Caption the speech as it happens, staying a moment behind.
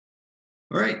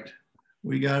All right,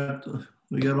 we got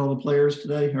all the players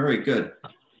today. All right, good.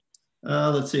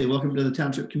 Let's see. Welcome to the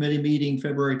Township Committee meeting,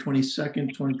 February 22nd,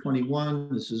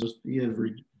 2021. This is via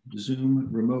Zoom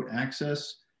remote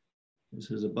access. This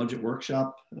is a budget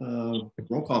workshop.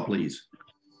 Roll call, please.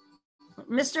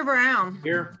 Mr. Brown.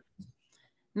 Here.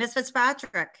 Ms.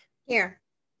 Fitzpatrick. Here.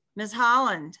 Ms.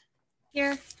 Holland.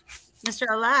 Here. Mr.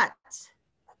 Olet.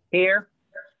 Here.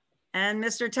 And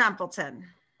Mr. Templeton.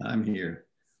 I'm here.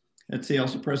 Let's see,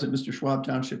 also present Mr. Schwab,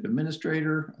 Township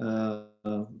Administrator.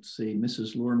 Let's see,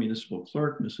 Mrs. Lohr, Municipal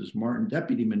Clerk, Mrs. Martin,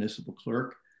 Deputy Municipal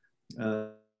Clerk.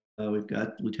 We've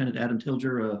got Lieutenant Adam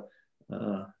Tilger,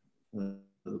 the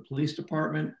Police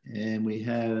Department, and we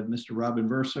have Mr. Robin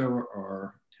Verso,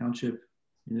 our Township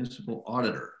Municipal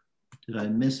Auditor. Did I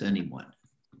miss anyone?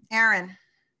 Aaron.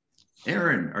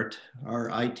 Aaron, our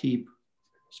IT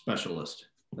specialist.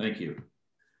 Thank you.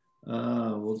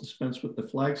 We'll dispense with the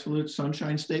flag salute.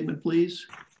 Sunshine statement, please.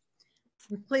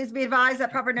 Please be advised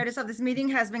that proper notice of this meeting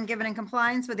has been given in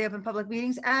compliance with the Open Public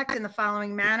Meetings Act in the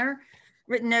following manner.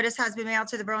 Written notice has been mailed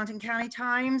to the Burlington County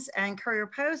Times and Courier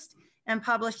Post and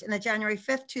published in the January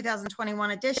 5th, 2021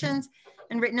 editions.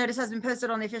 And written notice has been posted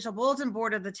on the official bulletin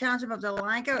board of the Township of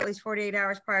Delanco at least 48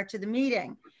 hours prior to the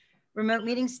meeting. Remote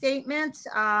meeting statement.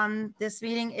 This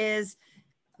meeting is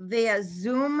via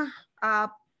Zoom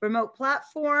remote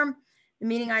platform. The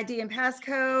meeting ID and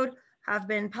passcode have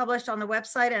been published on the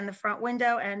website and the front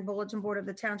window and bulletin board of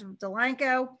the Township of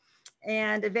Delanco.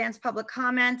 And advanced public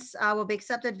comments will be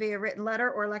accepted via written letter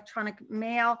or electronic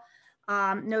mail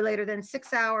no later than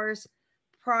 6 hours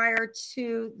prior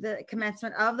to the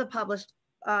commencement of the published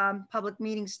public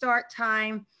meeting start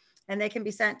time. And they can be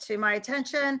sent to my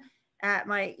attention at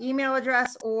my email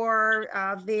address or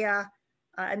via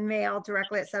mail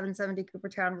directly at 770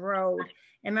 Coopertown Road.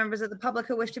 And members of the public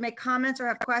who wish to make comments or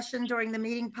have questions during the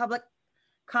meeting, public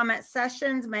comment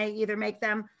sessions may either make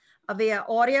them via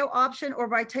audio option or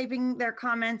by typing their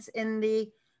comments in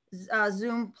the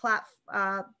Zoom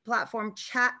platform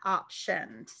chat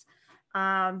options.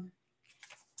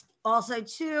 Also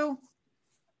too,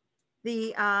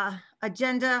 the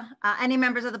agenda, any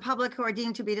members of the public who are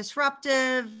deemed to be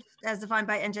disruptive as defined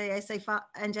by NJAC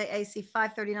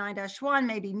 539-1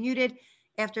 may be muted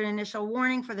after an initial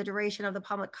warning for the duration of the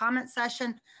public comment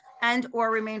session and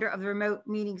or remainder of the remote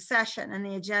meeting session. And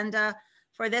the agenda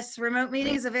for this remote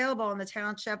meeting is available on the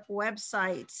Township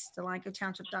website,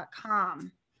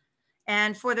 delancotownship.com.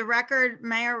 And for the record,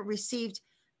 Mayor received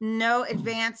no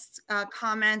advanced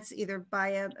comments either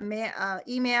by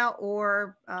email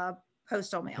or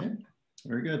postal mail. Okay.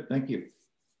 Very good, thank you.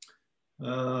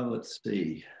 Let's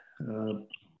see. Would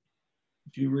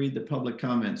you read the public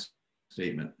comments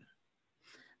statement?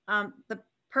 The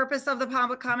purpose of the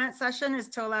public comment session is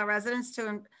to allow residents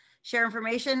to share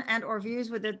information and or views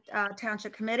with the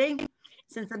Township Committee.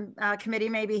 Since the committee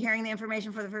may be hearing the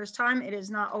information for the first time, it is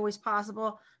not always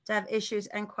possible to have issues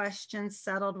and questions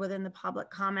settled within the public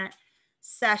comment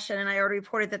session. And I already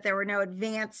reported that there were no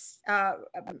advance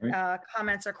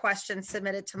comments or questions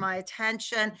submitted to my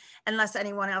attention unless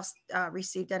anyone else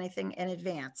received anything in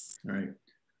advance. All right.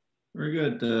 Very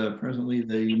good. Presently,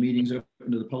 the meeting's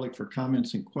open to the public for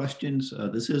comments and questions.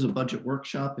 This is a budget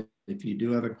workshop. If you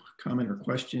do have a comment or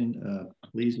question,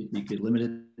 please, if you could limit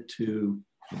it to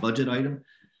a budget item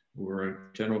or a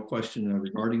general question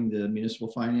regarding the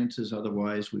municipal finances.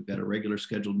 Otherwise, we've got a regular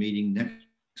scheduled meeting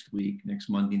next week, next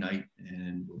Monday night,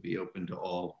 and we'll be open to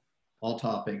all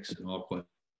topics and all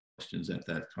questions at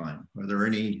that time. Are there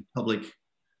any public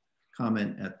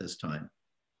comment at this time?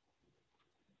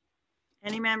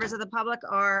 Any members of the public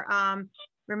are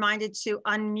reminded to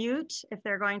unmute if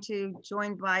they're going to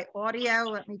join by audio.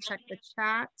 Let me check the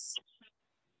chat.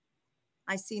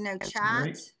 I see no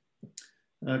chat.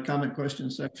 Right. Comment question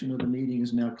section of the meeting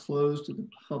is now closed to the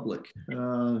public.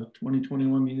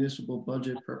 2021 Municipal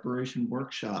Budget Preparation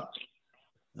Workshop.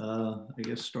 I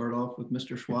guess start off with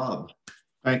Mr. Schwab.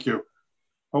 Thank you.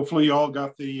 Hopefully you all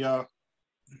got the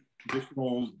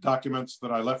additional documents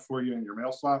that I left for you in your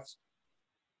mail slots.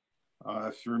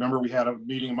 If you remember, we had a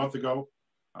meeting a month ago.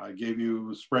 I gave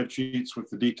you spreadsheets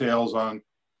with the details on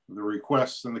the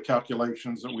requests and the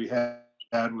calculations that we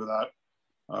had without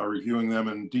reviewing them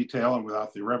in detail and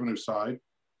without the revenue side.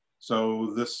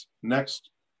 So this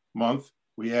next month,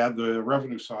 we add the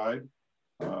revenue side.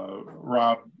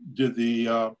 Rob did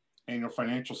the annual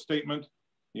financial statement,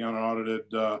 the unaudited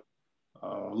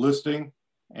listing,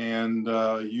 and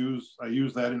I use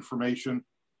that information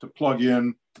to plug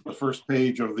in the first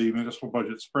page of the municipal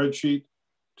budget spreadsheet,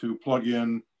 to plug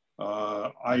in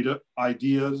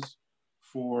ideas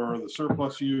for the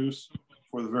surplus use,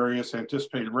 for the various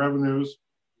anticipated revenues,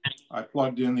 I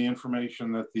plugged in the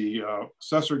information that the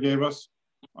assessor gave us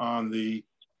on the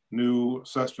new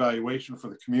assessed valuation for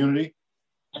the community.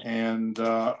 And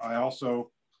I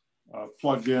also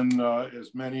plugged in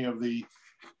as many of the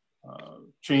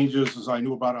changes as I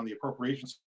knew about on the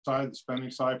appropriations side, the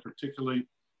spending side, particularly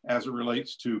as it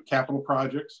relates to capital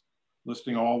projects,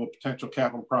 listing all the potential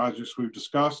capital projects we've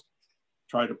discussed,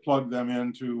 tried to plug them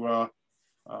in to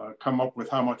come up with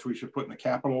how much we should put in the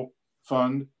capital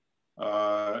fund.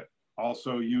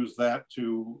 Also use that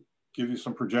to give you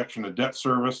some projection of debt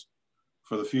service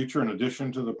for the future, in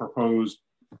addition to the proposed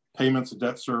payments of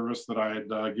debt service that I had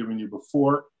given you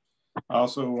before. I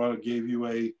also gave you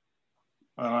an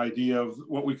idea of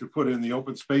what we could put in the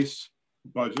open space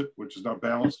budget, which is not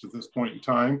balanced at this point in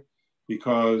time,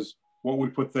 because what we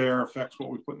put there affects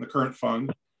what we put in the current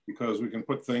fund, because we can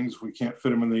put things, if we can't fit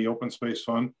them in the open space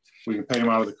fund, we can pay them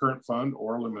out of the current fund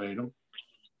or eliminate them.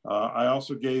 I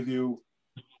also gave you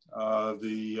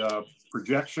the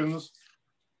projections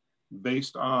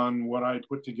based on what I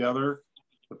put together,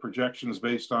 the projections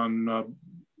based on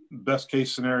best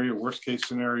case scenario, worst case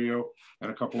scenario,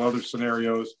 and a couple other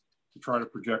scenarios to try to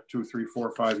project 2, 3,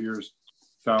 4, 5 years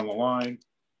down the line.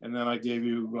 And then I gave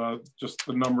you just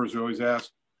the numbers you always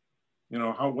ask, you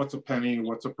know, what's a penny,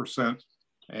 what's a percent,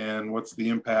 and what's the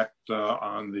impact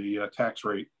on the tax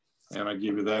rate. And I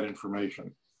gave you that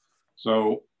information.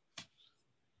 So,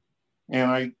 and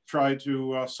I tried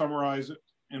to summarize it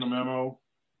in a memo,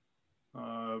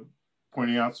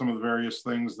 pointing out some of the various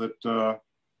things that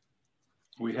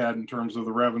we had in terms of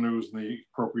the revenues and the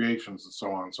appropriations and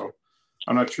so on. So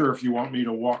I'm not sure if you want me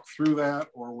to walk through that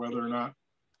or whether or not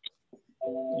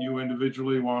you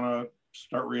individually want to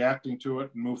start reacting to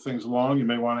it and move things along. You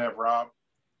may want to have Rob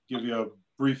give you a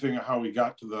briefing of how we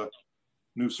got to the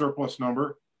new surplus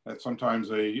number. That's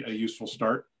sometimes a useful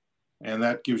start. And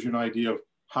that gives you an idea of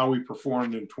how we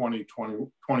performed in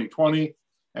 2020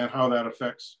 and how that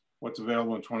affects what's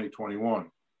available in 2021.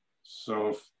 So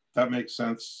if that makes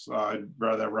sense, I'd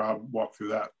rather have Rob walk through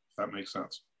that, if that makes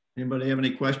sense. Anybody have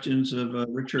any questions of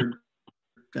Richard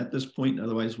at this point?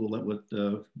 Otherwise, we'll let with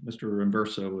Mr.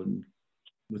 Inverso and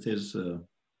with his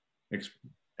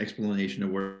explanation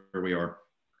of where we are.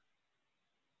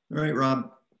 All right,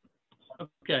 Rob.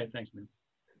 Okay, thanks, man.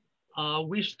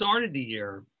 We started the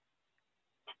year,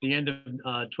 the end of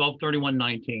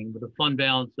 12/31/19, with a fund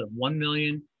balance of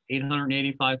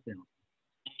 $1,885,000.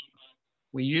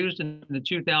 We used in the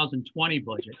 2020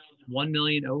 budget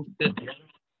 $1,050,000.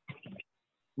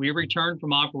 We returned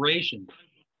from operations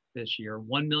this year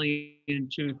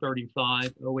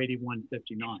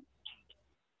 $1,235,081.59,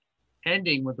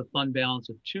 ending with a fund balance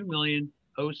of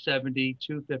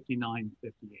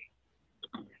 $2,070,259.58.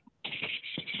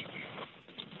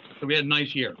 So we had a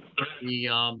nice year. We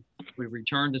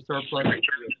returned the surplus we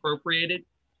appropriated.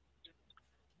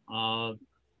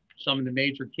 Some of the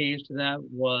major keys to that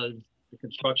was the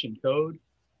construction code.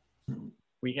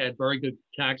 We had very good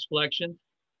tax collection,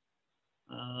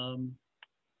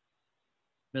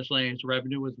 miscellaneous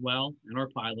revenue as well in our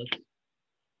pilots,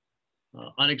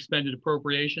 unexpended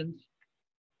appropriations,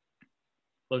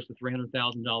 close to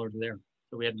 $300,000 there.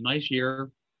 So we had a nice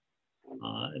year.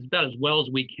 It's about as well as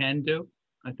we can do,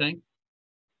 I think.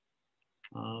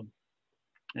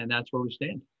 And that's where we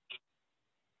stand.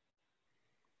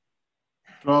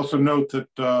 I'll also note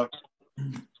that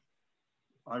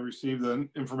I received the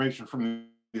information from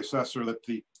the assessor that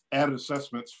the added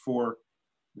assessments for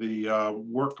the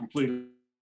work completed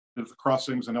at the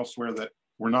crossings and elsewhere that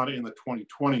were not in the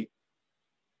 2020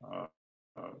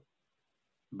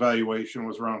 valuation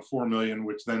was around $4 million,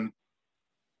 which then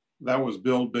that was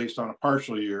billed based on a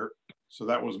partial year. So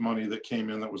that was money that came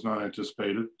in that was not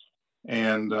anticipated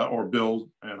and or billed,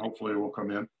 and hopefully it will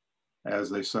come in as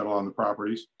they settle on the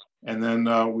properties. And then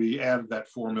we added that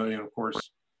 $4 million, of course,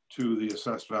 to the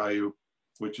assessed value,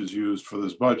 which is used for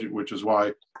this budget, which is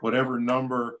why whatever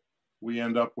number we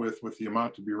end up with the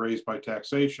amount to be raised by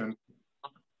taxation,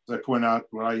 as I point out,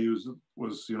 what I used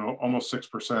was, you know, almost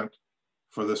 6%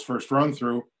 for this first run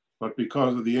through, but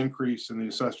because of the increase in the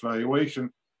assessed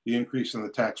valuation, the increase in the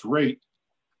tax rate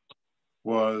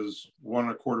was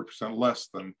 1.25% less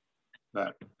than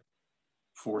that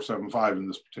 475 in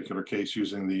this particular case,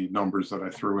 using the numbers that I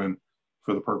threw in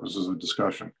for the purposes of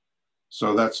discussion.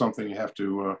 So that's something you have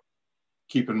to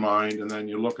keep in mind. And then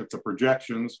you look at the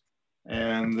projections,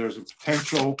 and there's a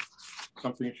potential,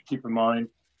 something you should keep in mind,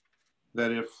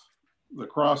 that if the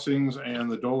crossings and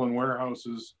the Dolan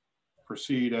warehouses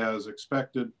proceed as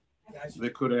expected, they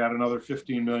could add another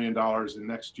 $15 million in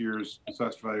next year's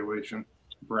assessed valuation,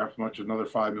 perhaps much another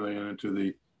 $5 million into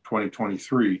the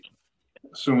 2023,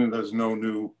 assuming there's no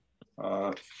new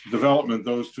development,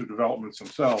 those two developments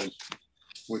themselves,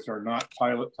 which are not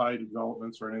pilot tied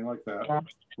developments or anything like that,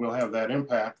 will have that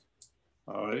impact.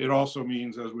 It also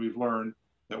means, as we've learned,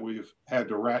 that we've had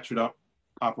to ratchet up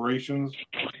operations,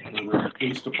 whether in the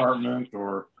police department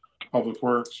or public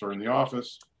works or in the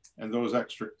office, and those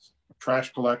extra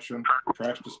trash collection,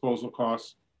 trash disposal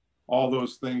costs, all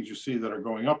those things you see that are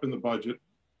going up in the budget,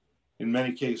 in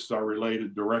many cases are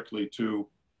related directly to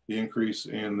the increase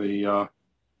in the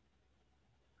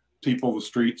people, the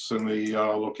streets, and the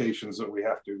locations that we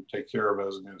have to take care of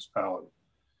as a municipality.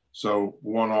 So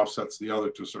one offsets the other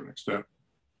to a certain extent.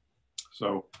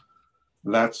 So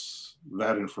that's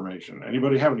that information.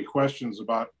 Anybody have any questions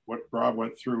about what Rob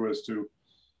went through as to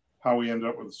how we end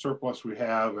up with the surplus we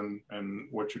have and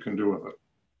what you can do with it?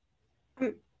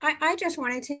 I just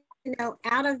wanted to know,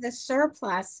 out of the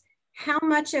surplus, how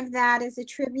much of that is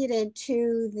attributed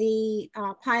to the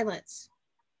pilots?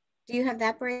 Do you have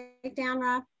that breakdown,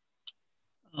 Rob?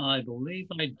 I believe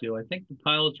I do. I think the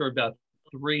pilots are about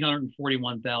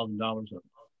 $341,000.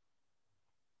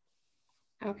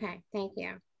 Okay, thank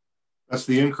you. That's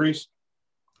the increase?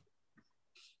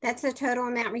 That's the total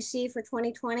amount received for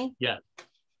 2020? Yes.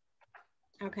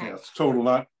 Okay. Yeah, it's total,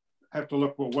 not, have to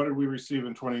look, well, what did we receive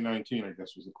in 2019, I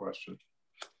guess was the question.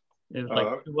 It was like,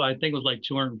 I think it was like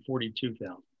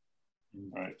 242,000.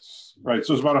 Right,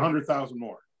 so it's about 100,000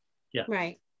 more. Yeah.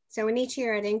 Right, so in each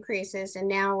year it increases, and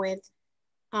now with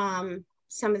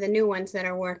some of the new ones that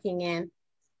are working in.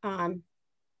 Right.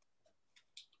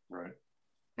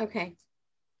 Okay.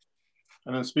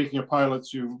 And then speaking of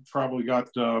pilots, you probably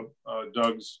got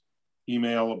Doug's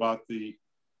email about the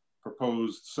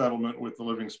proposed settlement with the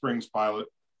Living Springs pilot,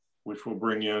 which will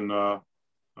bring in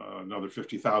another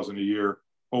 $50,000 a year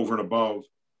over and above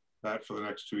that for the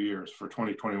next 2 years, for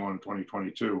 2021 and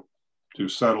 2022, to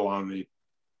settle on the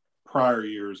prior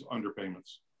year's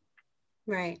underpayments.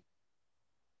 Right.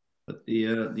 But the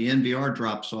NVR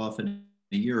drops off in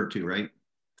a year or two, right?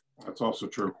 That's also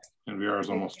true. NVR is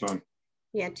almost done.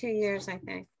 Yeah, 2 years, I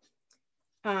think.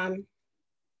 I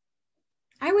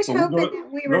was hoping that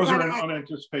we were those going are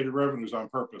unanticipated revenues on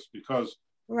purpose, because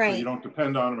right. So you don't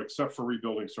depend on them except for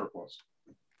rebuilding surplus.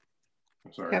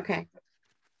 I'm sorry. Okay.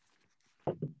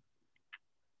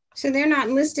 So they're not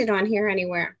listed on here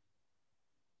anywhere.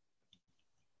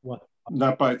 What?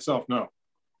 Not by itself, no.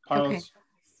 Pilots. Okay.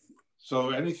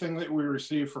 So anything that we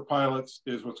receive for pilots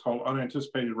is what's called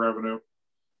unanticipated revenue.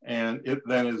 And it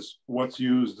then is what's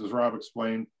used, as Rob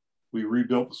explained. We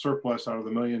rebuilt the surplus out of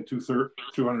the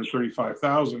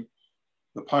 $1,235,000.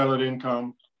 The pilot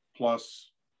income plus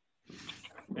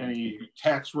any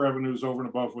tax revenues over and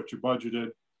above what you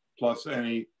budgeted, plus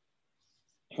any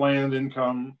planned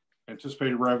income,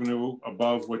 anticipated revenue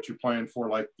above what you planned for,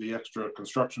 like the extra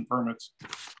construction permits,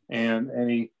 and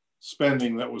any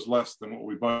spending that was less than what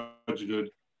we budgeted,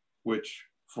 which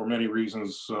for many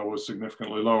reasons was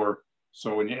significantly lower.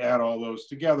 So when you add all those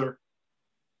together,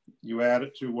 you add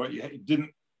it to what you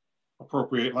didn't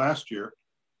appropriate last year.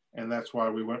 And that's why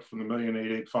we went from the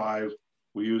 $1,885,000,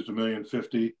 we used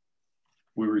 $1,050,000,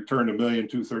 we returned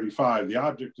 $1,235,000. The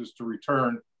object is to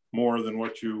return more than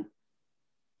what you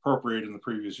appropriated in the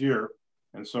previous year.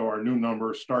 And so our new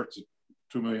number starts at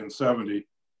 $2,070,000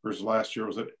 versus last year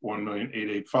was at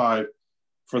 $1,885,000.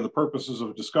 For the purposes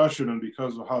of discussion and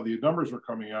because of how the numbers were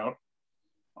coming out,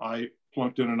 I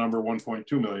plunked in a number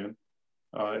 1.2 million.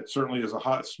 It certainly is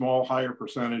a small higher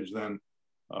percentage than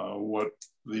what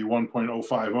the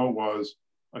 1.050 was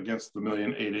against the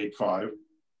 $1,885,000.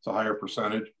 It's a higher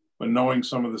percentage, but knowing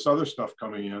some of this other stuff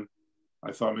coming in,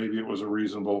 I thought maybe it was a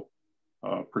reasonable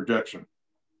projection.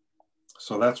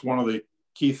 So that's one of the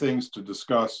key things to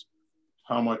discuss,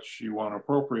 how much you want to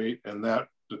appropriate, and that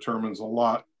determines a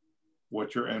lot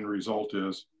what your end result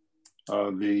is.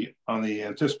 On the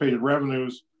anticipated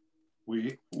revenues,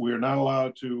 we are not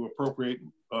allowed to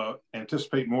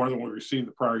anticipate more than we received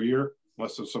the prior year,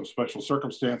 unless there's some special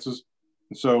circumstances.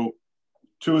 And so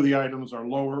 2 of the items are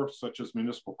lower, such as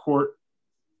municipal court.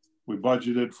 We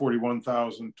budgeted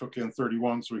 41,000, took in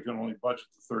 31, so we can only budget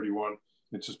the 31.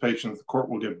 Anticipation that the court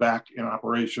will get back in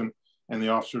operation and the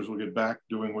officers will get back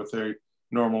doing what they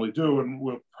normally do and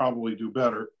will probably do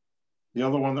better. The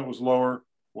other one that was lower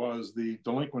was the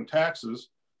delinquent taxes.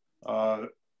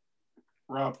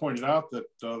 Rob pointed out that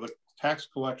the tax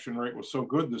collection rate was so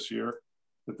good this year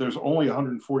that there's only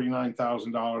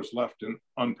 $149,000 left in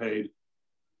unpaid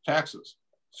taxes.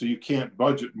 So you can't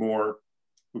budget more.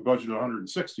 We budgeted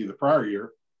 160 the prior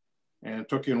year and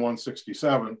took in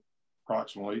 167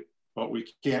 approximately, but we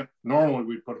can't, normally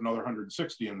we'd put another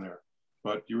 160 in there,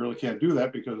 but you really can't do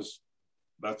that because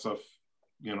that's a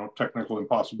technical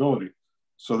impossibility.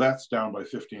 So that's down by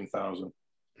 15,000.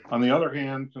 On the other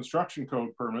hand, construction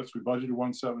code permits, we budgeted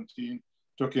 117,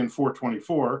 took in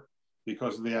 424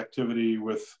 because of the activity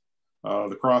with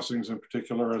the crossings in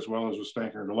particular, as well as with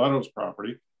Stanker and Galetto's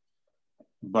property.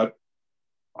 But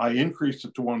I increased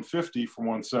it to 150 from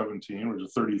 117, which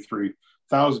is a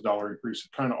 $33,000 increase.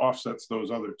 It kind of offsets those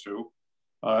other two.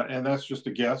 And that's just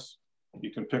a guess.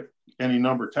 You can pick any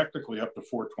number technically up to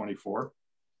 424,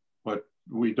 but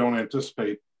we don't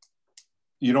anticipate,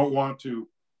 you don't want to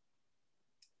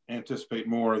anticipate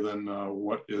more than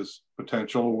what is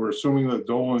potential. We're assuming that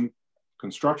Dolan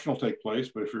construction will take place,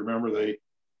 but if you remember, they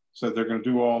said they're going to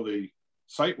do all the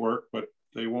site work, but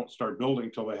they won't start building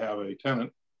until they have a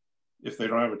tenant. If they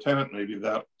don't have a tenant, maybe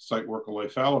that site work will lay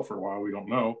fallow for a while, we don't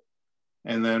know.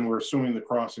 And then we're assuming the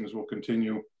crossings will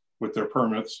continue with their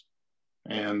permits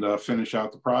and finish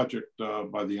out the project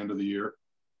by the end of the year.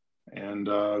 And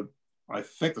I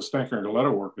think the Stanker and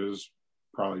Galetto work is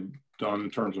probably done in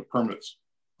terms of permits.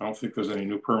 I don't think there's any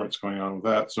new permits going on with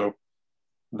that. So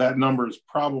that number is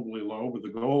probably low, but the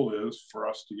goal is for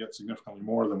us to get significantly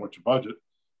more than what you budget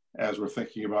as we're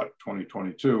thinking about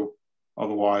 2022.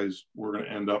 Otherwise, we're going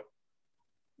to end up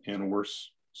in a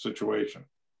worse situation.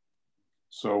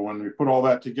 So when we put all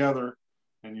that together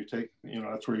and you take,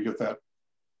 that's where you get that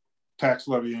tax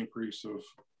levy increase of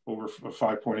over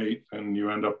 5.8, and you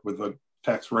end up with a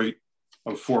tax rate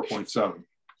of 4.7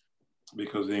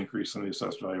 because of the increase in the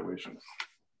assessed valuation.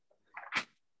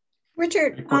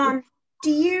 Richard, do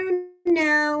you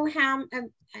know how,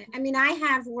 I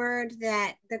have word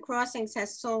that the Crossings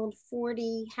has sold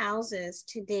 40 houses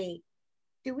to date.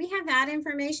 Do we have that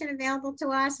information available to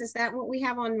us? Is that what we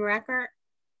have on record?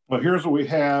 Well, here's what we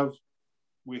have.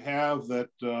 We have that,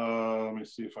 let me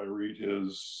see if I read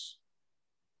his.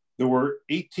 There were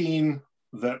 18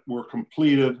 that were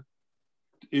completed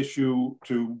issue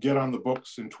to get on the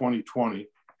books in 2020.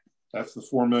 That's the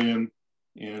 4 million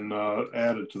in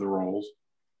added to the rolls.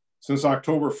 Since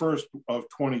October 1st of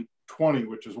 2020,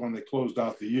 which is when they closed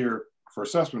out the year for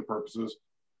assessment purposes,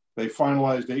 they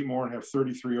finalized 8 more and have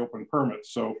 33 open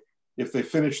permits. So if they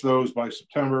finish those by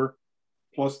September,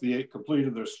 plus the 8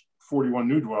 completed, there's 41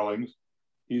 new dwellings.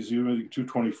 He's using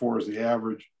 224 as the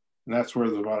average, and that's where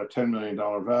there's about a $10 million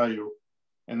value.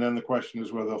 And then the question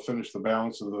is whether they'll finish the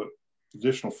balance of the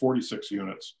additional 46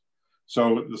 units.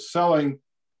 So the selling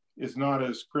is not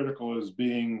as critical as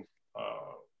being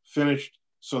finished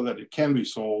so that it can be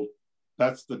sold.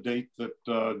 That's the date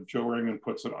that Joe Raymond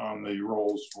puts it on the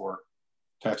rolls for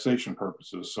taxation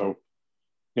purposes. So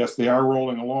yes, they are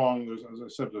rolling along. There's, as I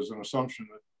said, there's an assumption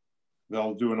that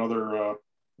they'll do another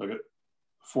like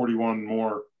 41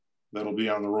 more that'll be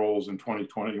on the rolls in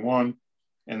 2021.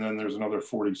 And then there's another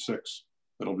 46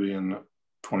 that'll be in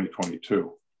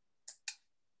 2022.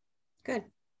 Good.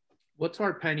 What's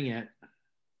our penny at?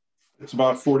 It's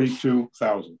about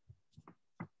 42,000.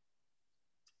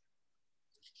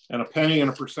 And a penny and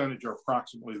a percentage are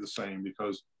approximately the same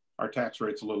because our tax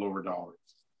rate's a little over $1.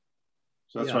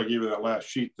 So that's why I gave you that last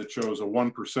sheet that shows a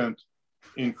 1%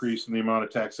 increase in the amount of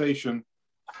taxation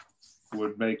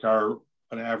would make an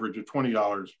average of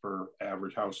 $20 per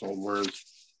average household, whereas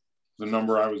the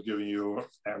number I was giving you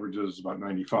averages about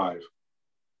 95.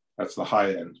 That's the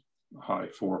high end, high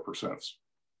 4%.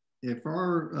 If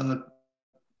our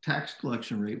tax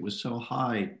collection rate was so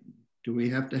high, do we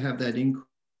have to have that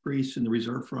increase in the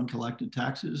reserve for uncollected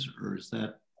taxes, or is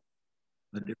that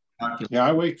a different calculation? Yeah,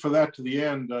 I wait for that to the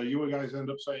end. You guys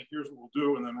end up saying, here's what we'll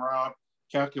do, and then Rob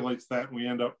calculates that, and we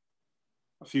end up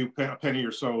a few penny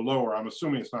or so lower. I'm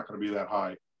assuming it's not going to be that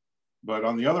high. But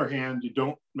on the other hand, you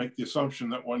don't make the assumption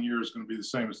that one year is going to be the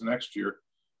same as the next year.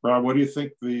 Rob, what do you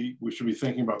think we should be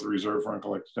thinking about the reserve for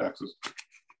uncollected taxes?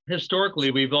 Historically,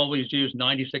 we've always used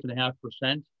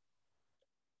 96.5%.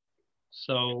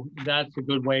 So that's a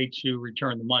good way to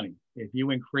return the money. If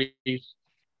you increase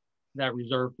that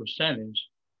reserve percentage,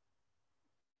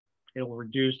 it will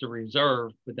reduce the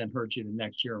reserve, but then hurt you the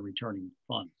next year in returning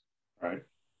funds. Right.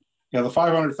 Yeah, the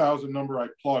 500,000 number I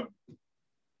plugged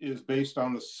is based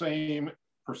on the same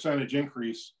percentage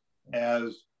increase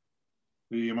as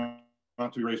the amount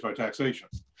to be raised by taxation,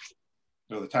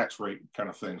 the tax rate kind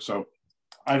of thing. So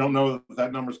I don't know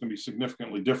that number is going to be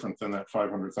significantly different than that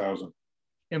 500,000.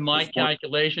 In my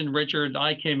calculation, Richard,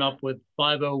 I came up with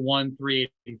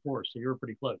 501,384. So you're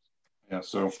pretty close. Yeah.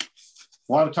 So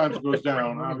a lot of times it goes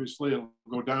down. Obviously, it'll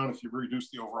go down if you reduce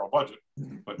the overall budget,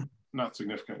 but not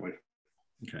significantly.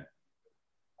 Okay.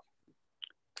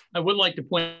 I would like to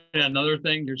point out another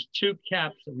thing. There's 2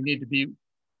 caps that we need to be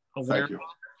aware of.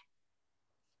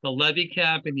 The levy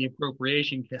cap and the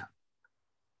appropriation cap.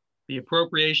 The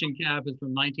appropriation cap is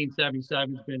from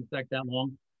 1977. It's been in effect that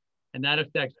long. and that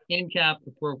affects in-cap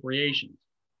appropriations.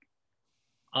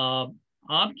 I'm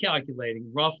calculating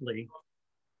roughly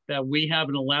that we have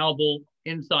an allowable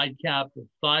inside cap of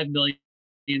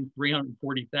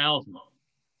 $5,340,000.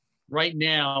 Right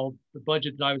now, the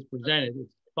budget that I was presented is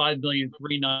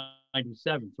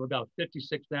 $5,397,000, so about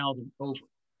 $56,000 over,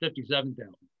 $57,000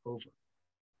 over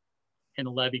in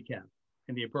the levy cap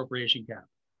and the appropriation cap.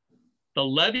 The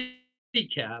levy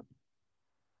cap,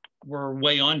 we're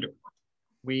way under.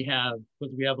 Because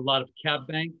we have a lot of cap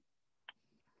bank.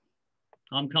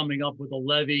 I'm coming up with a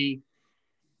levy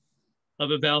of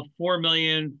about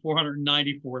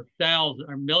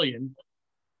 $4,494,000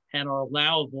 and our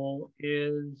allowable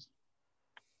is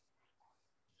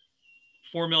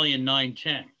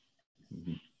 $4,910,000.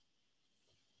 Mm-hmm.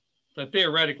 So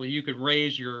theoretically, you could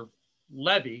raise your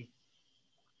levy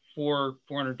for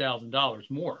 $400,000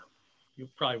 more. You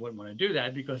probably wouldn't want to do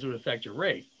that because it would affect your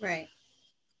rate. Right.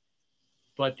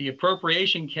 But the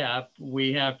appropriation cap,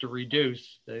 we have to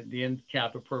reduce the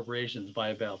in-cap appropriations by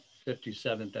about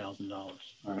 $57,000.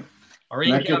 Right. Our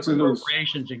in-cap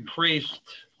appropriations increased,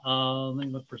 let me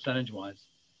look percentage-wise.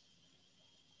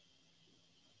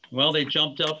 Well, they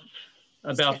jumped up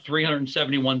about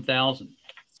 371,000.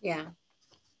 Yeah.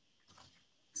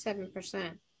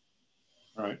 7%.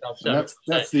 Right. And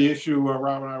that's the issue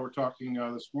Rob and I were talking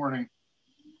this morning,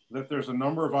 that there's a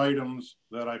number of items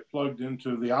that I plugged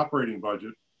into the operating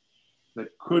budget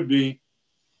that could be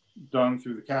done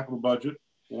through the capital budget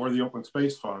or the open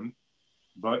space fund.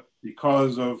 But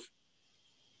because of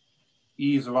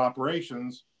ease of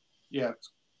operations, yeah,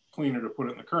 it's cleaner to put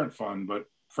it in the current fund. But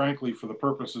frankly, for the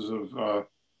purposes of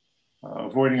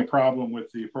avoiding a problem with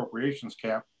the appropriations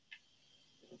cap,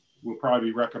 we'll probably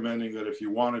be recommending that if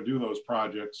you want to do those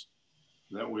projects,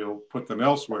 that we'll put them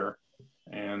elsewhere.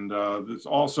 And there's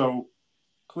also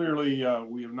clearly,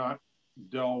 we have not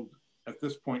delved at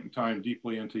this point in time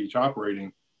deeply into each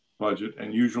operating budget.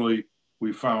 And usually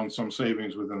we found some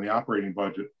savings within the operating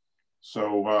budget.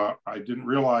 So I didn't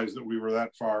realize that we were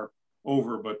that far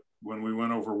over, but when we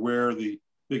went over where the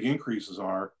big increases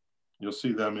are, you'll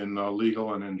see them in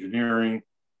legal and engineering,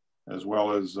 as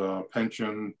well as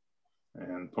pension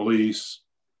and police,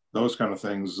 those kind of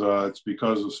things. It's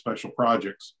because of special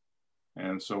projects.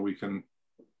 And so we can,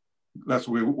 that's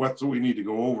what we need to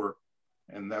go over.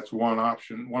 And that's one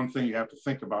option, one thing you have to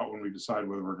think about when we decide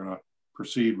whether we're going to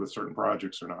proceed with certain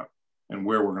projects or not, and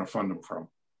where we're going to fund them from.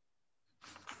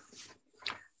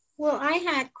 Well, I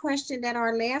had questioned at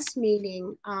our last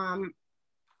meeting,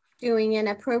 doing an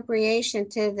appropriation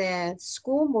to the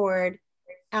school board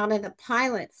out of the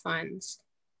pilot funds.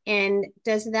 And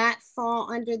does that fall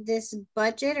under this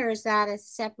budget, or is that a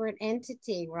separate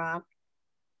entity, Rob?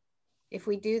 If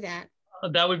we do that?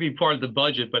 That would be part of the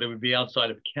budget, but it would be outside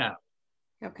of cap.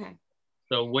 Okay.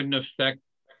 So it wouldn't affect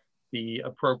the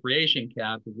appropriation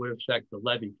cap, it would affect the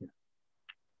levy cap.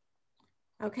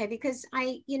 Okay, because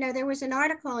there was an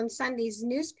article in Sunday's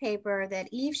newspaper that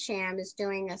Evesham is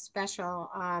doing a special,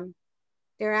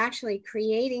 they're actually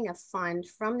creating a fund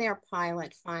from their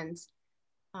pilot funds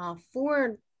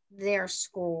for their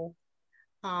school.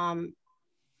 And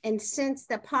since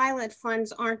the pilot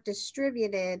funds aren't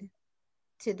distributed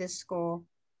to the school,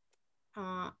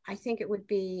 I think it would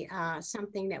be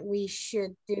something that we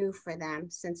should do for them,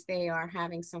 since they are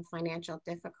having some financial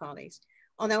difficulties.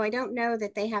 Although I don't know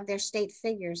that they have their state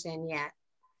figures in yet,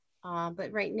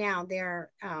 but right now they're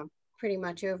pretty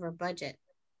much over budget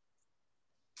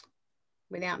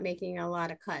without making a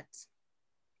lot of cuts.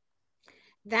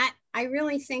 That, I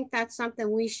really think that's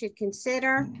something we should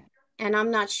consider. And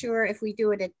I'm not sure if we do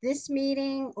it at this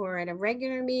meeting or at a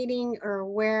regular meeting or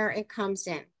where it comes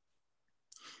in.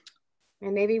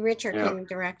 And maybe Richard can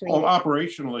direct me. Well,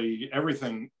 operationally,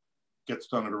 everything gets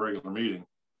done at a regular meeting,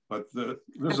 but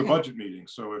there's a budget meeting.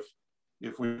 So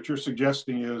if what you're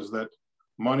suggesting is that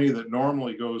money that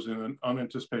normally goes in an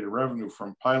unanticipated revenue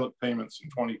from pilot payments in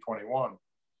 2021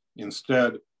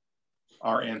 instead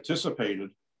are anticipated,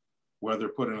 whether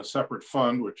put in a separate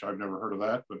fund, which I've never heard of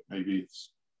that, but maybe it's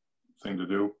a thing to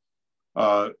do,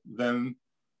 then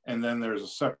there's a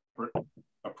separate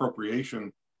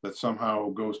appropriation that somehow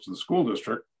goes to the school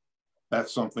district.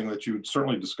 That's something that you would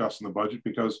certainly discuss in the budget,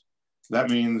 because that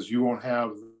means you won't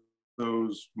have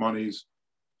those monies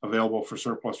available for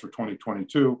surplus for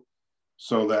 2022.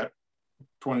 So that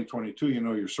 2022,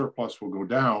 your surplus will go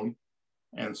down.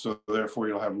 And so therefore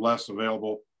you'll have less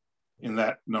available in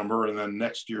that number. And then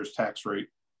next year's tax rate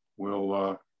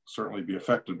will certainly be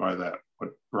affected by that. What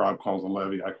Rob calls a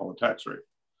levy, I call a tax rate.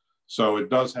 So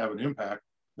it does have an impact.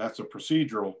 That's a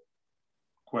procedural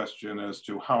question as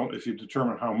to how, if you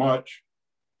determine how much,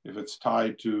 if it's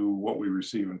tied to what we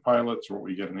receive in pilots or what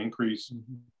we get an increase,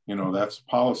 Mhm. you know, that's a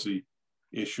policy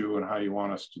issue and how you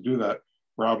want us to do that.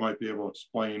 Rob might be able to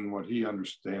explain what he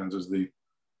understands as the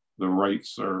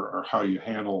rights or how you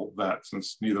handle that,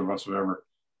 since neither of us have ever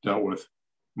dealt with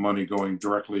money going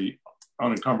directly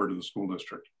unencumbered to the school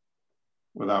district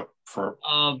without for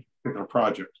a particular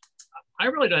project. I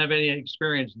really don't have any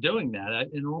experience doing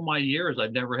that. In all my years,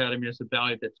 I've never had a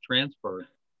municipality that's transferred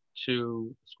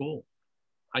to school.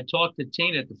 I talked to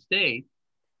Tina at the state,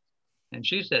 and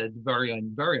she said it's very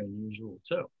unusual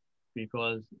too,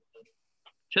 because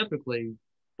typically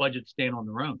budgets stand on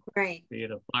their own. Right. Be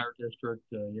it a fire district,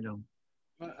 you know.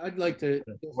 I'd like to.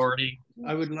 Authority.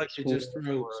 I would like to just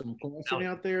throw some caution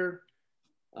out there.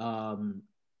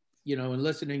 You know, and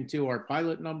listening to our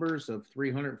pilot numbers of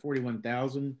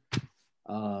 341,000,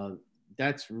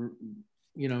 that's,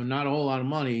 you know, not a whole lot of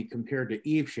money compared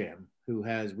to Evesham, who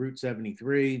has Route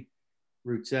 73,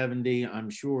 Route 70. I'm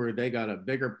sure they got a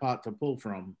bigger pot to pull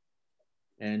from.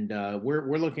 And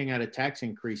we're looking at a tax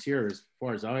increase here as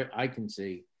far as I can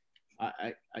see.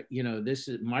 I you know, this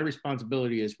is my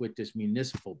responsibility is with this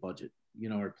municipal budget, you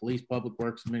know, our police, public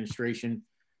works administration,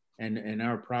 and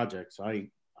our projects.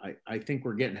 I think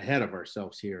we're getting ahead of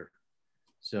ourselves here.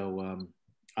 So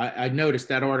I noticed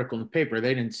that article in the paper.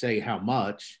 They didn't say how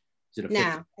much. Is it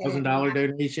a $50,000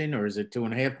 donation or is it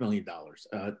 $2.5 million?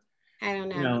 I don't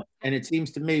know. You know, and it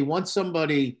seems to me once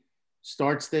somebody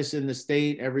starts this in the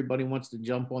state, everybody wants to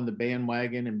jump on the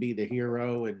bandwagon and be the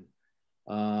hero. And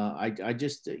I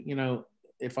just, you know,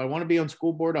 if I want to be on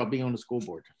school board, I'll be on the school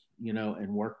board, you know,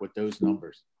 and work with those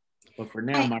numbers. But for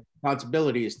now, my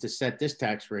responsibility is to set this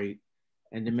tax rate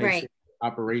and to make sure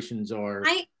operations are.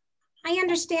 I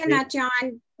understand that,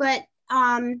 John, but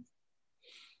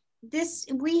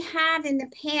we have in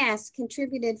the past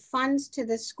contributed funds to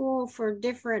the school for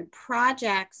different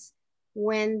projects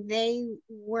when they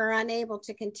were unable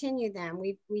to continue them.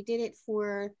 We did it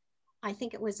for, I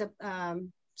think it was a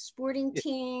sporting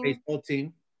team. Baseball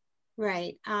team.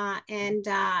 Right.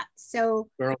 So.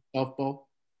 Girls softball.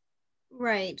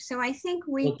 Right. So I think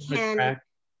we can,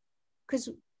 because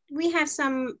we have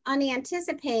some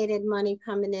unanticipated money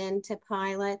coming in to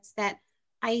pilots that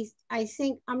I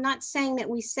think, I'm not saying that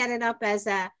we set it up as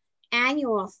a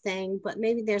annual thing, but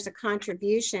maybe there's a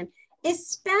contribution,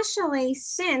 especially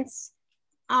since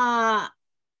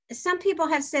some people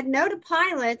have said no to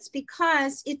pilots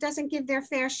because it doesn't give their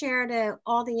fair share to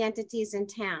all the entities in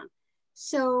town.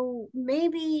 So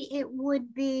maybe it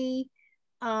would be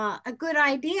a good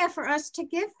idea for us to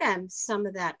give them some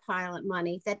of that pilot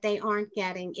money that they aren't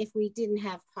getting if we didn't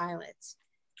have pilots.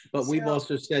 But we've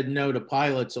also said no to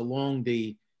pilots along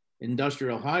the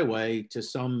industrial highway to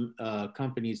some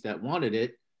companies that wanted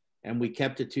it, and we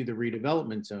kept it to the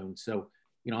redevelopment zone. So,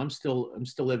 you know, I'm still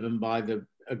living by the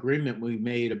agreement we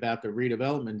made about the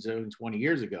redevelopment zone 20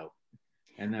 years ago.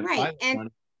 And that right,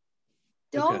 and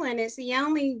Dolan is the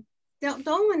only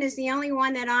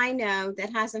one that I know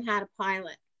that hasn't had a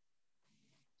pilot.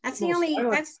 That's the only.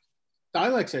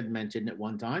 Silex had mentioned at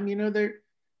one time. You know, they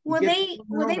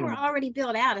were already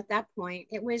built out at that point.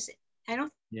 It was. I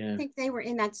don't think they were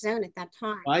in that zone at that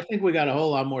time. Well, I think we got a whole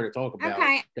lot more to talk about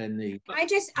than the. I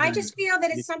just feel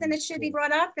that it's something that should be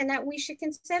brought up and that we should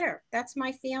consider. That's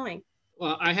my feeling.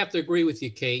 Well, I have to agree with you,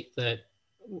 Kate, that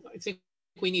I think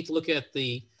we need to look at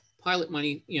the pilot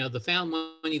money, you know, the found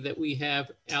money that we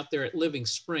have out there at Living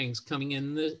Springs coming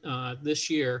in this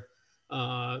year.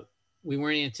 We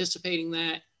weren't anticipating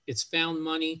that. It's found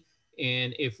money.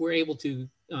 And if we're able to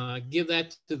give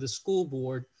that to the school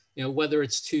board, you know, whether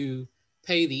it's to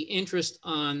pay the interest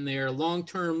on their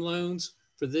long-term loans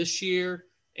for this year,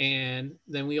 and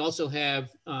then we also have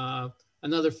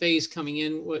another phase coming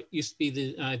in, what used to be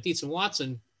the Dietz and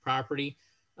Watson property.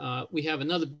 We have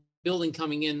another building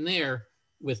coming in there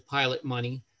with pilot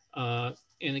money. And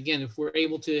again, if we're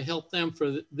able to help them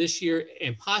for this year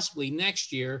and possibly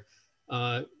next year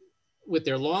with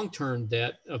their long-term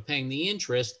debt of paying the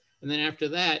interest, and then after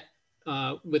that,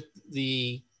 with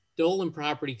the Dolan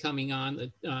property coming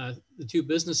on, the two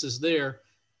businesses there,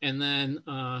 and then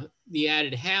the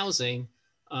added housing,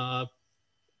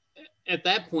 at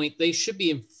that point, they should be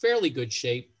in fairly good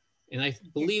shape. And I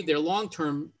believe their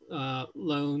long-term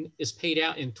loan is paid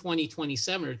out in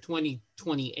 2027 or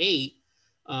 2028.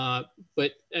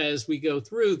 But as we go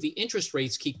through, the interest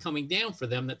rates keep coming down for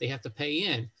them that they have to pay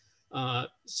in.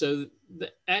 So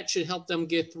that should help them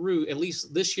get through at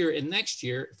least this year and next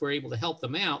year, if we're able to help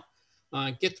them out,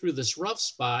 get through this rough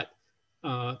spot.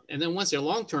 And then once their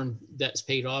long-term debt's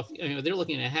paid off, you know, they're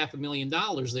looking at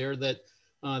 $500,000 there that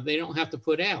they don't have to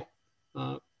put out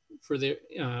for their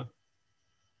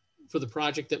for the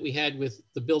project that we had with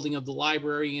the building of the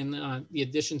library and the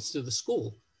additions to the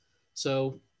school.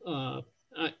 So I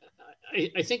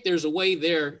think there's a way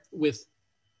there with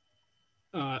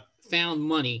found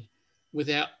money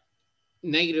without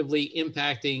negatively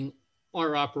impacting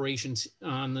our operations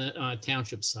on the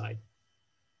township side.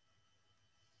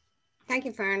 Thank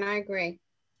you, Fern. I agree.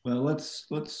 Well,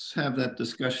 let's have that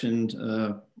discussion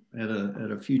at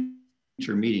a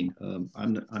future meeting.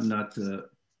 I'm not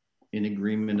in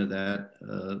agreement of that.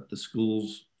 The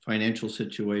school's financial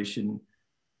situation,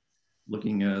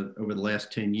 looking over the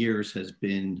last 10 years, has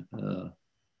been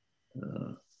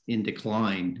in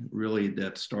decline. Really,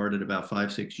 that started about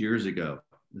 5-6 years ago,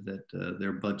 that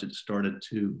their budget started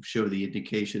to show the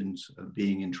indications of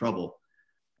being in trouble.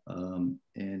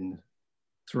 And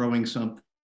throwing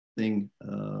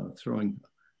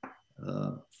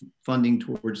funding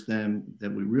towards them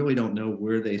that we really don't know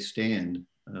where they stand,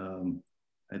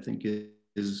 I think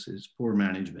is poor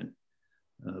management.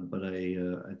 But I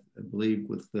believe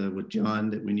with John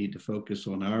that we need to focus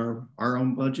on our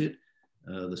own budget.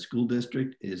 The school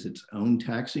district is its own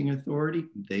taxing authority.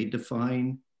 They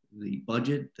define the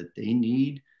budget that they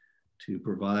need to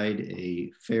provide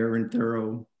a fair and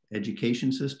thorough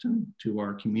education system to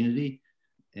our community.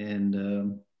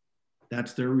 And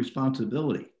that's their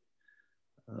responsibility.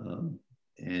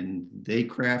 And they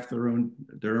craft their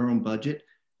own budget,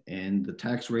 and the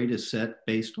tax rate is set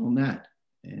based on that.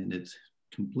 And it's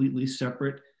completely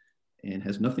separate and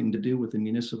has nothing to do with the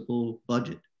municipal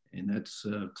budget. And that's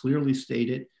clearly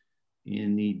stated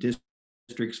in the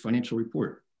district's financial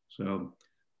report. So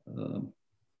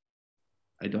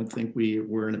I don't think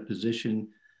we're in a position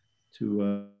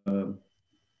to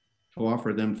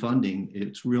offer them funding.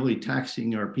 It's really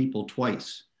taxing our people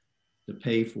twice to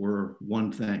pay for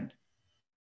one thing.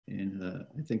 And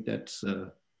I think that's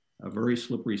a very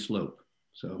slippery slope.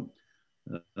 So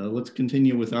let's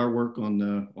continue with our work on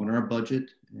our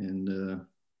budget. And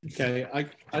okay,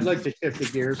 I'd like to shift the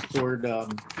gears toward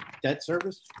debt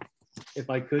service, if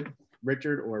I could,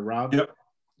 Richard or Rob. Yep.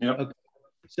 Okay.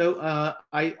 So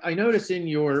I noticed in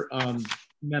your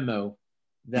memo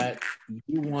that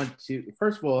you want to,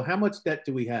 first of all, how much debt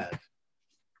do we have?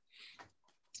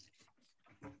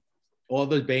 All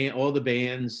the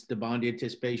bands, the bond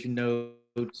anticipation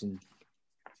notes, and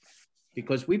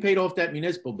because we paid off that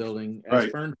municipal building, as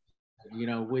right. Fern,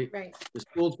 Right. the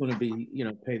school's going to be,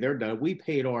 pay their debt. We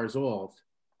paid ours off.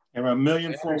 And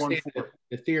 $1,414,000.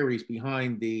 The theories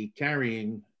behind the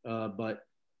carrying, but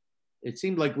it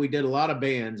seemed like we did a lot of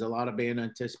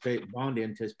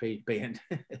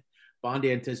bond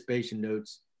anticipation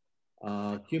notes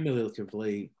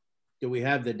cumulatively. Do we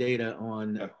have the data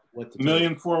on what the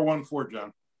 $1,414,000,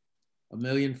 John?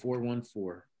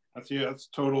 $1,414,000. That's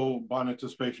total bond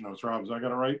anticipation notes. Rob, I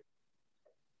got it right?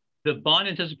 The bond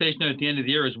anticipation note at the end of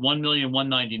the year is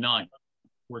 $1,199,410.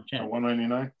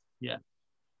 199. Yeah.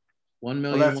 1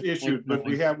 million. Well, that's issued, but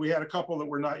we had a couple that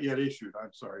were not yet issued.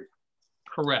 I'm sorry.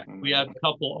 Correct. We have a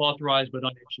couple authorized but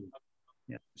unissued.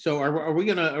 Yeah. So are we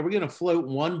gonna float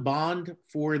one bond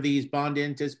for these bond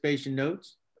anticipation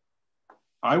notes?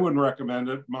 I wouldn't recommend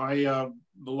it. The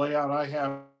layout I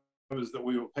have is that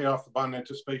we will pay off the bond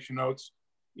anticipation notes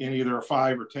in either a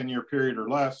 5 or 10 year period or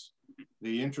less.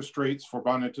 The interest rates for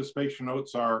bond anticipation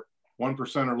notes are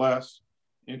 1% or less.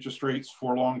 Interest rates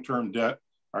for long-term debt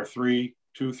are 3%,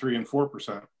 2%, 3%, and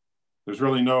 4%. There's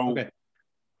really no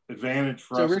advantage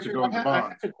for us Richard, to go into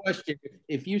bonds. I have a question.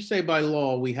 If you say by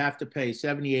law we have to pay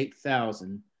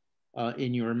 $78,000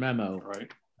 in your memo,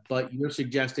 right? But you're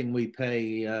suggesting we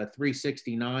pay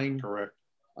 $369. Correct.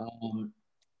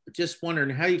 Just wondering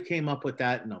how you came up with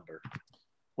that number.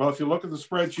 Well, if you look at the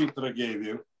spreadsheet that I gave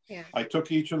you, I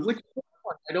took each of. Which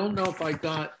one? I don't know if I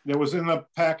got. It was in the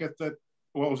packet that.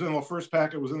 Well, it was in the first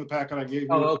packet. It was in the packet I gave you.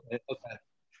 Oh, okay.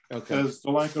 It says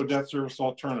Delanco debt service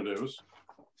alternatives.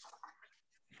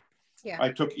 Yeah. I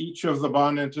took each of the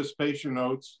bond anticipation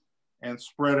notes and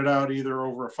spread it out either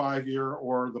over a 5-year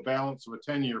or the balance of a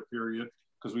 10-year period,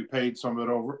 because we paid some of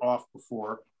it off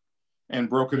before, and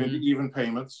broke it into even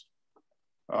payments.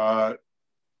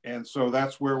 And so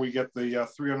that's where we get the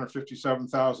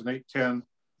 $357,810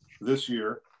 this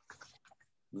year.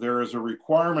 There is a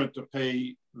requirement to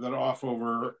pay that off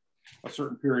over a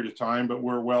certain period of time, but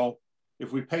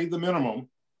if we paid the minimum,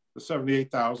 the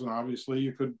 $78,000, obviously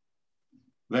you could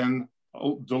then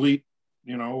delete,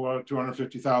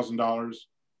 $250,000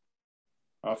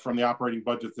 from the operating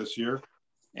budget this year.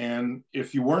 And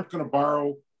if you weren't going to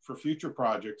borrow for future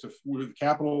projects, if the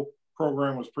capital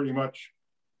program was pretty much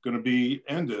going to be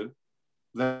ended,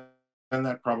 then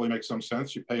that probably makes some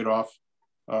sense. You pay it off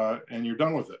and you're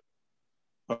done with it.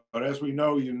 But as we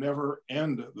know, you never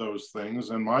end those things.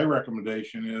 And my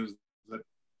recommendation is that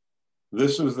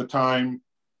this is the time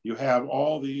you have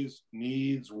all these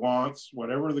needs, wants,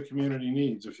 whatever the community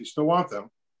needs. If you still want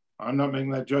them, I'm not making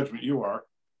that judgment, you are.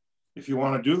 If you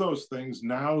want to do those things,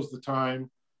 now's the time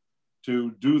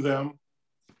to do them.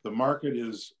 The market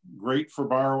is great for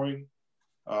borrowing.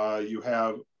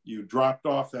 You dropped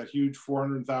off that huge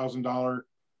 $400,000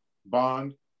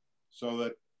 bond so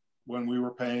that when we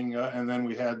were paying, and then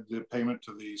we had the payment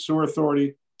to the sewer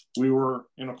authority, we were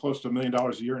close to $1 million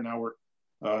a year. And now we're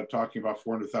talking about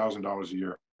 $400,000 a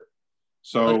year.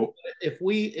 So if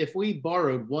we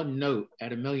borrowed one note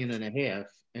at $1.5 million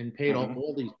and paid off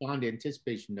all these bond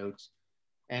anticipation notes,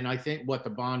 and I think what the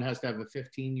bond has to have a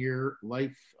 15-year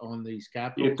life on these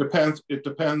capital. It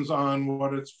depends on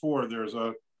what it's for.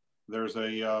 A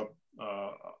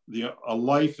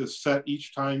life is set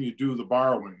each time you do the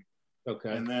borrowing.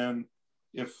 Okay. And then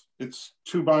if it's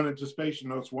two bond anticipation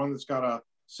notes, one that's got a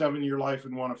 7-year life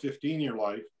and one a 15-year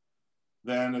life,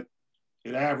 then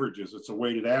it averages. It's a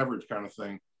weighted average kind of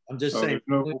thing. I'm just saying,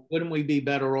 wouldn't we be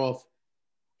better off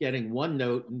getting one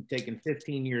note and taking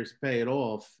 15 years to pay it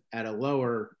off at a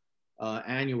lower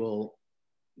annual,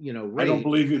 rate? I don't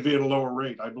believe you'd be at a lower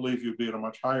rate. I believe you'd be at a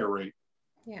much higher rate.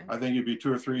 Yeah. I think you'd be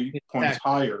 2 or 3 points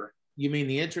higher. You mean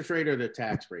the interest rate or the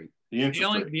tax rate? The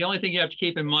interest rate. The only thing you have to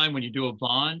keep in mind when you do a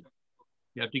bond,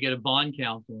 you have to get a bond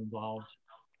counsel involved.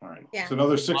 All right. Yeah. It's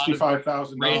another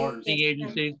 $65,000 rating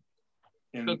agencies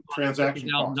in transaction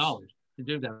costs to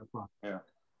do that. Yeah.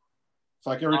 It's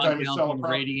like every time you sell a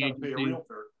property, you rating have to pay a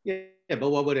realtor. Yeah,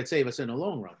 but what would it save us in the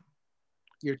long run?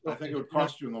 I think it would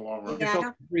cost you in the long run.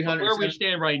 Yeah. Where we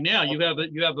stand right now, you have a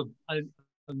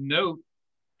note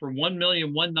for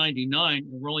 $1,199,000,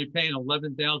 and we're only paying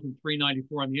 $11,394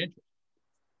 on the interest.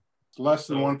 It's less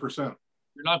than 1%.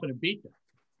 You're not going to beat that.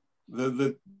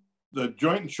 The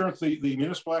joint insurance, the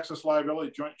Municipal Excess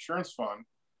Liability Joint Insurance Fund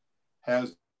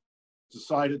has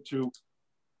decided to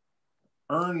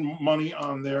earn money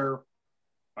on their,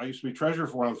 I used to be treasurer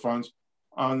for one of the funds,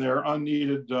 on their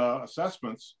unneeded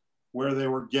assessments, where they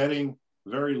were getting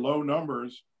very low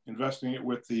numbers, investing it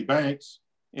with the banks,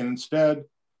 and instead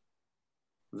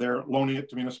they're loaning it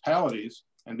to municipalities.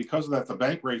 And because of that, the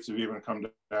bank rates have even come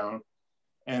down.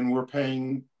 And we're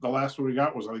paying, the last one we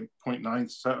got was like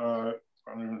 0.97,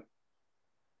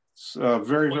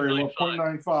 very, very low,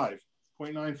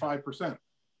 0.95%.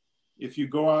 If you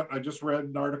go out, I just read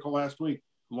an article last week,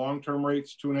 long-term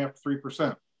rates, 2.5% to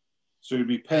 3%. So you'd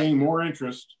be paying more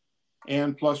interest,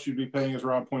 and plus you'd be paying, as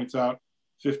Rob points out,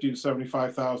 $50,000 to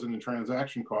 $75,000 in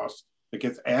transaction costs that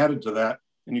gets added to that,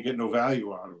 and you get no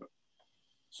value out of it.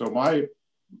 So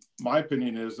my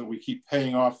opinion is that we keep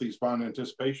paying off these bond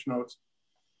anticipation notes,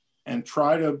 and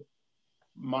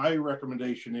my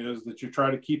recommendation is that you try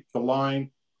to keep the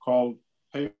line called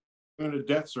payment of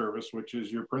debt service, which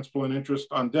is your principal and interest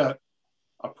on debt,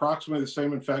 approximately the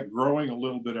same, in fact, growing a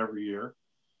little bit every year.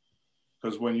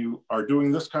 Because when you are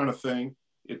doing this kind of thing,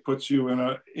 it puts you in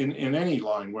any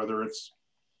line, whether it's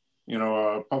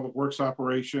a public works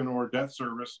operation or debt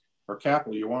service or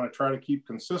capital. You want to try to keep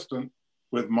consistent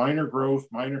with minor growth,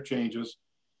 minor changes,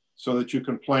 so that you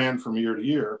can plan from year to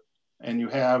year. And you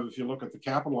have, if you look at the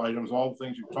capital items, all the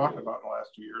things you've talked about in the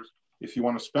last 2 years, if you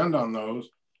want to spend on those,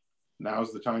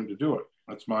 now's the time to do it.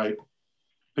 That's my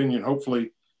opinion.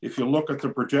 Hopefully, if you look at the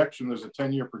projection, there's a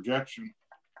 10-year projection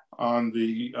on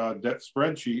the debt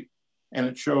spreadsheet, and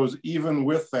it shows even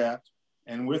with that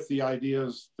and with the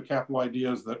ideas, the capital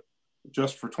ideas that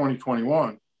just for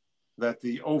 2021, that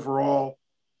the overall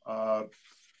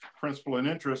principal and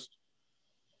interest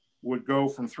would go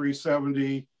from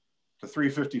 370 to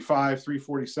 355,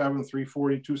 347,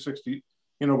 340, 260.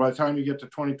 By the time you get to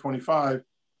 2025,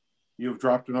 you've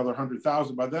dropped another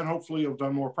 100,000. By then, hopefully, you've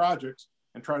done more projects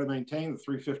and try to maintain the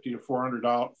 $350,000 to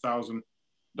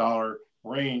 $400,000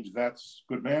 range. That's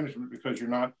good management, because you're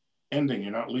not ending.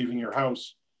 You're not leaving your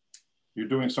house. You're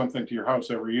doing something to your house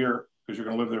every year because you're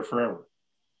going to live there forever.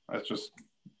 That's just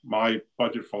my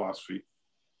budget philosophy.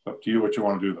 It's up to you what you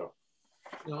want to do, though.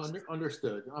 No,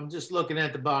 understood. I'm just looking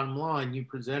at the bottom line. You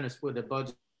present us with a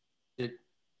budget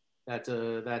that's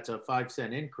a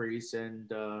 5-cent increase,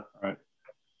 and right.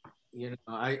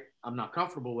 I'm not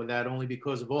comfortable with that, only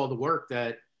because of all the work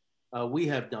that we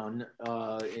have done,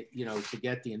 to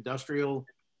get the industrial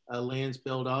lands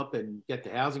built up and get the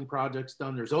housing projects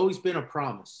done. There's always been a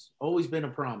promise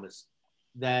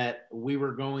that we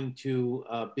were going to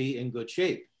be in good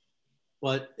shape.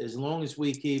 But as long as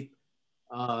we keep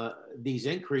these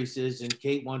increases, and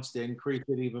Kate wants to increase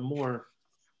it even more,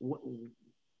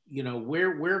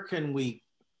 where can we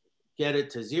get it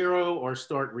to zero or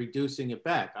start reducing it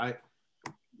back?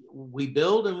 we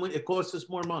build and it costs us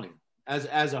more money. As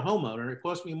a homeowner, it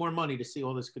costs me more money to see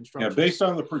all this construction. Yeah, based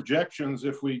on the projections,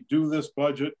 if we do this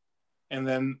budget and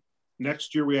then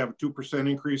next year we have a 2%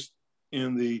 increase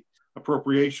in the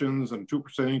appropriations and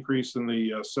 2% increase in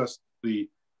the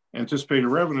anticipated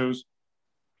revenues,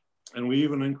 and we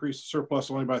even increase the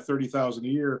surplus only by 30,000 a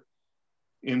year,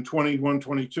 in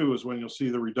 21-22 is when you'll see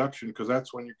the reduction, because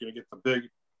that's when you're going to get the big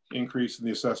increase in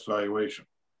the assessed valuation.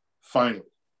 Finally.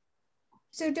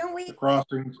 So don't we? The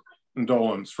crossings and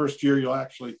Dolans. First year, you'll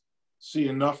actually see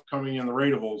enough coming in the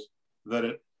ratables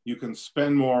that you can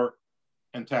spend more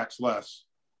and tax less.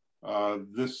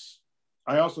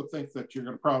 I also think that you're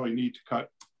going to probably need to cut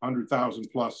 100,000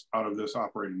 plus out of this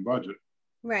operating budget.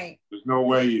 Right. There's no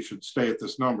way you should stay at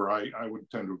this number. I would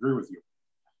tend to agree with you.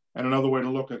 And another way to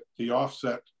look at the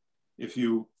offset, if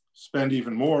you spend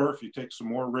even more, if you take some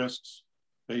more risks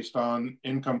based on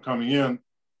income coming in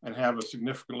and have a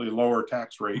significantly lower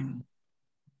tax rate,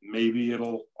 maybe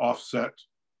it'll offset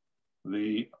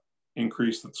the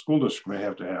increase that the school district may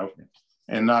have to have,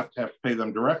 and not have to pay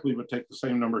them directly, but take the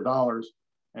same number of dollars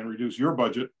and reduce your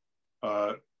budget,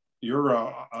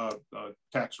 your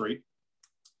tax rate,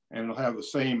 and it'll have the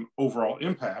same overall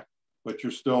impact, but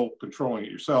you're still controlling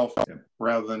it yourself,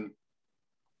 rather than,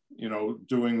 you know,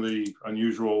 doing the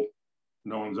unusual,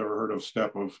 no one's ever heard of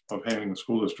step of handing the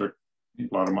school district a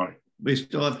lot of money. We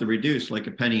still have to reduce like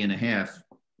 $0.015,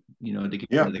 you know, to get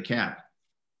to the cap.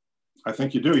 I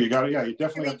think you do. You got to, you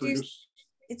definitely have to reduce.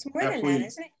 It's more than that,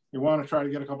 isn't it? You want to try to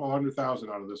get a couple 100,000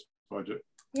 out of this budget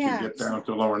to get down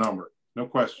to a lower number. No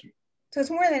question. So it's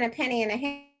more than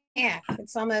 $0.015.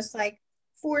 It's almost like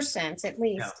 4 cents at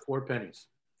least. Yeah, 4 pennies.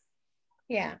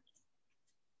 Yeah.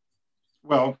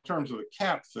 Well, in terms of the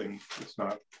cap thing, it's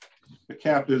not. The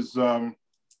cap is only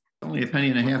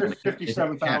 $0.015.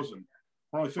 57,000.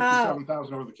 We're only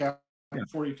 57,000 over the cap.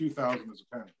 42,000 is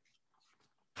a penny.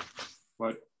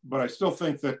 But I still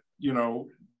think that, you know,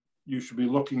 you should be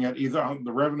looking at either on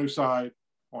the revenue side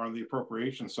or on the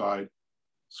appropriation side,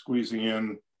 squeezing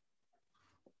in,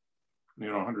 you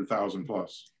know, 100,000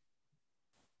 plus.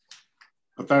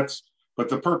 But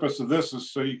the purpose of this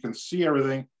is so you can see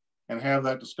everything and have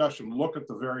that discussion. Look at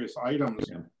the various items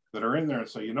that are in there and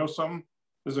say, you know, something,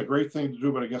 this is a great thing to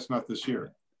do, but I guess not this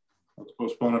year. Let's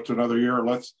postpone it to another year. It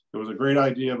was a great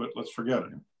idea, but let's forget it.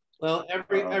 Well,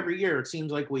 every year it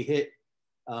seems like we hit,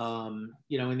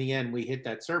 you know, in the end we hit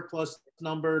that surplus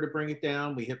number to bring it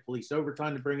down. We hit police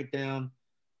overtime to bring it down.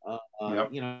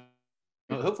 You know,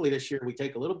 hopefully this year we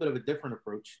take a little bit of a different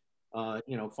approach.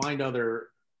 You know, find other,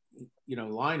 you know,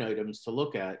 line items to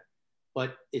look at.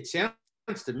 But it sounds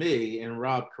to me, and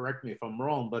Rob, correct me if I'm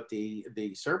wrong, but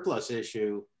the surplus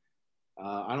issue,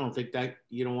 I don't think that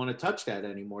you don't want to touch that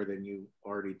any more than you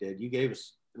already did. You gave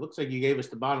us, it looks like you gave us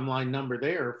the bottom line number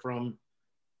there from,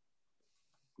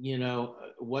 you know,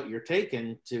 what you're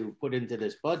taking to put into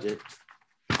this budget.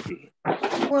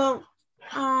 Well,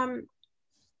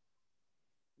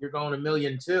 you're going $1.2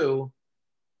 million.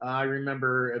 I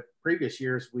remember previous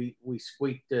years we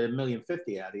squeaked $1.05 million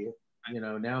out of you. You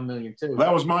know, now $1.2 million.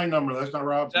 That was my number. That's not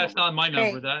Rob's. That's number. not my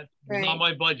number. That's not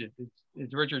my budget.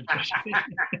 It's Richard's budget.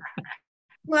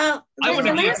 well, I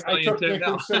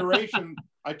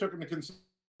took into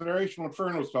consideration what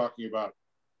Fern was talking about.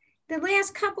 The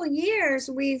last couple of years,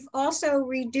 we've also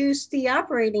reduced the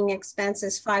operating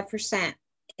expenses 5%.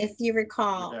 If you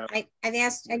recall, I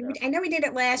know we did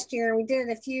it last year, and we did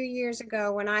it a few years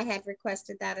ago when I had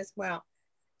requested that as well.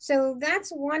 So that's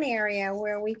one area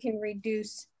where we can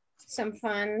reduce some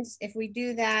funds. If we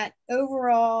do that,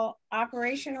 overall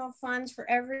operational funds for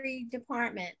every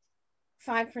department,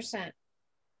 5%.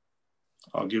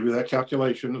 I'll give you that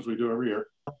calculation as we do every year.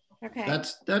 Okay.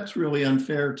 That's really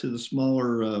unfair to the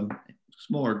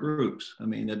smaller groups. I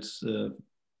mean, it's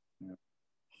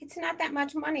not that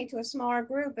much money to a smaller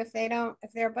group if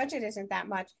their budget isn't that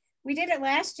much. We did it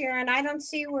last year, and I don't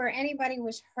see where anybody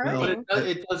was hurting. Well,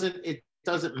 it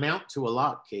doesn't mount to a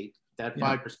lot, Kate. That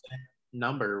 5%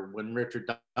 number, when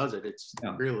Richard does it, it's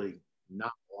really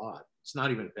not a lot. It's not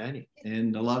even a penny.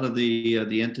 And a lot of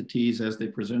the entities, as they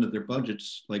presented their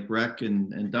budgets, like REC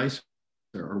and DICE,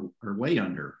 are way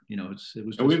under. You know, it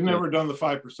was. We've never done the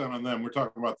 5% on them. We're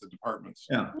talking about the departments.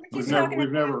 Yeah, we've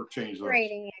never changed those.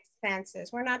 Operating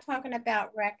expenses. We're not talking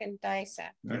about REC and DICE.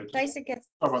 Right. DICE gets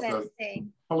a set fee.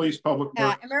 Police, public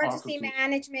works, emergency offices.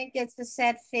 Management gets the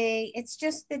set fee. It's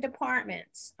just the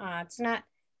departments. It's not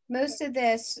most of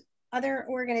this. Other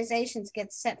organizations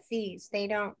get set fees.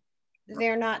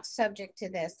 They're not subject to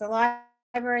this. The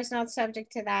library is not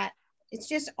subject to that. It's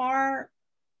just our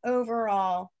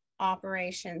overall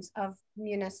operations of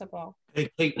municipal. Hey,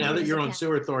 Kate, now that you're on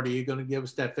sewer authority, you're going to give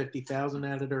us that 50,000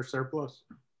 out of their surplus?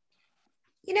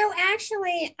 You know,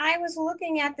 actually, I was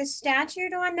looking at the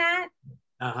statute on that,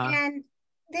 and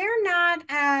they're not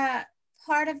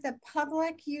part of the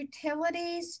public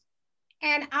utilities.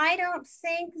 And I don't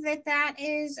think that that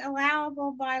is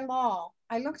allowable by law.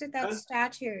 I looked at that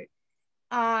statute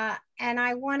and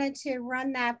I wanted to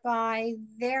run that by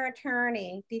their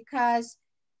attorney because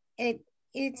you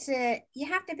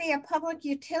have to be a public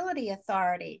utility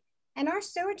authority, and our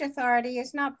sewage authority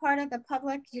is not part of the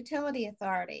public utility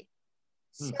authority.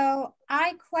 So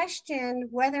I question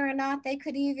whether or not they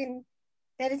could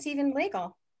that it's even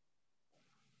legal.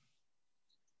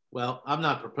 Well, I'm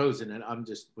not proposing it. I'm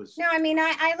just No, I mean,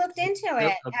 I looked into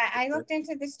it. I looked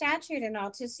into the statute and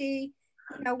all to see,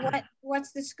 you know,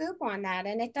 what's the scoop on that.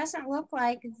 And it doesn't look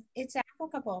like it's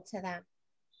applicable to them.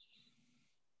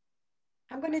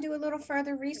 I'm going to do a little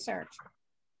further research.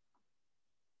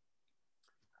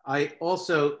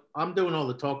 I'm doing all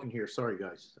the talking here. Sorry,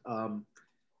 guys.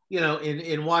 You know,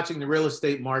 in watching the real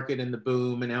estate market and the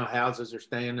boom and how houses are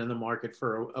staying in the market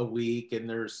for a week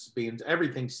and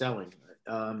everything's selling.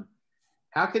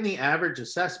 How can the average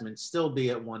assessment still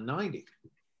be at 190?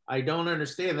 I don't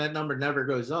understand. That number never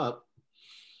goes up.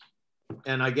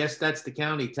 And I guess that's the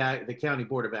county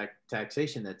Board of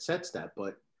Taxation that sets that,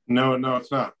 but. No,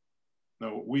 it's not.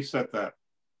 No, we set that.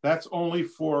 That's only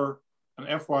for an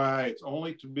FYI. It's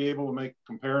only to be able to make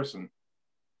comparison.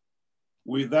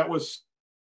 That was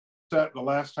set the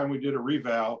last time we did a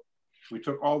reval. We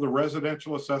took all the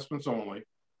residential assessments only,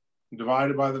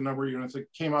 divided by the number of units.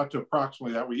 It came out to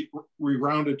approximately that. We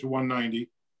rounded to 190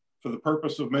 for the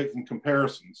purpose of making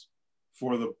comparisons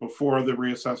for the before the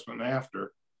reassessment and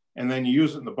after, and then you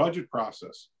use it in the budget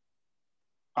process.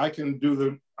 I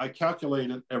calculate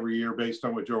it every year based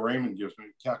on what Joe Raymond gives me,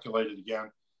 calculate it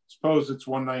again. Suppose it's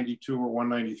 192 or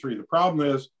 193. The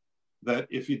problem is that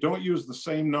if you don't use the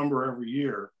same number every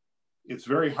year, it's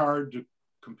very hard to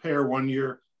compare one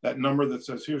year, that number that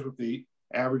says, here's what the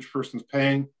average person's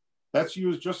paying. That's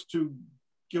used just to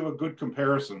give a good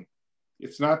comparison.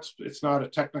 It's not a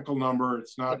technical number.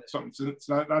 It's not something, it's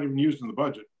not even used in the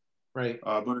budget. Right.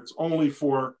 But it's only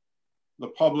for the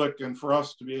public and for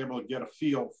us to be able to get a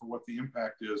feel for what the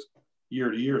impact is year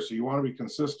to year. So you want to be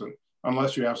consistent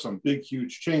unless you have some big,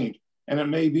 huge change. And it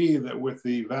may be that with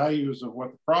the values of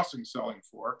what the crossing's selling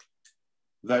for,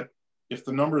 that if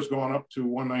the number is going up to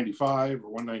 195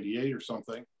 or 198 or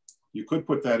something, you could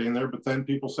put that in there, but then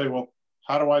people say, well,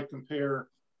 how do I compare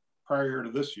prior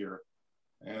to this year?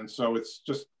 And so it's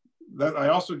just that. I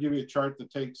also give you a chart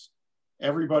that takes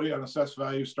everybody on assessed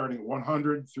value starting at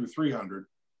 100 through 300,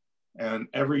 and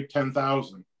every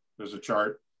 10,000 there's a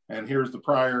chart, and here's the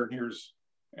prior,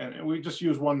 and we just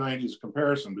use 190 as a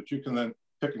comparison, but you can then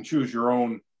pick and choose your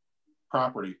own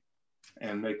property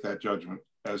and make that judgment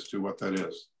as to what that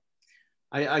is.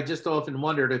 I just often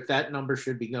wondered if that number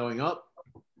should be going up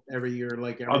every year.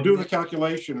 I'll do the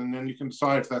calculation and then you can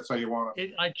decide if that's how you want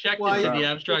it. I checked into the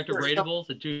abstract of ratables,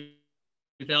 the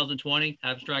 2020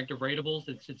 abstract of ratables.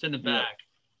 It's in the back. Yeah.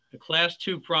 The class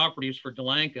 2 properties for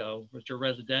Delanco, which are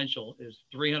residential, is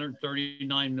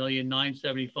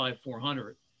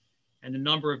 339,975,400, and the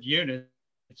number of units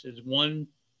is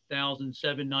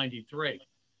 1,793.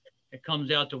 It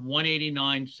comes out to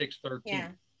 189,613. Yeah.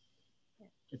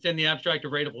 It's in the abstract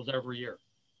of ratables every year.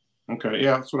 Okay,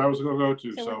 yeah, that's what I was going to go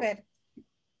to. So we're good.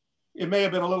 It may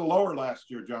have been a little lower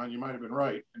last year, John. You might have been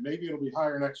right, and maybe it'll be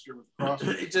higher next year with the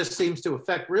crossing. It just seems to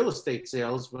affect real estate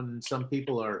sales when some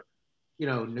people are, you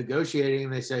know, negotiating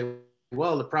and they say,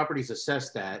 well, the property's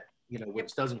assessed at, you know,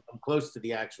 which doesn't come close to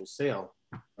the actual sale.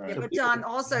 Right. Yeah, but John,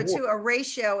 also too, a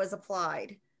ratio is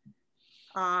applied.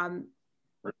 For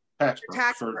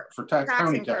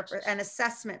taxing purpose and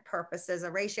assessment purposes,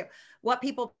 a ratio. What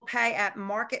people pay at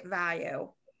market value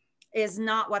is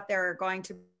not what they're going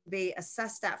to be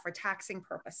assessed at for taxing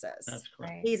purposes. That's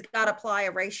correct. He's got to apply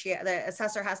a ratio. The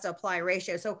assessor has to apply a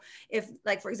ratio. So if,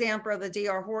 like, for example, the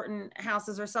D.R. Horton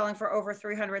houses are selling for over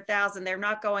 300,000, they're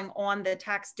not going on the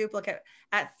tax duplicate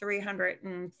at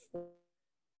 340,000.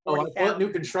 Oh, I thought new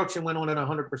construction went on at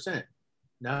 100%.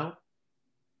 No?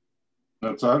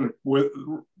 That's on with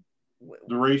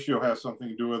the ratio has something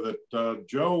to do with it.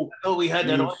 Joe. Oh, we had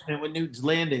that argument with Newton's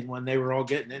Landing when they were all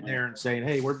getting in there and saying,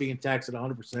 hey, we're being taxed at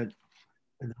 100%. And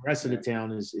the rest of the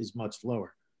town is much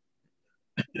lower.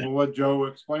 We'll let Joe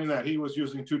explain that. He was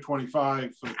using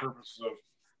 225 for the purposes of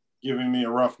giving me a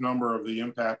rough number of the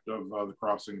impact of the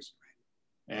crossings.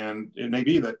 And it may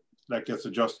be that that gets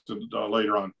adjusted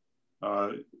later on.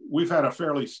 We've had a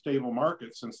fairly stable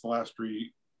market since the last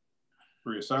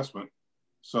reassessment,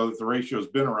 so that the ratio has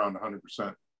been around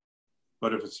 100%.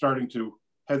 But if it's starting to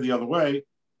head the other way,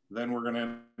 then we're going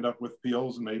to end up with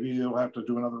appeals, and maybe you'll have to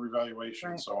do another revaluation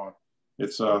and so on.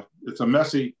 It's a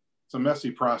messy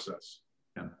process.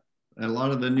 Yeah. A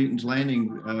lot of the Newton's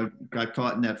Landing got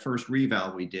caught in that first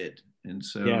reval we did, and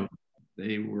so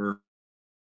they were.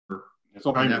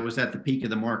 And that was at the peak of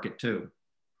the market too.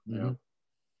 Yeah.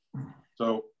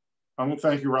 So I'm going to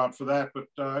thank you, Rob, for that. But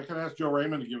I can ask Joe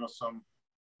Raymond to give us some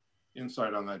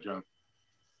insight on that, John.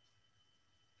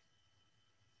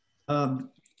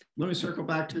 Let me circle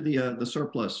back to the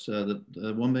surplus, the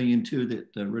 1.2 million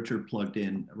that Richard plugged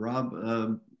in. Rob,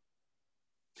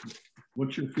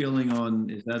 what's your feeling on,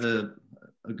 is that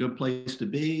a good place to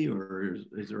be, or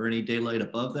is there any daylight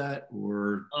above that,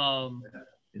 or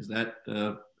is that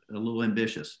a little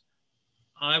ambitious?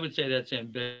 I would say that's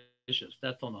ambitious.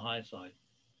 That's on the high side.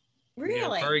 Really? We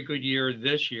had a very good year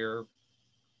this year,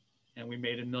 and we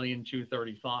made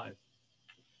 $1,235,000.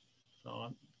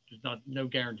 So there's no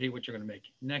guarantee what you're going to make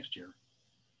next year.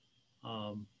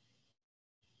 I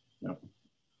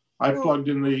plugged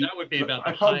in the. That would be about.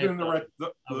 I plugged in the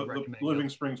Living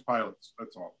Springs pilots.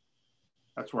 That's all.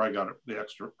 That's where I got it. The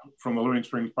extra from the Living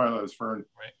Springs pilot, as Fern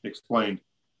explained.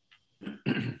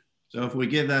 So if we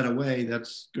give that away,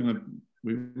 that's gonna.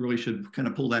 We really should kind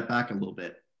of pull that back a little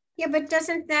bit. Yeah, but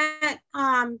doesn't that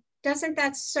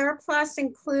surplus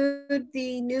include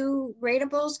the new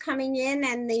ratables coming in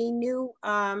and the new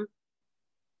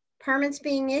permits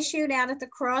being issued out at the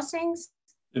crossings?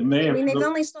 It may have. I mean, they've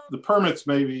only sold the permits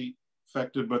may be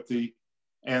affected, but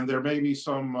and there may be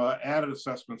some added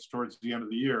assessments towards the end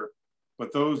of the year,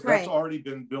 but that's already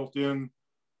been built in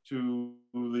to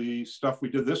the stuff we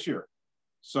did this year.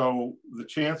 So the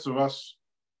chance of us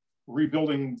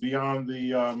rebuilding beyond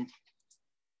the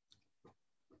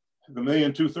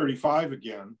 $1,235,000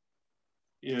 again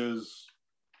is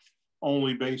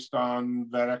only based on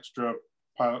that extra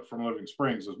pilot from Living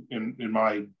Springs, in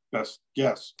my best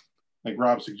guess. I think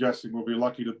Rob's suggesting we'll be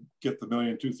lucky to get the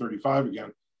 $1,235,000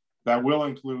 again. That will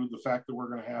include the fact that we're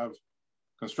going to have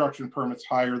construction permits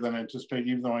higher than anticipated,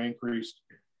 even though I increased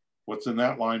what's in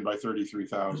that line by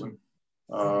 $33,000.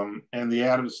 And the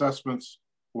added assessments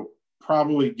will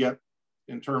probably get,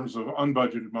 in terms of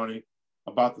unbudgeted money,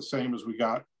 about the same as we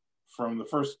got from the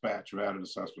first batch of added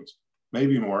assessments,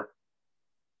 maybe more.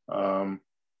 But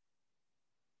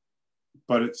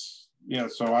it's,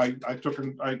 so I took,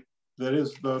 that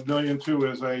is, the $1.2 million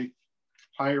is a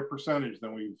higher percentage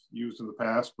than we've used in the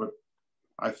past, but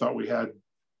I thought we had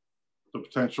the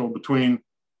potential between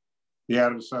the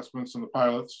added assessments and the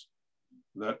pilots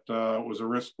that was a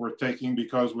risk worth taking,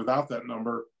 because without that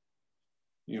number,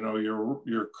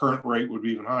 your current rate would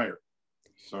be even higher.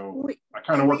 So I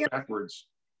kind of worked backwards.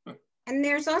 And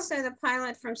there's also the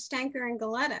pilot from Stanker and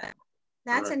Goleta.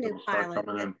 That's correct. A new pilot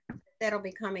that'll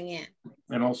be coming in.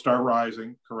 And it'll start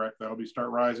rising, correct. That'll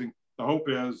start rising. The hope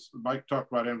is, Mike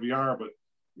talked about NVR, but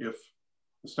if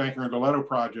the Stanker and Goleta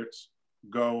projects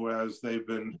go as they've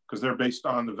been, because they're based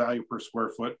on the value per square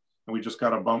foot, and we just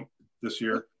got a bump this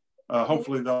year,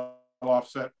 hopefully they'll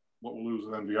offset what we'll lose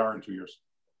with NVR in 2 years.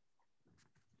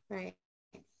 Right.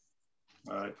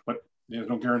 But there's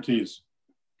no guarantees.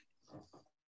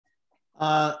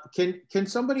 Can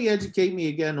somebody educate me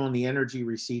again on the energy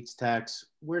receipts tax?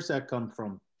 Where's that come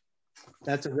from?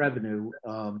 That's a revenue.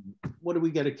 What do we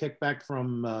get a kickback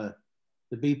from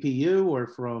the BPU or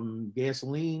from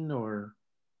gasoline, or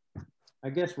I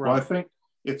guess, Rob? Well, I think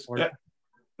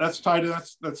that's tied to,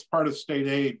 that's part of state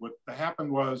aid. What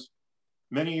happened was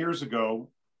many years ago,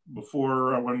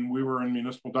 before when we were in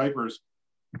municipal diapers,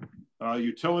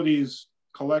 utilities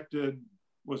collected,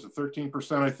 was it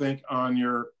 13%, I think, on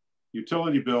your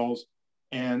utility bills,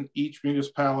 and each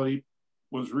municipality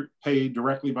was paid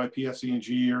directly by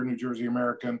PSE&G or New Jersey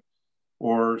American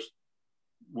or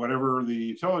whatever the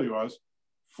utility was,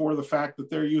 for the fact that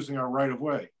they're using our right of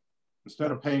way.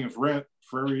 Instead of paying us rent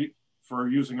for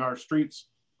using our streets,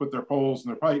 put their poles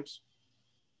and their pipes,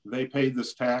 they paid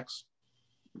this tax.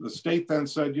 The state then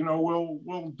said,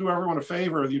 we'll do everyone a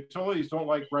favor. The utilities don't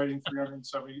like writing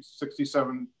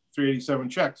 387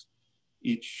 checks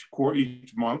each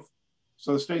month.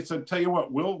 So the state said, tell you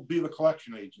what, we'll be the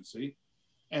collection agency,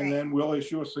 and then we'll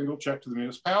issue a single check to the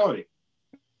municipality.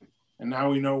 And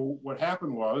now we know what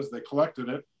happened was they collected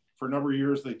it for a number of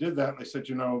years. They did that, and they said,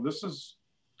 this is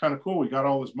kind of cool. We got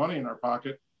all this money in our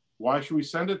pocket. Why should we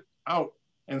send it out?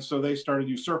 And so they started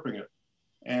usurping it.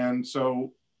 And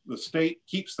so the state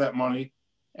keeps that money.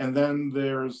 And then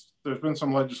there's been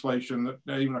some legislation,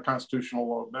 that even a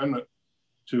constitutional amendment,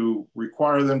 to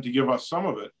require them to give us some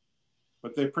of it,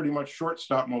 but they pretty much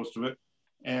shortstop most of it.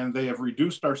 And they have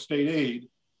reduced our state aid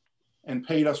and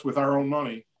paid us with our own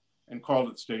money and called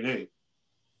it state aid.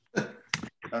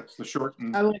 That's the short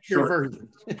and I like your short. version.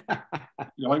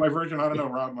 You like my version? I don't know,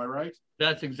 Rob, am I right?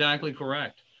 That's exactly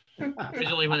correct.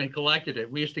 Originally, when they collected it,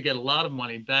 we used to get a lot of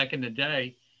money back in the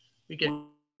day. We didn't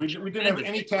have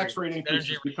any tax rate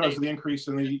increases because of the increase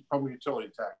in the public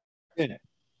utility tax. Yeah.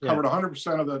 Covered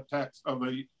 100% of the tax of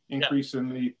the increase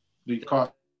in the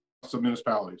costs of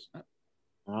municipalities.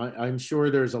 I'm sure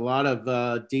there's a lot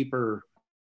of deeper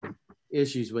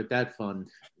issues with that fund.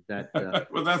 That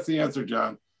well, that's the answer,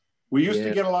 John. We used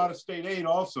to get a lot of state aid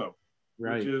also,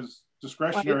 which is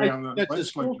discretionary on the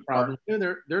legislature part.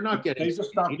 They're not getting. They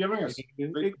just stopped giving us. They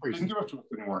didn't give us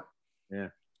anymore. Yeah,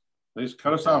 they just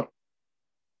cut us out.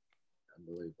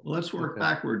 Well, let's work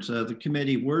backwards. The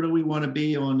committee, where do we want to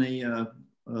be on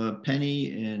a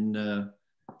penny and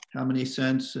how many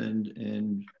cents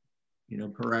and you know,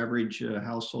 per average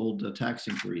household tax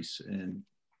increase, and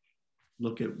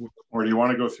look at. Or do you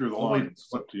want to go through the lines?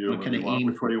 It's up to you.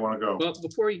 Which way do you want to go? Well,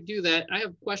 before you do that, I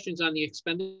have questions on the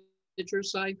expenditure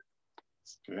side.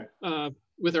 Okay.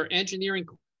 With our engineering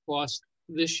cost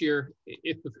this year,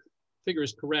 if the figure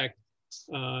is correct,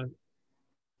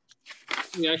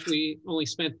 we actually only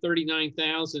spent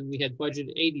 39,000. We had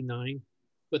budgeted 89,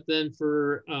 but then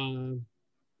for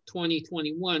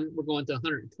 2021, we're going to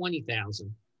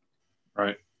 120,000.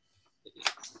 Right.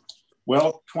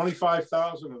 Well,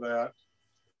 25,000 of that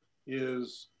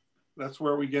that's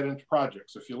where we get into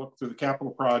projects. If you look through the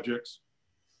capital projects,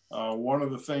 one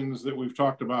of the things that we've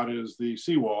talked about is the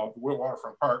seawall, the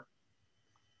waterfront park,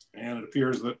 and it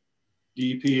appears that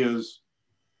DEP is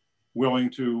willing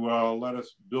to let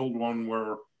us build one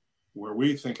where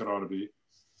we think it ought to be.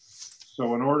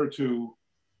 So in order to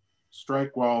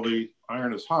strike while the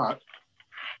iron is hot,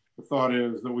 the thought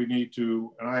is that we need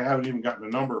to, and I haven't even gotten a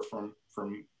number from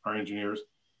our engineers,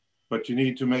 but you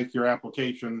need to make your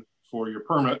application for your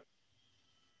permit,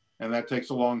 and that takes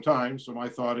a long time. So my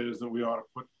thought is that we ought to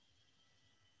put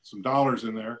some dollars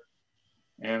in there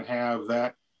and have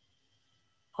that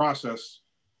process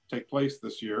take place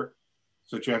this year,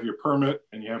 so that you have your permit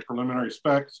and you have preliminary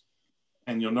specs,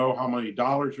 and you'll know how many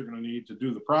dollars you're going to need to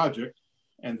do the project.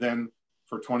 And then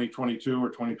for 2022 or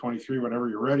 2023, whenever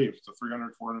you're ready, if it's a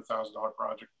 $300,000, $400,000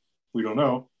 project, we don't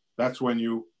know, that's when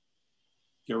you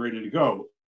get ready to go.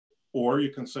 Or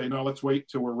you can say, no, let's wait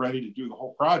till we're ready to do the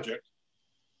whole project,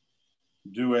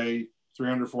 do a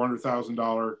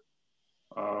 $300,000,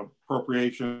 $400,000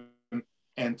 appropriation,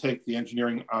 and take the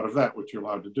engineering out of that, which you're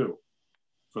allowed to do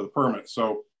for the permit.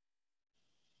 So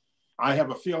I have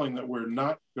a feeling that we're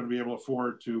not going to be able to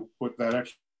afford to put that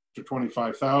extra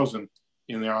 25,000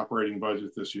 in the operating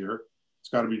budget this year. It's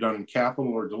got to be done in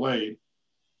capital or delayed,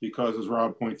 because as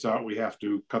Rob points out, we have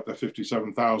to cut the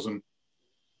 57,000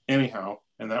 anyhow,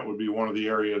 and that would be one of the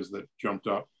areas that jumped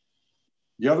up.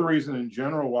 The other reason in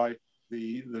general why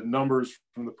the numbers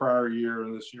from the prior year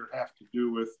and this year have to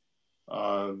do with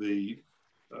the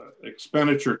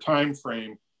expenditure time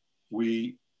frame.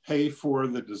 We pay for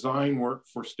the design work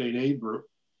for state aid group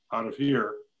out of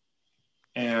here,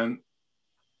 and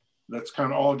that's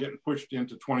kind of all getting pushed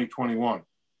into 2021.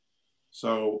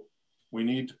 So we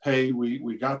need to pay,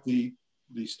 we got the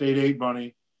state aid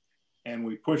money, and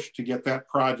we pushed to get that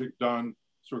project done.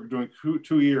 So we're doing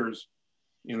two years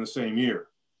in the same year.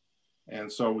 And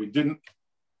so we didn't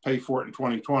pay for it in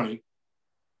 2020,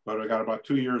 but I got about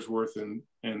 2 years worth in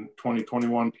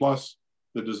 2021, plus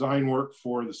the design work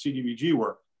for the CDBG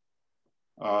work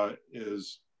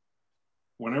is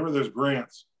whenever there's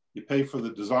grants, you pay for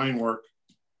the design work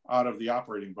out of the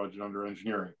operating budget under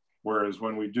engineering. Whereas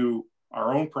when we do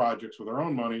our own projects with our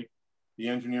own money, the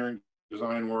engineering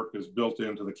design work is built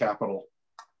into the capital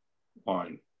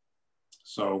line.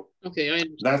 So okay,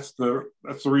 that's the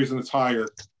reason it's higher.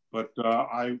 But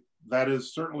that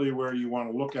is certainly where you want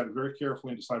to look at it very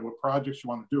carefully and decide what projects you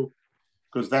want to do,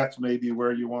 because that's maybe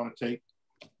where you want to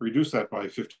reduce that by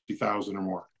 50,000 or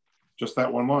more. Just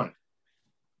that one line.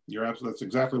 You're absolutely, that's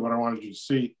exactly what I wanted you to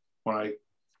see when I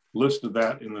listed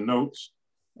that in the notes.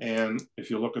 And if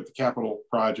you look at the capital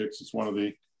projects, it's one of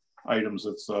the items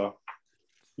that's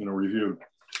reviewed.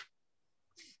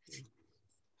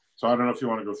 So I don't know if you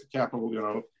want to go through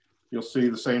capital. You'll see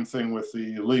the same thing with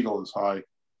the legal is high,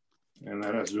 and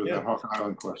that has to do with that Hawk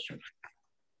Island question.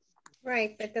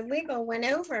 Right, but the legal went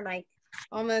over like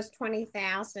almost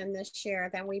 20,000 this year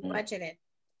than we budgeted.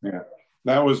 Yeah,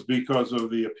 that was because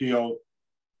of the appeal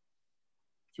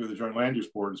through the Joint Land Use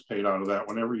Board is paid out of that.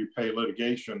 Whenever you pay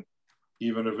litigation,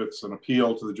 even if it's an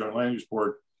appeal to the Joint Land Use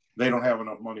Board, they don't have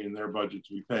enough money in their budget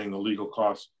to be paying the legal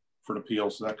costs for an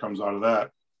appeal, so that comes out of that.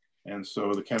 And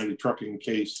so the Kennedy trucking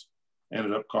case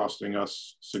ended up costing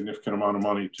us a significant amount of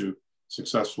money to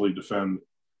successfully defend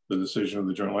the decision of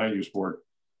the Joint Land Use Board.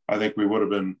 I think we would have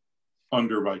been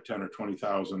under by 10 or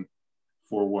 20,000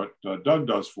 for what Doug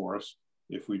does for us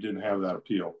if we didn't have that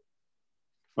appeal.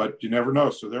 But you never know.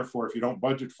 So therefore, if you don't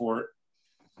budget for it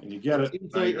and you get it,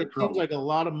 it seems like a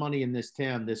lot of money in this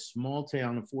town, this small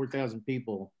town of 4,000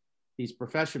 people. These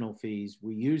professional fees,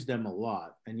 we use them a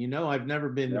lot. And you know, I've never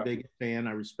been the biggest fan.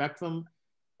 I respect them,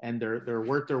 and they're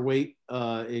worth their weight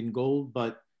in gold.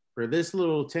 But for this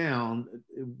little town,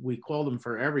 we call them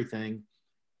for everything,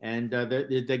 and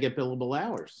they get billable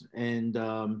hours. And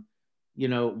you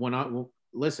know, when I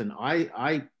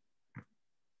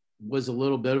was a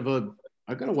little bit of a,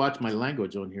 I got to watch my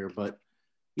language on here, but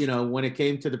you know, when it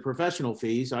came to the professional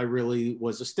fees, I really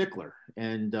was a stickler,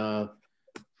 and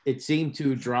it seemed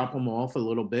to drop them off a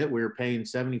little bit. We were paying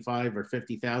 75 or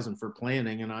 50,000 for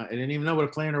planning, and I didn't even know what a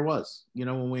planner was, you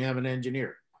know, when we have an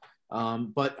engineer.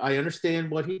 But I understand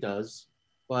what he does,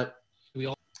 but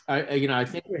I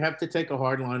think we have to take a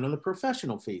hard line on the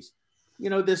professional fees. You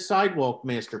know, this sidewalk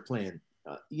master plan,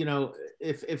 you know,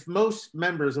 if most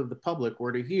members of the public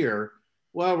were to hear,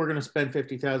 well, we're going to spend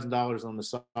 $50,000 on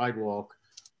the sidewalk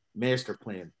master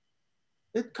plan.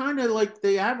 It's kind of like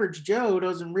the average Joe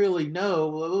doesn't really know,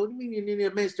 well, what do you mean you need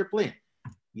a master plan?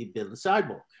 You build a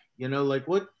sidewalk, you know, like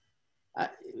what?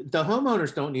 The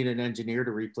homeowners don't need an engineer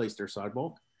to replace their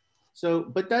sidewalk. So,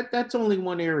 but that's only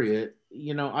one area.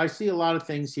 You know, I see a lot of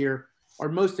things here. Our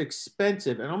most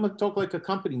expensive, and I'm going to talk like a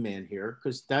company man here,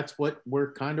 because that's what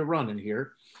we're kind of running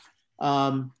here.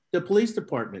 The police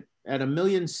department at $1.7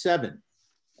 million,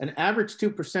 an average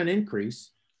 2%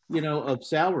 increase, you know, of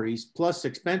salaries plus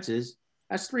expenses.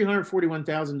 That's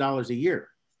 $341,000 a year.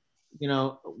 You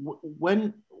know,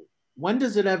 when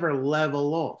does it ever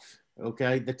level off?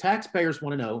 Okay, the taxpayers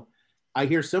want to know. I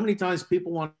hear so many times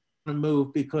people want to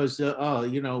move because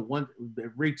you know, one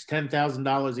it reached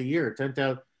 $10,000 a year.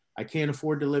 10,000. I can't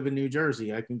afford to live in New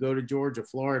Jersey. I can go to Georgia,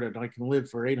 Florida, and I can live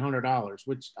for $800,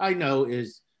 which I know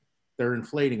is they're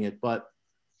inflating it, but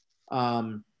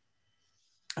I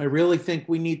really think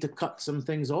we need to cut some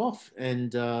things off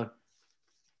and.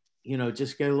 You know,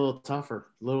 just get a little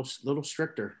tougher, a little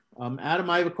stricter.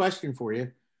 Adam, I have a question for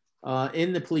you.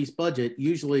 In the police budget,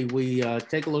 usually we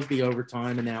take a look at the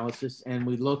overtime analysis, and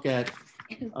we look at,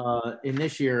 in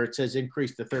this year, it says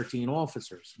increase to 13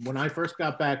 officers. When I first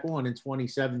got back on in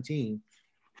 2017,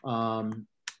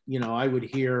 you know, I would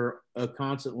hear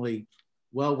constantly,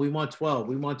 well, we want 12,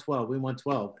 we want 12, we want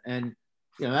 12. And,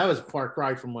 you know, that was a far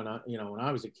cry from when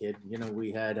I was a kid. You know,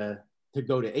 we had to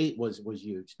go to 8 was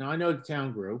huge. Now I know the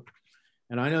town grew,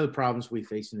 and I know the problems we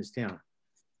face in this town,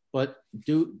 but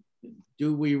do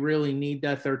we really need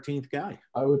that 13th guy?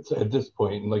 I would say at this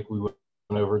point, like we went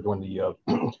over during the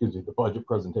excuse me, the budget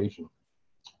presentation,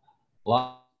 a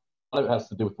lot of it has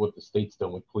to do with what the state's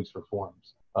done with police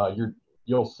reforms.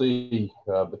 You'll see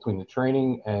between the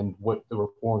training and what the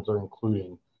reforms are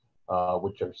including,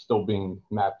 which are still being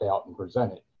mapped out and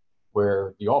presented,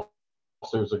 where the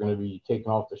officers are going to be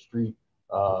taken off the street,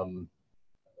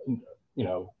 you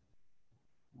know,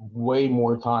 way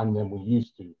more time than we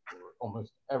used to for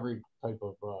almost every type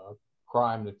of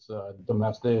crime that's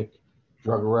domestic,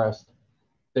 drug arrest.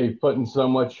 They've put in so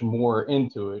much more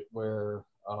into it where,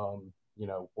 you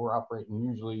know, we're operating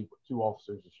usually with 2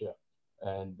 officers a shift.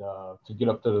 And to get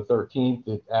up to the 13th,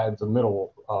 it adds a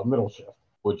middle shift,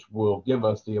 which will give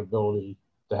us the ability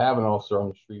to have an officer on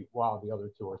the street while the other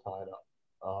 2 are tied up.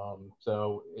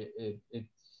 So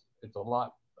it's a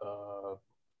lot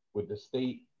with the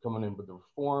state coming in with the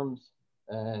reforms,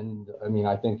 and I mean,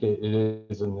 I think it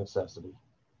is a necessity.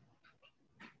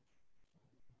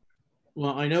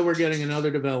 Well, I know we're getting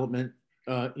another development.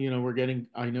 You know,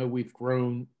 I know we've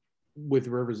grown with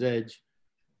River's Edge,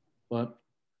 but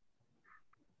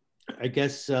I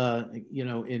guess, you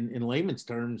know, in layman's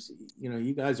terms, you know,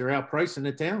 you guys are outpricing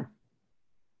the town.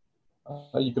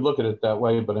 You could look at it that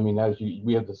way, but I mean,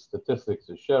 we have the statistics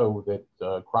to show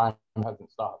that crime hasn't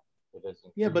stopped. It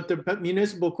hasn't. Yeah, but the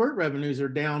municipal court revenues are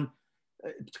down.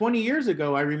 20 years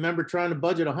ago, I remember trying to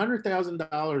budget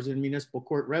 $100,000 in municipal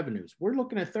court revenues. We're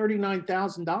looking at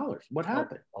 $39,000. What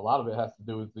happened? A lot of it has to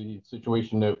do with the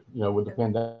situation that, you know, with the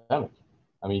pandemic.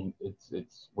 I mean,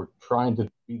 we're trying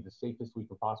to be the safest we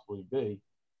can possibly be,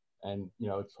 and you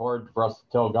know, it's hard for us to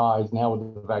tell guys now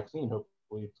with the vaccine.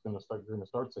 Hopefully, you're going to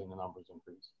start seeing the numbers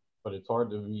increase. But it's hard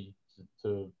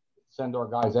to send our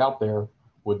guys out there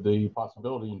with the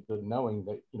possibility of knowing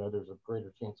that, you know, there's a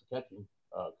greater chance of catching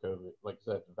COVID. Like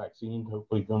I said, the vaccine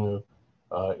hopefully going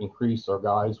to increase our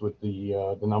guys with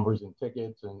the numbers in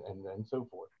tickets and so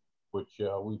forth, which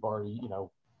we've already, you know,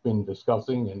 been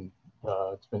discussing, and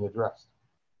it's been addressed.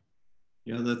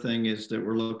 The other thing is that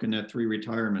we're looking at 3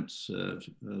 retirements of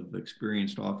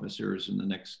experienced officers in the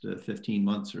next 15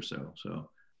 months or so. So,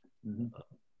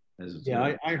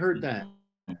 yeah, I heard that.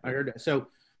 I heard that. So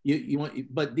you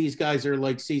want, but these guys are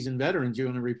like seasoned veterans. You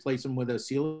want to replace them with a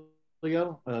Celio?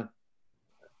 Well,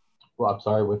 I'm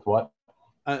sorry, with what?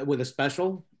 With a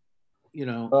special, you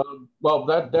know. Well,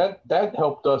 that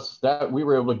helped us. That we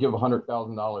were able to give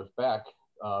 $100,000 back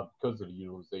because of the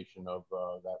utilization of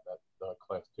that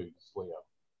Class 2 Celio.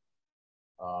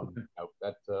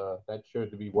 That showed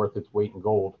to be worth its weight in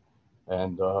gold,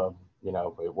 and you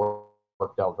know, it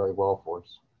worked out very well for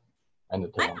us and the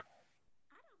town. I don't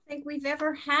think we've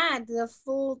ever had the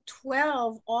full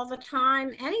 12 all the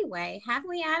time anyway, have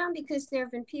we, Adam? Because there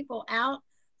have been people out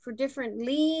for different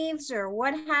leaves or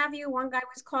what have you. One guy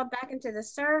was called back into the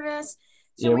service.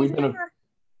 So yeah,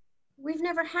 we've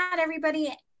never had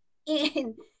everybody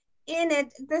in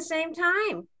at the same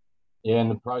time. Yeah,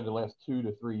 in probably the last 2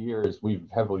 to 3 years, we've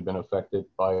heavily been affected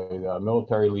by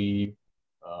military leave,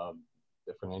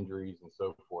 different injuries and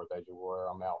so forth. As you were,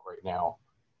 I'm out right now.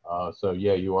 So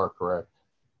yeah, you are correct.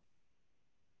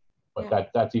 But yeah,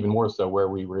 that's even more so where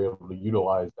we were able to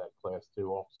utilize that Class 2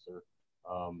 officer,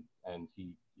 and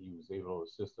he was able to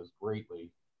assist us greatly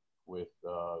with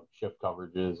shift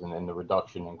coverages and the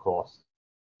reduction in costs.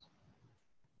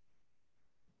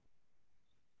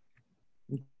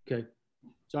 Okay.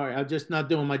 Sorry, I'm just not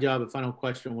doing my job if I don't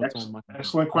question what's on my.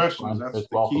 Excellent questions. That's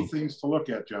the key things to look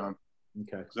at, John.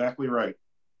 Okay. Exactly right.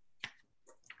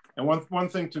 And one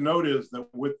thing to note is that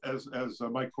with as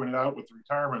Mike pointed out with the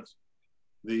retirements,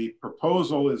 the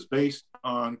proposal is based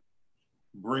on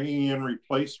bringing in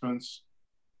replacements.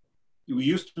 We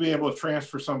used to be able to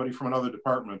transfer somebody from another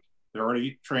department. They're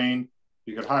already trained.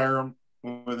 You could hire them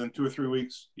within 2 or 3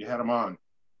 weeks. You had them on.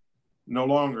 No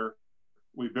longer.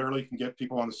 We barely can get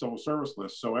people on the civil service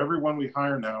list. So everyone we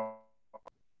hire now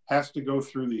has to go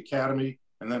through the academy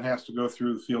and then has to go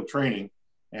through the field training.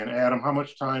 And Adam, how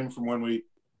much time from when we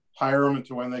hire them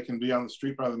to when they can be on the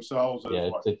street by themselves? Yeah,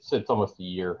 it's almost a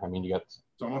year. I mean, you got it's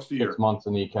almost a year. 6 months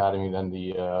in the academy, then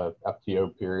the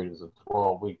FTO period is a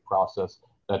 12-week process.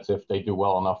 That's if they do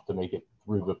well enough to make it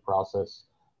through the process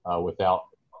without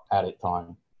added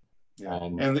time. Yeah.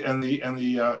 And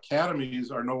the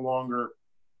academies are no longer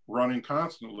running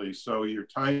constantly, so your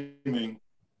timing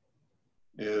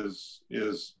is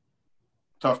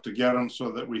tough to get them,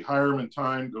 so that we hire them in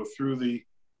time, go through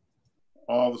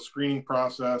all the screening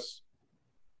process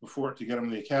before to get them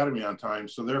in the academy on time.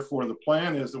 So therefore the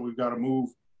plan is that we've got to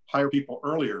hire people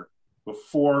earlier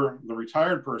before the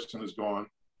retired person is gone.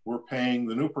 We're paying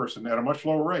the new person at a much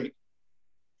lower rate,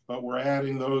 but we're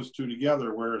adding those two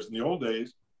together. Whereas in the old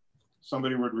days,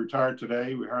 somebody would retire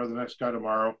today, we hire the next guy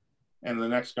tomorrow, and the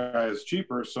next guy is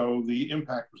cheaper, so the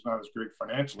impact was not as great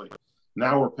financially.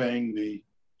 Now we're paying the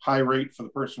high rate for the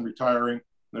person retiring.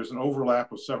 There's an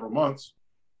overlap of several months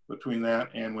between that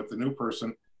and with the new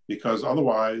person, because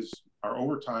otherwise our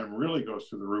overtime really goes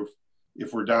through the roof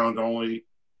if we're down to only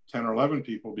 10 or 11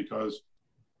 people, because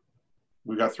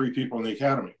we got 3 people in the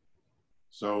academy.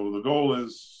 So the goal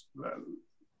is,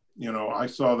 you know, I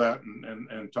saw that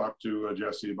and talked to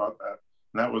Jesse about that.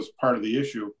 And that was part of the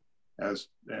issue.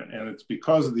 And it's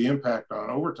because of the impact on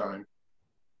overtime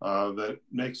that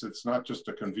makes it's not just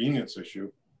a convenience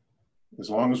issue. As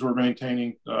long as we're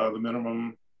maintaining the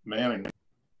minimum manning,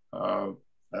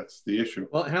 that's the issue.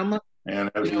 Well, how much?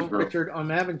 And as Richard, I'm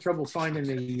having trouble finding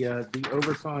the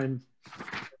overtime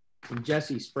in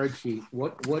Jesse's spreadsheet.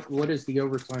 What is the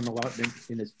overtime allotment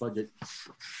in his budget?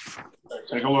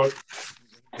 Take a look.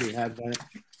 Do you have that?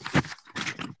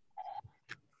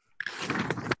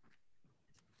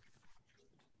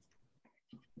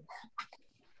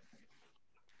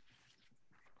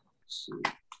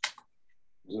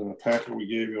 It was in the packet we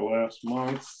gave you last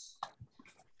month.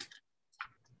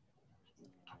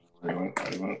 I'm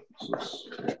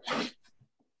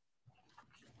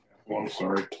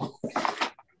sorry.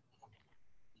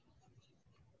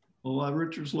 Well,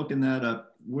 Richard's looking that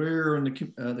up. Where in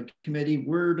the committee,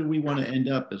 where do we want to end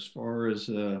up as far as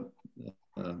a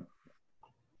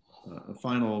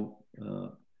final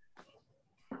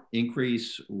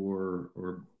increase or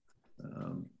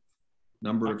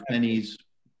number of pennies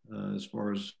as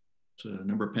far as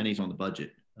number of pennies on the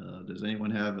budget? Does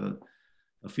anyone have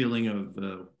a feeling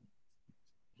of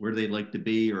where they'd like to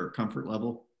be or comfort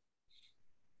level?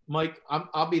 Mike,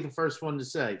 I'll be the first one to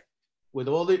say, with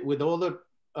all the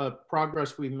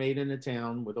progress we've made in the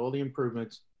town, with all the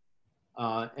improvements,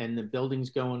 and the buildings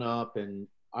going up, and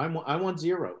I want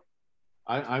zero.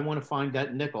 I want to find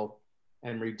that nickel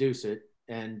and reduce it.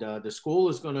 And the school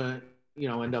is going to,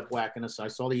 end up whacking us. I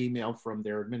saw the email from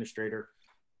their administrator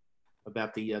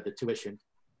about the tuition.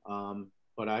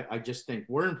 But I just think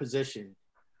we're in position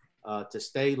to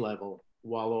stay level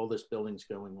while all this building's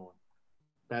going on.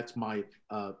 That's my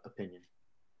opinion.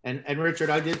 And Richard,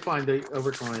 I did find the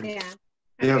overtime. Yeah.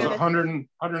 He has $172,000.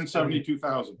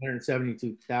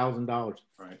 $172,000.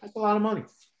 Right. That's a lot of money.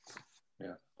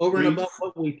 Yeah. Over and above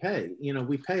what we pay. You know,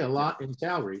 we pay a lot in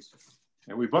salaries.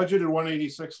 And we budgeted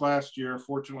 186 last year.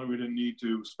 Fortunately, we didn't need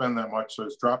to spend that much, so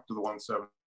it's dropped to the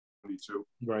 172.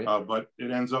 Right. But it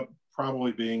ends up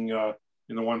probably being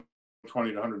in the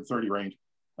 120 to 130 range.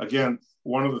 Again,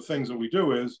 one of the things that we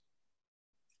do is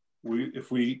if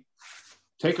we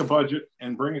take a budget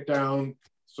and bring it down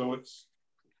so it's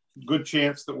good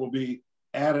chance that we'll be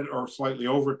added or slightly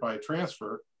over it by a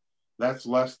transfer, that's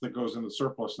less that goes into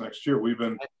surplus next year. We've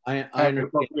been having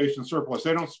appropriation surplus.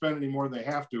 They don't spend any more than they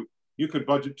have to. You could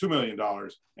budget $2 million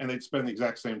and they'd spend the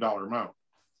exact same dollar amount.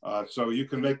 So you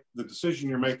can make the decision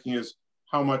you're making is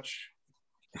how much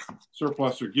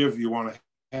surplus or give you want to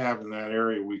have in that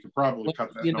area. We could probably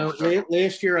cut that. You know,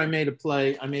 last year I made a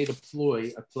ploy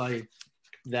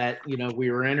that, you know, we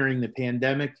were entering the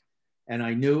pandemic and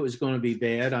I knew it was going to be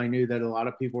bad. I knew that a lot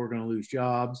of people were going to lose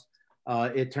jobs.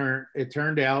 It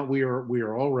turned out we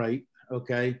were all right.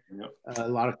 Okay. Yep. A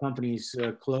lot of companies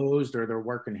closed, or they're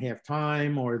working half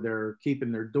time, or they're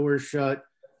keeping their doors shut.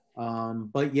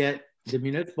 But yet the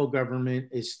municipal government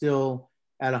is still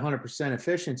at 100%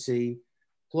 efficiency,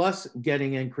 plus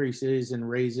getting increases and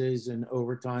raises and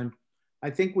overtime. I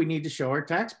think we need to show our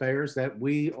taxpayers that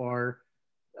we are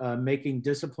making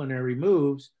disciplinary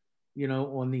moves, you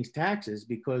know, on these taxes,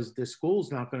 because the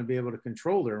school's not going to be able to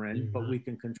control their end, but we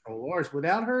can control ours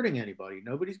without hurting anybody.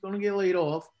 Nobody's going to get laid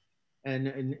off,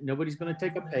 and nobody's going to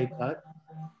take a pay cut.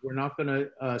 We're not going to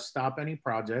stop any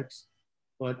projects,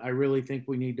 but I really think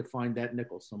we need to find that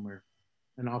nickel somewhere.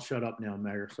 And I'll shut up now,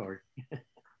 Mayor. Sorry.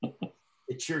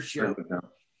 It's your show.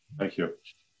 Thank you.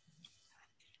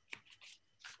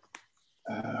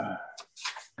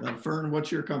 Fern,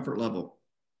 what's your comfort level?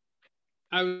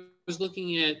 I was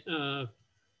looking at,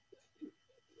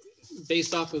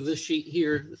 based off of this sheet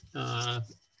here that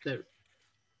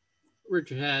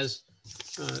Richard has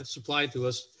supplied to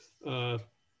us, I'm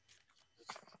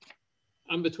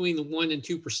between the 1% and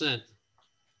 2%.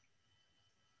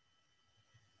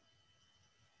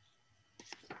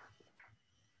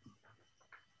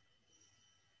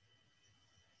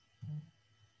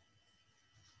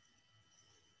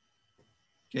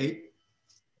 Kate?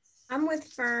 I'm with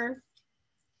Fern.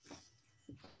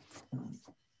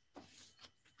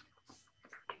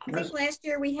 I think last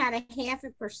year we had a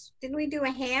 0.5%. Didn't we do a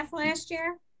half last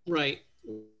year? Right.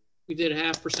 We did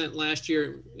 0.5% last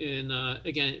year. And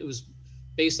again, it was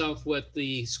based off what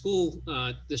the school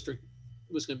district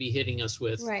was going to be hitting us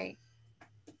with. Right.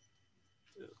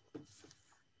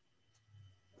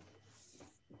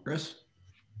 Chris?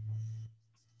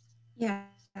 Yeah,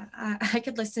 I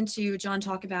could listen to John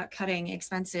talk about cutting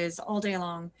expenses all day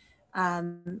long.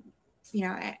 You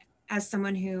know, as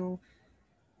someone who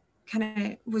kind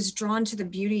of was drawn to the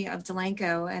beauty of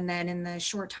Delanco, and then in the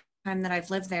short time that I've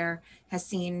lived there has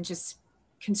seen just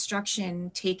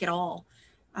construction take it all.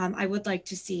 I would like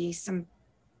to see some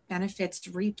benefits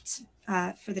reaped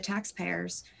for the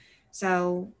taxpayers.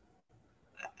 So,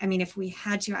 I mean, if we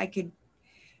had to, I could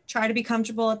try to be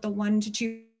comfortable at the 1%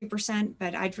 to 2%,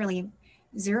 but I'd really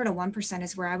 0% to 1%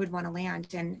 is where I would want to land,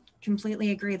 and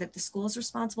completely agree that the school is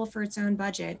responsible for its own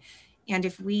budget. And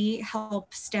if we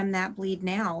help stem that bleed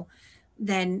now,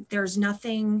 then there's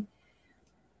nothing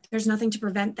to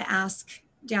prevent the ask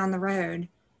down the road.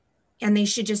 And they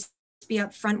should just be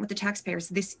upfront with the taxpayers.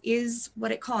 This is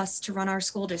what it costs to run our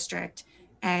school district.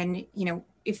 And, you know,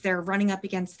 if they're running up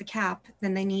against the cap,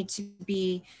 then they need to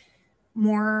be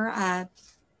more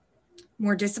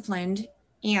disciplined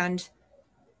and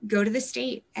go to the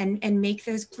state and make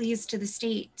those pleas to the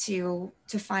state to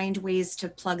find ways to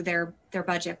plug their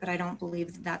budget. But I don't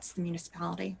believe that that's the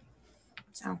municipality.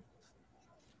 So.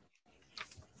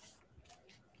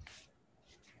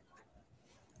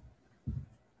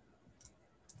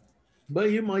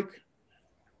 But you, Mike.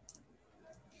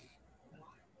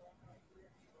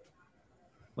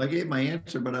 Well, I gave my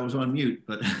answer, but I was on mute,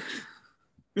 but.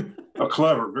 Oh,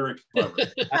 clever, very clever.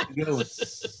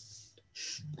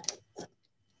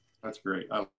 That's great.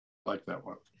 I like that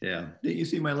one. Yeah. Did you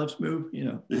see my lips move? You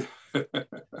know.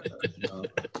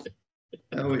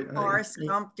 Forrest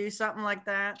Gump, do something like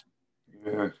that.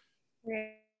 Yeah.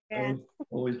 Yeah.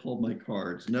 Always hold my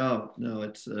cards. No,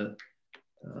 it's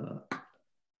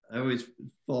I always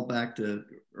fall back to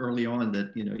early on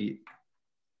that, you know,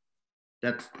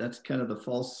 that's kind of the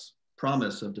false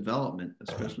promise of development,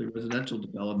 especially residential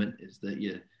development, is that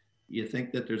you you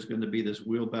think that there's going to be this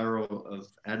wheelbarrow of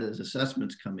added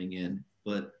assessments coming in,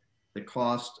 but the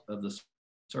cost of the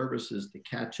services to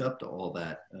catch up to all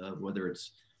that, whether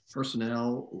it's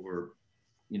personnel or,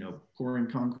 you know, pouring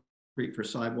concrete for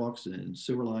sidewalks and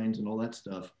sewer lines and all that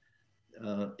stuff,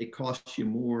 it costs you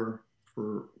more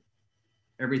for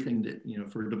everything that, you know,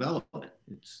 for development.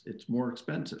 It's more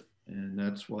expensive. And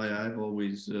that's why I've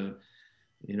always, you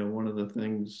know, one of the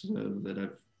things that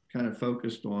I've kind of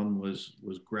focused on was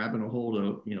grabbing a hold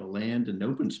of, you know, land and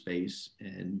open space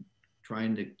and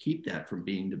trying to keep that from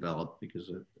being developed,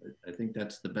 because I think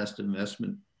that's the best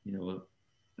investment, you know,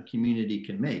 a community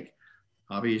can make.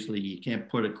 Obviously, you can't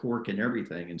put a cork in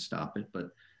everything and stop it,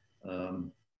 but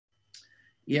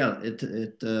yeah,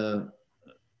 the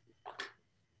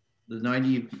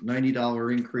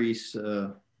 $90 increase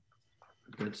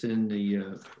that's in the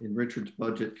in Richard's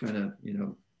budget kind of, you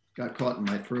know, got caught in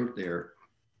my throat there.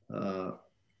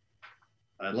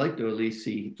 I'd like to at least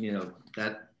see, you know,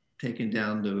 that taken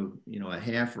down to, you know, a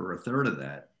half or a third of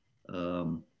that,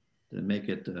 to make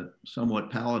it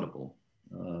somewhat palatable.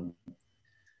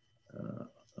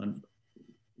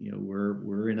 You know,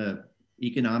 we're in a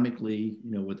economically,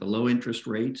 you know, with the low interest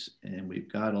rates, and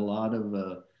we've got a lot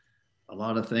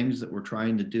of things that we're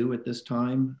trying to do at this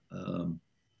time,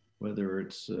 whether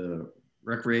it's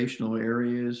recreational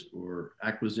areas or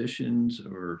acquisitions,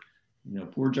 or, you know,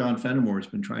 poor John Fenimore has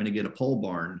been trying to get a pole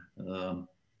barn.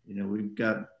 You know, we've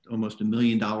got almost $1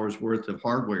 million worth of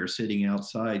hardware sitting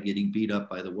outside getting beat up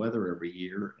by the weather every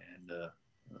year. And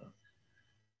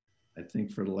I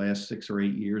think for the last 6 or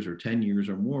 8 years or 10 years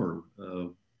or more,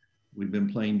 we've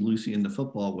been playing Lucy in the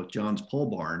football with John's pole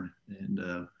barn,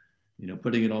 and you know,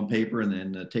 putting it on paper and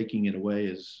then taking it away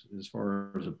as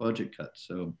far as a budget cut.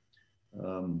 So,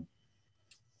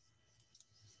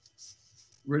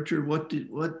 Richard, what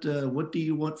do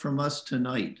you want from us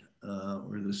tonight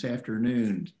or this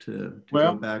afternoon to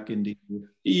go back into?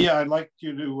 Yeah, I'd like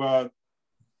you to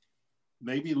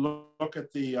maybe look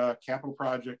at the capital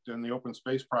project and the open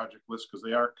space project list, because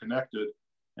they are connected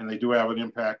and they do have an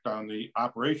impact on the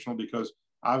operational, because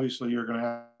obviously you're going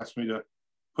to ask me to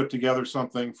put together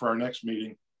something for our next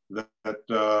meeting that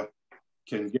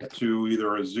can get to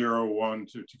either a 0, 1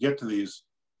 to get to these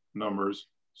numbers.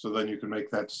 So then you can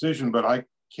make that decision, but I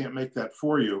can't make that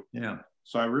for you. Yeah.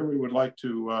 So I really would like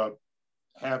to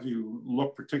have you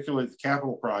look particularly at the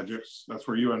capital projects. That's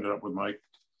where you ended up with Mike.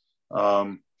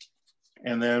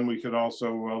 And then we could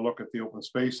also look at the open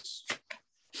space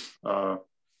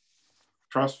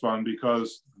trust fund,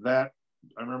 because that,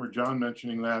 I remember John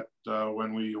mentioning that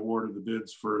when we awarded the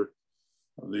bids for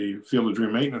the Field of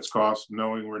Dream maintenance costs,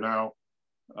 knowing we're now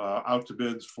out to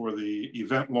bids for the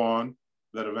event lawn,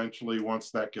 that eventually, once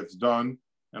that gets done,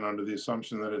 and under the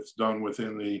assumption that it's done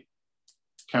within the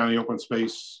county open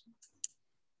space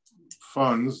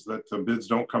funds, that the bids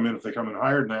don't come in if they come in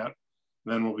higher than that,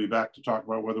 then we'll be back to talk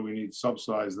about whether we need to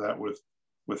subsidize that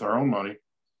with our own money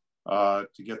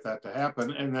to get that to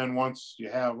happen. And then once you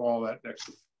have all that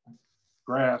extra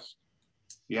grass,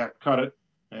 you have to cut it.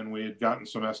 And we had gotten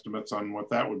some estimates on what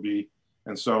that would be.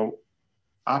 And so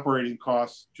operating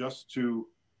costs just to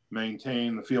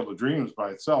maintain the Field of Dreams by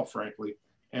itself, frankly,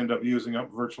 end up using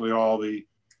up virtually all the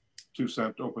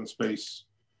 2-cent open space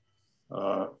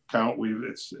count.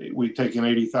 We've taken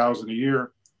 $80,000 a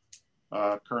year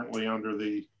currently under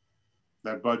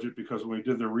that budget, because when we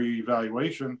did the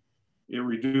reevaluation, it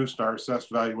reduced our assessed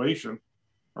valuation.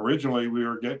 Originally, we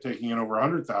were taking in over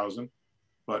 100,000,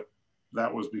 but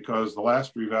that was because the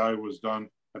last revalue was done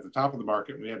at the top of the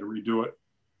market, and we had to redo it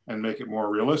and make it more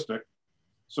realistic.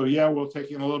 So yeah, we'll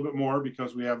take in a little bit more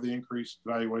because we have the increased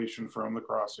valuation from the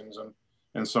crossings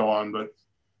and so on. But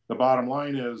the bottom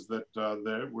line is that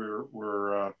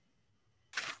we're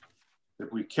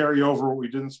if we carry over what we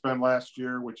didn't spend last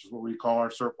year, which is what we call our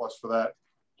surplus for that,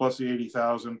 plus the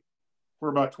 80,000, we're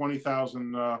about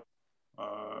 20,000 out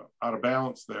of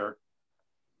balance there.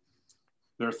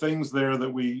 There are things there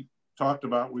that we talked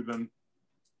about. We've been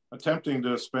attempting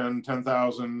to spend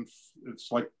 10,000.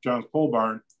 It's like John's pole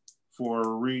barn, for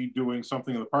redoing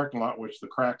something in the parking lot, which the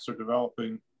cracks are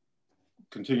developing,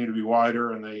 continue to be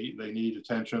wider, and they need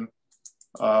attention.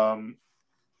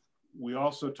 We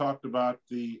also talked about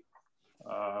the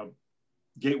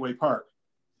Gateway Park.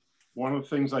 One of the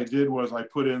things I did was I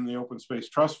put in the open space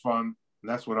trust fund, and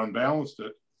that's what unbalanced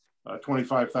it,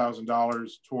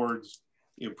 $25,000 towards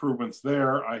improvements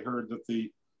there. I heard that the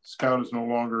scout is no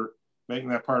longer making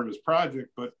that part of his project,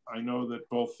 but I know that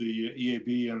both the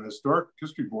EAB and the Historic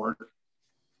History Board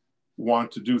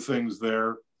want to do things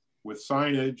there with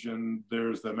signage, and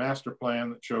there's the master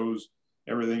plan that shows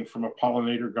everything from a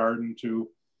pollinator garden to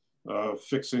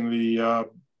fixing the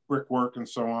brickwork and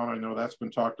so on. I know that's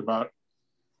been talked about.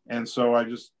 And so I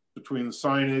just, between the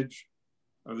signage,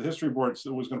 the history board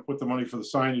was going to put the money for the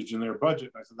signage in their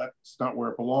budget. I said, that's not where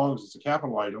it belongs. It's a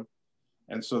capital item.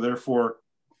 And so therefore,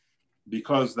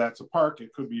 because that's a park,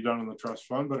 it could be done in the trust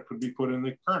fund, but it could be put in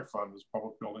the current fund as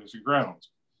public buildings and grounds.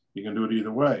 You can do it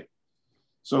either way.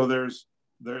 So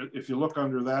if you look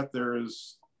under that, there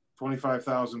is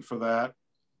 $25,000 for that.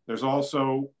 There's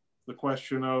also the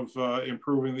question of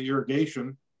improving the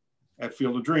irrigation at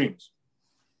Field of Dreams.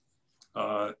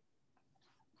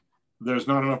 There's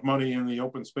not enough money in the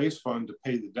open space fund to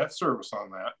pay the debt service on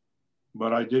that,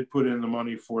 but I did put in the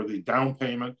money for the down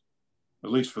payment, at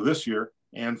least for this year,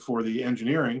 and for the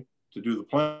engineering to do the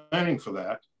planning for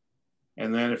that.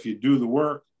 And then if you do the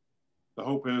work, the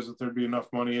hope is that there'd be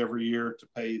enough money every year to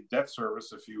pay debt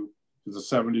service if it's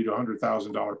a $70,000 to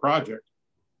 $100,000 project.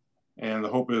 And the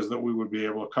hope is that we would be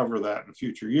able to cover that in a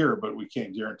future year, but we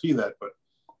can't guarantee that. But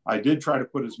I did try to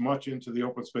put as much into the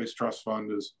open space trust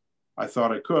fund as I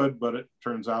thought I could, but it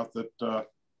turns out that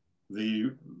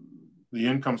the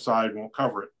income side won't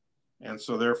cover it. And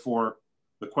so therefore,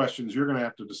 the questions you're going to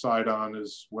have to decide on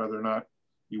is whether or not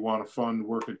you want to fund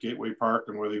work at Gateway Park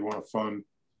and whether you want to fund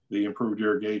the improved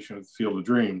irrigation at the Field of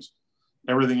Dreams.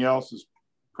 Everything else is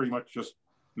pretty much just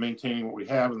maintaining what we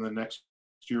have, and the next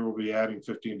year we'll be adding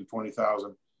 15 to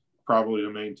 20,000 probably to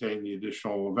maintain the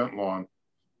additional event lawn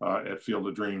at Field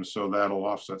of Dreams. So that'll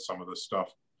offset some of this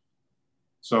stuff.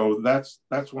 So that's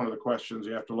one of the questions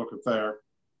you have to look at there.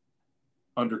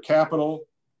 Under capital,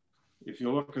 if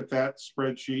you look at that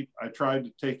spreadsheet, I tried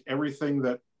to take everything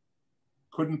that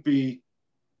couldn't be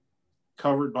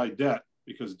covered by debt,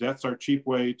 because debt's our cheap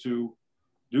way to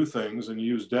do things, and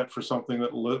use debt for something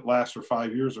that lasts for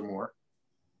 5 years or more.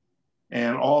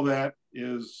 And all that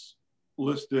is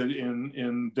listed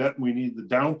in debt. We need the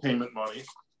down payment money.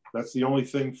 That's the only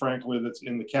thing, frankly, that's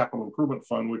in the capital improvement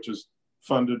fund, which is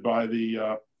funded by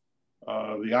the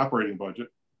operating budget.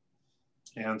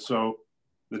 And so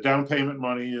the down payment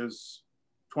money is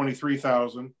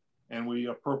 $23,000, and we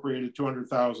appropriated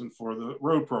 $200,000 for the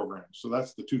road program. So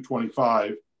that's the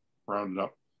 225 rounded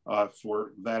up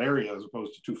for that area, as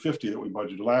opposed to 250 that we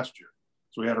budgeted last year.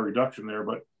 So we had a reduction there,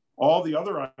 but all the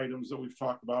other items that we've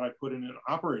talked about, I put in an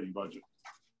operating budget.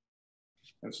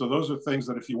 And so those are things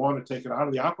that if you want to take it out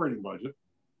of the operating budget,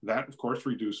 that of course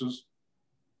reduces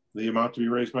the amount to be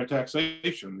raised by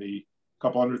taxation, the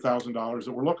couple $100,000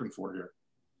 that we're looking for here.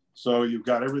 So you've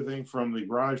got everything from the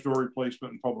garage door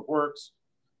replacement in Public Works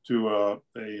to a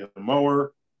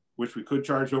mower, which we could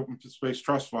charge open space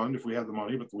trust fund if we had the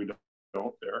money, but we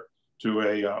don't there, to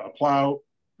a plow,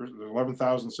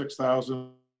 11,000,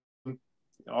 6,000.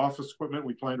 Office equipment,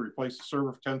 we plan to replace the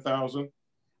server for 10,000.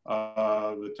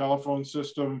 The telephone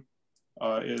system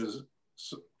is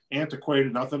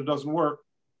antiquated, not that it doesn't work,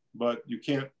 but you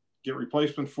can't get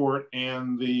replacement for it,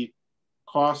 and the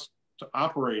cost to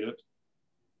operate it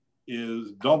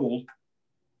is doubled.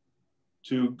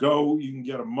 To go, you can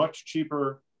get a much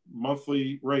cheaper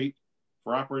monthly rate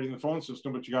for operating the phone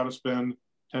system, but you got to spend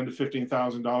 $10,000 to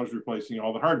 $15,000 replacing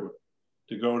all the hardware.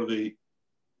 To go to the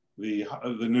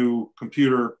new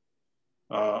computer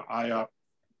IOP,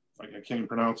 I can't even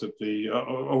pronounce it, the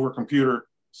over computer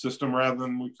system, rather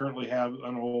than we currently have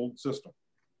an old system.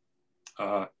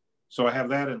 So I have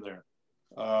that in there.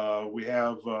 We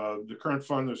have the current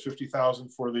fund, there's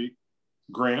 $50,000 for the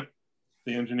grant,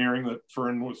 the engineering that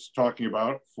Fern was talking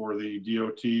about for the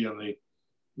DOT and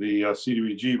the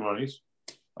CDBG monies.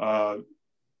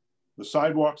 The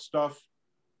sidewalk stuff,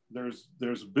 there's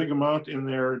a big amount in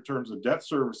there in terms of debt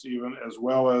service even, as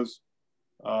well as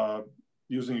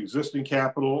using existing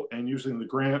capital and using the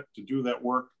grant to do that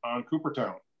work on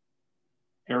Coopertown.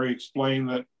 Harry explained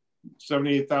that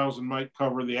 78,000 might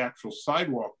cover the actual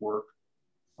sidewalk work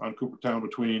on Coopertown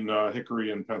between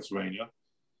Hickory and Pennsylvania.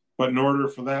 But in order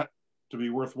for that to be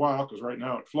worthwhile, because right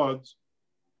now it floods,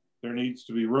 there needs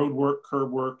to be road work,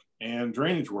 curb work, and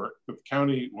drainage work that the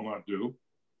county will not do.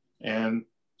 And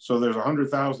so there's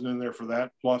 100,000 in there for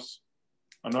that, plus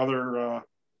another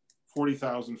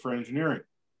 40,000 for engineering,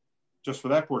 just for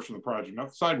that portion of the project, not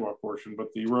the sidewalk portion,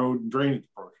 but the road and drainage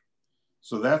portion.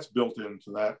 So that's built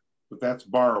into that, but that's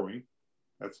borrowing,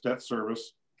 that's debt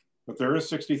service. But there is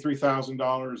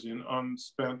 $63,000 in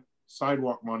unspent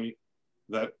sidewalk money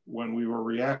that when we were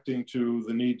reacting to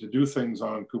the need to do things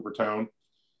on Coopertown,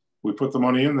 we put the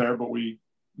money in there, but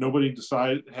nobody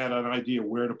had an idea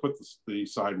where to put the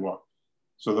sidewalk.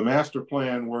 So the master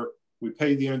plan work, we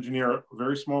paid the engineer a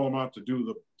very small amount to do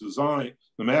the design,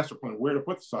 the master plan, where to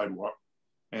put the sidewalk,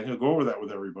 and he'll go over that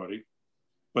with everybody.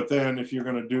 But then if you're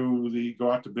going to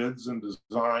go out to bids and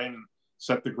design and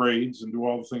set the grades and do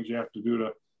all the things you have to do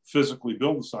to physically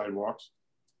build the sidewalks,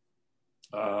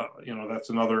 you know, that's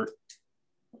another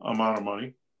amount of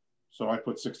money. So I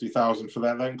put 60,000 for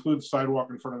that. That includes sidewalk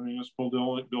in front of the municipal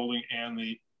building and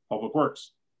the public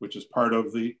works, which is part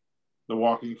of the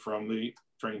walking from the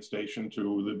train station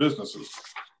to the businesses.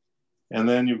 And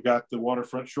then you've got the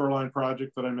waterfront shoreline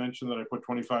project that I mentioned that I put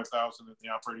 25,000 in the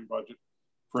operating budget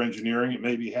for engineering. It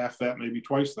may be half that, maybe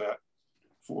twice that,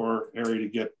 for area to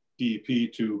get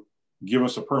DEP to give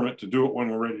us a permit to do it when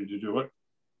we're ready to do it.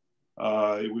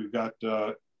 We've got,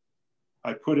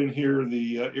 I put in here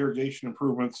the irrigation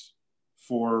improvements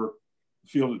for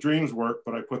Field of Dreams work,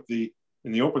 but I put in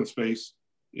the open space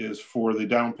is for the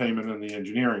down payment and the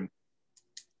engineering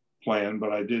plan,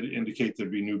 but I did indicate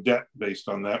there'd be new debt based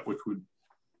on that, which would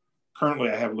currently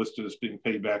I have listed as being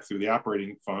paid back through the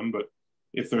operating fund, but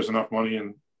if there's enough money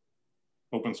in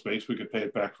open space, we could pay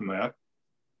it back from that.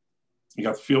 You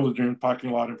got the Field of Dreams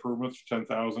parking lot improvements for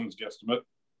 10,000 is guesstimate.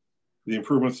 The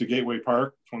improvements to Gateway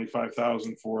Park,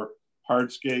 25,000 for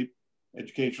hardscape,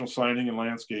 educational signing and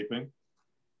landscaping.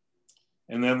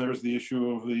 And then there's the issue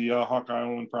of the Hawk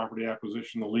Island property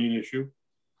acquisition, the lien issue.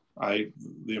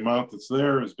 The amount that's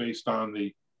there is based on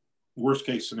the worst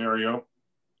case scenario,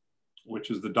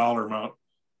 which is the dollar amount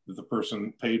that the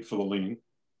person paid for the lien.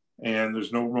 And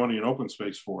there's no money in open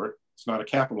space for it. It's not a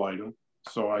capital item.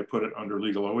 So I put it under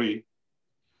legal OE.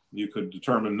 You could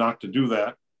determine not to do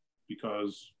that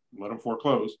because let them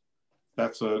foreclose.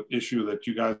 That's an issue that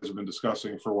you guys have been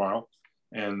discussing for a while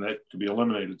and that could be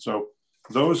eliminated. So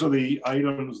those are the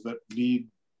items that need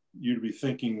you to be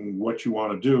thinking what you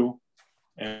want to do.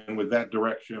 And with that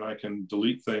direction, I can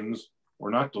delete things or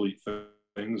not delete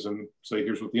things and say,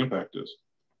 here's what the impact is.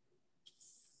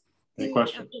 Any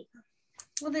questions?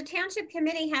 Well, the Township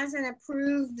Committee hasn't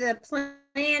approved the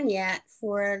plan yet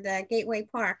for the Gateway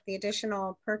Park, the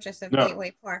additional purchase of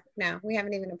Gateway Park. No, we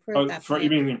haven't even approved that plan. You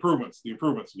mean the improvements to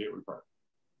Gateway Park?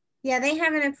 Yeah, they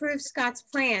haven't approved Scott's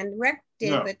plan. Rec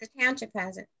did, but the Township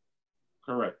hasn't.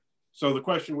 Correct. So the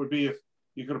question would be if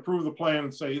you could approve the plan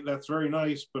and say, that's very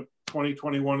nice, but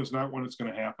 2021 is not when it's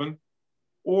going to happen.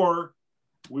 Or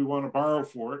we want to borrow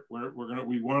for it.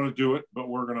 We want to do it, but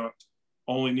we're going to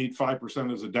only need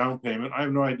 5% as a down payment. I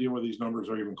have no idea where these numbers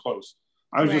are even close.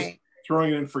 I was just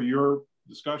throwing it in for your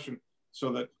discussion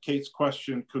so that Kate's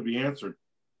question could be answered.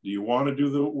 Do you want to do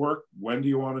the work? When do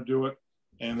you want to do it?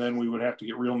 And then we would have to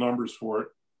get real numbers for it.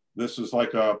 This is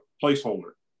like a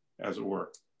placeholder, as it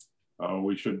were.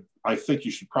 I think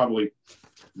you should probably,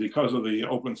 because of the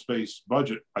open space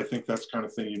budget, I think that's the kind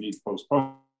of thing you need to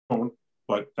postpone,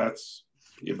 but if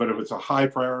it's a high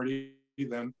priority,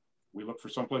 then we look for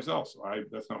someplace else.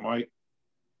 It's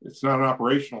not an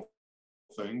operational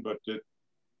thing, but it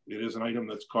is an item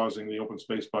that's causing the open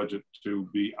space budget to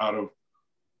be out of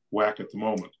whack at the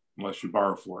moment, unless you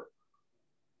borrow for it.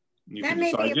 You can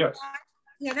decide yes.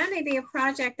 Yeah, that may be a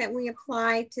project that we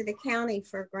apply to the county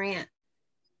for a grant.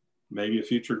 Maybe a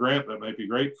future grant, that might be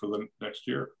great for the next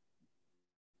year.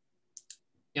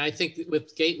 Yeah, I think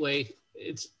with Gateway,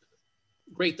 it's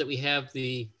great that we have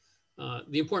the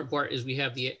important part is we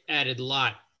have the added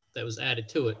lot that was added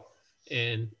to it.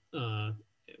 And the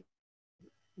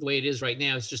way it is right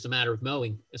now, it's just a matter of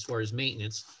mowing as far as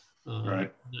maintenance. Right.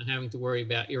 Not having to worry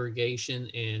about irrigation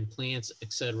and plants,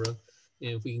 etc. And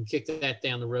if we can kick that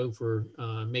down the road for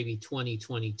maybe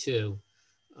 2022,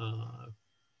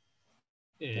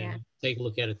 and take a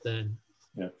look at it then.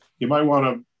 Yeah, you might want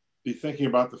to be thinking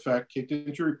about the fact, Kate,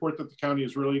 didn't you report that the county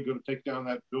is really going to take down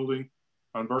that building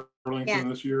on Burlington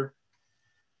this year?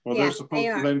 Well, they're supposed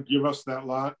to then give us that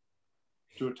lot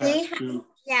to attach to.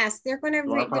 Yes, they're going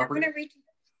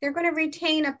to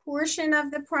retain a portion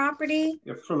of the property.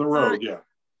 Yeah, for the road,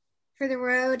 For the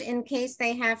road, in case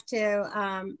they have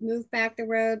to move back the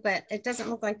road, but it doesn't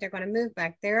look like they're going to move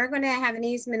back. They're going to have an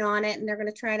easement on it, and they're going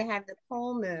to try to have the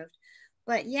pole moved.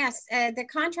 But yes, the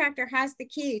contractor has the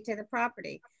key to the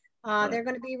property. They're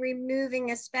going to be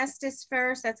removing asbestos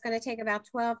first. That's going to take about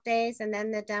 12 days, and then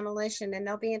the demolition. And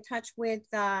they'll be in touch with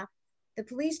the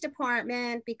police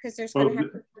department because there's going to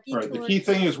have to be the key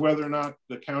thing is whether or not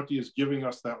the county is giving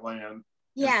us that land.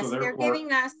 Yes, so they're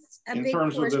giving us a big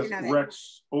portion of it. In terms of the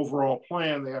REC's overall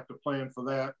plan, they have to plan for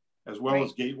that as well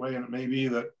as Gateway. And it may be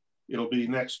that it'll be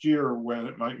next year when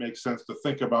it might make sense to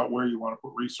think about where you want to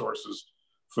put resources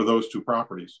for those two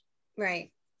properties.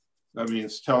 Right. That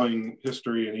means telling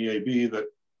history and EAB that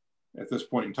at this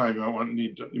point in time,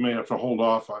 you may have to hold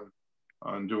off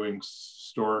on doing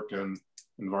historic and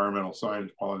environmental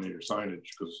signage, pollinator signage,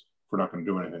 because we're not going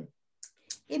to do anything.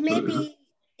 It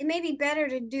may be better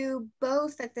to do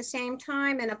both at the same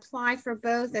time and apply for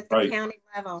both at the county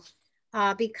level,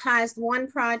 because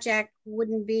one project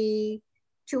wouldn't be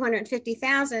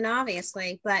 250,000,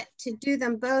 obviously, but to do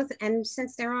them both, and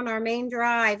since they're on our main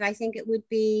drive, I think it would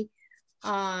be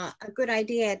a good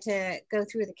idea to go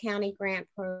through the county grant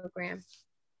program.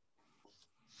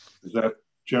 Is that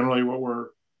generally what we're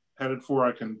headed for?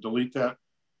 I can delete that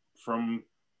from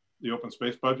the open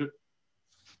space budget.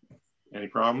 Any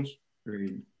problems?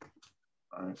 Agreed.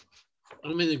 All right.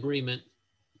 I'm in agreement.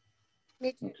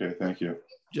 Okay, thank you.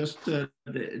 Just to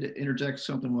interject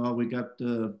something while we got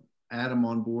Adam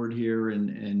on board here,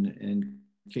 and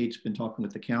Kate's been talking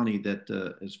with the county that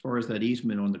as far as that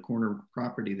easement on the corner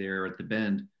property there at the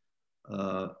bend,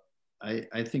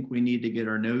 I think we need to get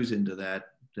our nose into that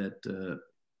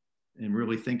and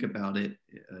really think about it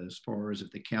as far as if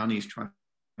the county is trying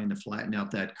to flatten out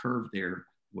that curve there,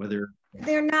 whether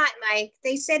they're not, Mike.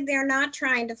 They said they're not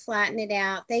trying to flatten it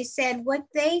out. They said what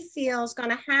they feel is going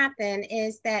to happen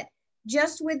is that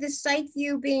just with the site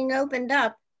view being opened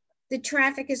up, the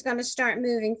traffic is going to start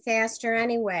moving faster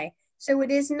anyway. So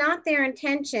it is not their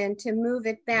intention to move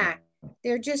it back.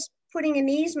 They're just putting an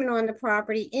easement on the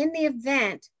property in the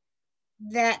event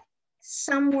that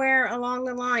somewhere along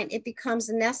the line it becomes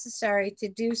necessary to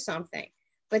do something.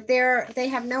 But they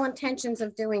have no intentions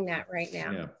of doing that right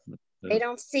now. Yeah. They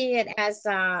don't see it as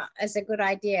a good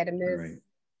idea to move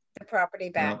the property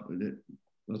back. Well,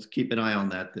 let's keep an eye on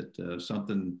that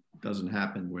something doesn't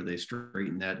happen where they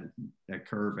straighten that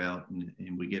curve out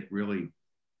and we get really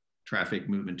traffic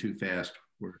moving too fast.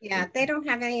 Yeah, they don't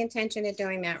have any intention of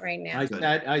doing that right now.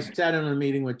 I sat in a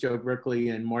meeting with Joe Brickley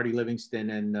and Marty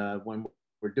Livingston, and when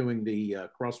we're doing the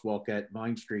crosswalk at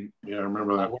Vine Street. Yeah, I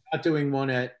remember that. We're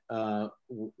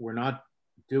not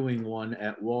doing one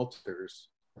at Walters.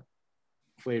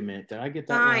 Wait a minute, did I get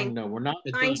that wrong? No, we're not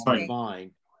doing Vine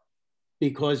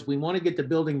because we want to get the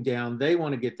building down. They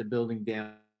want to get the building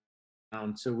down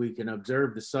so we can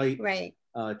observe the site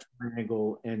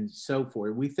triangle and so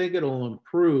forth. We think it'll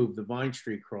improve the Vine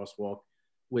Street crosswalk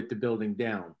with the building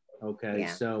down. Okay,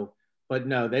 Yeah. So, but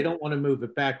no, they don't want to move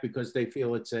it back because they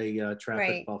feel it's a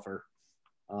traffic buffer,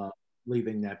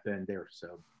 leaving that bend there.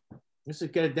 So let's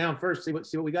just get it down first. See what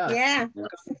we got. Yeah.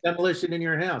 Demolition in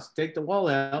your house. Take the wall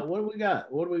out. What do we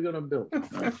got? What are we going to build?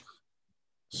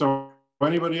 So,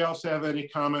 anybody else have any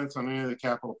comments on any of the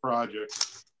capital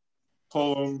projects?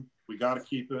 Pull them. We got to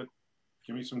keep it.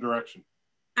 Give me some direction.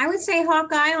 I would say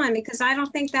Hawk Island because I don't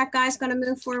think that guy's going to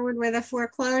move forward with a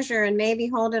foreclosure and maybe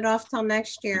hold it off till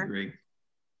next year. Agree.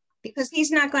 Because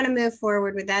he's not going to move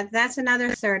forward with that. That's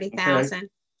another 30,000. Okay.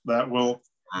 That will.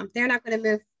 They're not going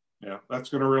to move. Yeah, that's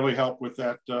going to really help with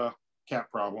that cap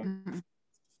problem. Mm-hmm.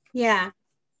 Yeah.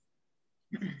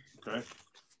 Okay.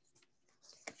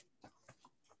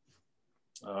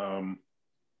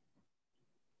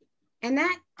 And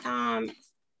that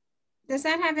does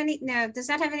that have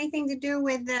anything to do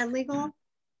with the legal?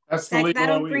 That's the legal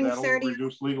that'll OE. bring That'll 30.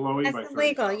 reduce legal OE That's by the 30.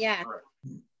 legal, yeah. Correct.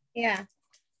 Yeah.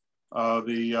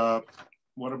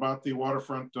 What about the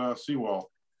waterfront seawall?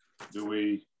 Do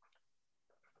we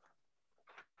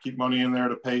keep money in there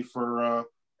to pay for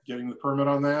getting the permit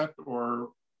on that, or?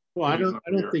 Well, I don't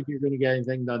think you're going to get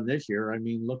anything done this year. I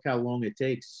mean, look how long it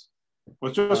takes.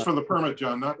 Well, just for the permit,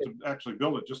 John, not to actually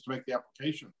build it, just to make the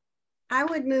application. I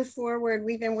would move forward.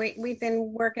 We've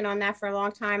been working on that for a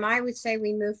long time. I would say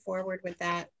we move forward with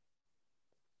that.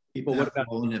 People, what about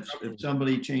if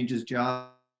somebody changes jobs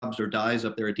or dies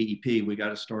up there at DEP, we got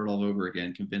to start all over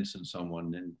again, convincing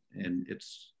someone. And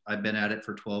I've been at it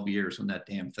for 12 years on that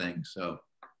damn thing. So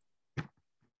I'd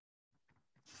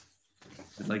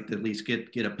like to at least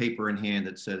get a paper in hand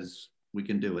that says we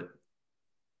can do it.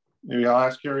 Maybe I'll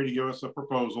ask Carrie to give us a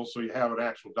proposal so you have an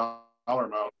actual dollar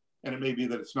amount. And it may be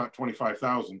that it's not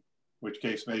 25,000, which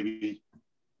case maybe,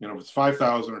 if it's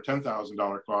 5,000 or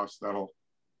 $10,000 cost, that'll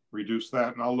reduce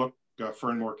that. And I'll look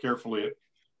Fern more carefully at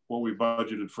what we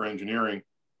budgeted for engineering.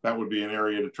 That would be an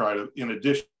area to try to, in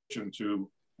addition to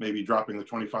maybe dropping the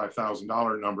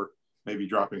 $25,000 number, maybe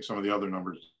dropping some of the other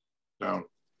numbers down.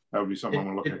 That would be something I'm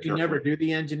going to look at. Did you never do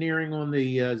the engineering on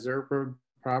the Zerberg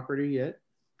property yet?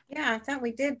 Yeah, I thought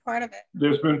we did part of it.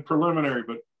 There's been preliminary,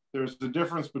 but there's the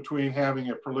difference between having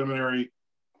a preliminary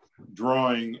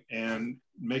drawing and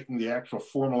making the actual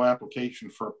formal application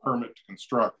for a permit to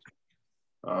construct,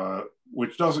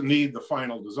 which doesn't need the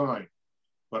final design.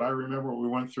 But I remember we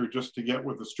went through just to get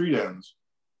with the street ends.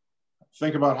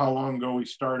 Think about how long ago we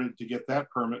started to get that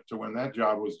permit to when that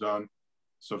job was done.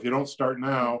 So if you don't start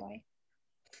now,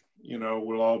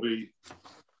 we'll all be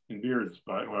in beards.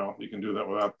 Well, you can do that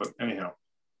without, but anyhow.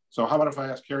 So how about if I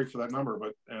ask Carrie for that number,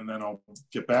 and then I'll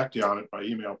get back to you on it by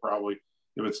email probably.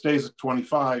 If it stays at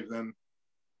 25, then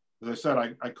as I said,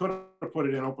 I could have put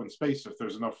it in open space if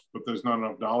there's enough, but there's not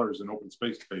enough dollars in open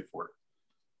space to pay for it.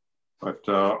 But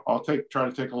I'll try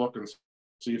to take a look and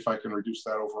see if I can reduce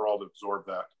that overall to absorb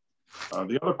that.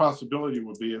 The other possibility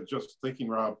would be, just thinking,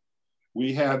 Rob,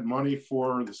 we had money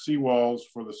for the seawalls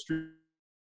for the street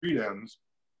ends,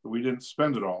 but we didn't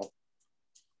spend it all.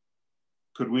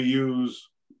 Could we use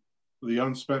the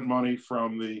unspent money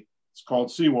from the, it's called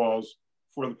seawalls,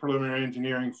 for the preliminary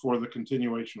engineering for the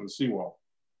continuation of the seawall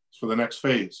for the next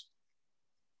phase?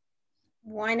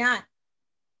 Why not?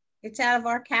 It's out of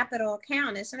our capital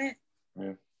account, isn't it?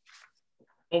 Yeah.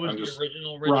 What was the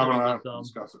original? Rob and I have to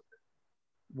discuss it.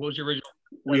 What was your original?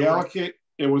 We allocate,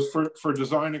 it was for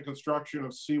design and construction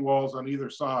of seawalls on either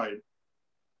side.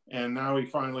 And now we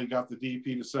finally got the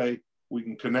DP to say we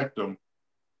can connect them,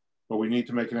 but we need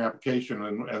to make an application,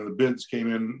 and the bids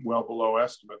came in well below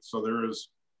estimates. So there is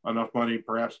enough money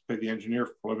perhaps to pay the engineer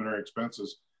for preliminary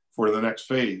expenses for the next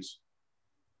phase,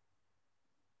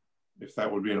 if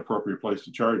that would be an appropriate place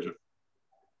to charge it.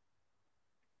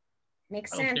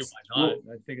 Makes I don't sense. see why not.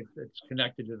 I think it's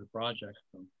connected to the project.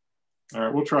 So. All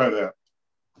right, we'll try that.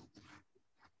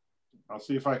 I'll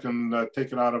see if I can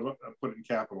take it out of it and put it in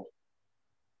capital.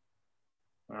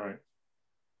 All right.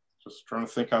 Just trying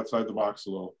to think outside the box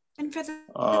a little. And for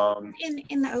the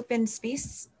in the open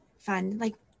space fund,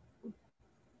 like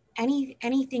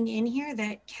anything in here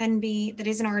that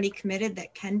isn't already committed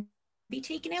that can be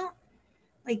taken out?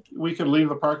 Like, we could leave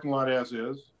the parking lot as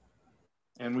is,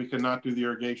 and we could not do the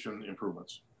irrigation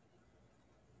improvements.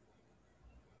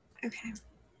 Okay.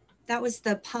 That was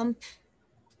the pump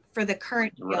for the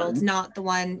current field, Right.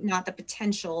 not the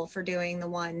potential for doing the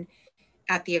one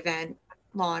at the event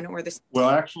lawn or the. Well,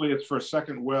 actually, it's for a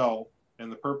second well,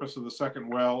 and the purpose of the second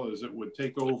well is it would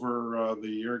take over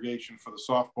the irrigation for the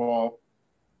softball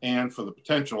and for the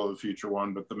potential of the future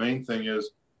one. But the main thing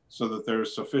is so that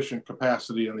there's sufficient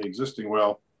capacity in the existing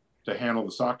well to handle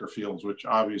the soccer fields, which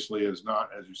obviously is not,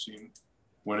 as you've seen,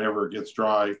 whenever it gets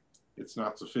dry, it's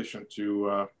not sufficient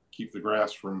to keep the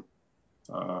grass from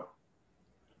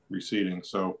receding.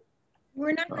 So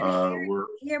we're not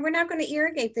going to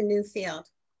irrigate the new field.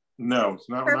 No, it's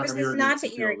not. The purpose is not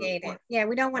to irrigate it. Yeah,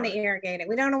 we don't want to irrigate it.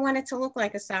 We don't want it to look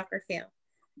like a soccer field.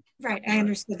 Right, I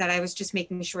understood that. I was just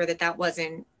making sure that that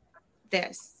wasn't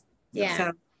this. Yeah.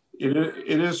 So.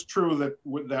 It is true that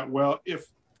with that well, if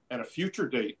at a future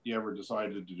date you ever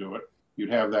decided to do it,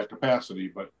 you'd have that capacity.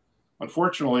 But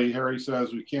unfortunately, Harry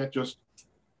says we can't just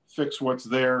fix what's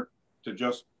there to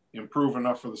just improve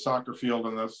enough for the soccer field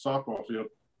and the softball field.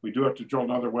 We do have to drill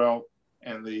another well,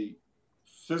 and the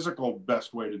physical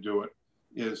best way to do it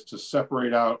is to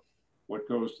separate out what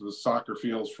goes to the soccer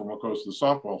fields from what goes to the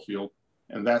softball field,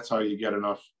 and that's how you get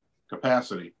enough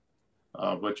capacity.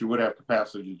 But you would have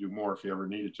capacity to do more if you ever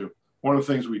needed to. One of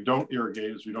the things we don't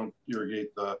irrigate is we don't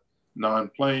irrigate the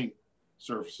non-playing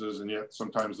surfaces, and yet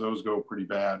sometimes those go pretty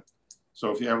bad. So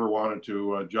if you ever wanted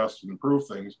to adjust and improve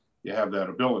things, you have that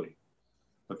ability.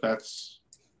 But that's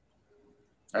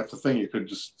the thing. You could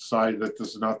just decide that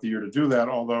this is not the year to do that,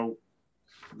 although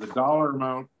the dollar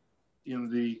amount in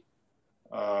the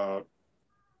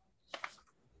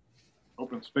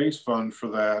open space fund for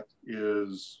that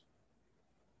is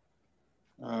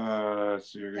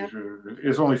let's see,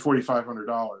 it's only $4,500. We're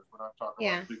not talking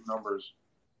about big numbers.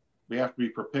 We have to be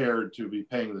prepared to be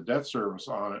paying the debt service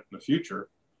on it in the future,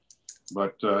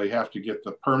 but you have to get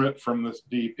the permit from this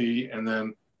DP, and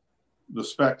then the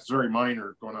spec is very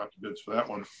minor going out to bids for that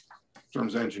one in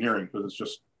terms of engineering, because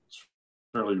it's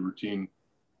fairly routine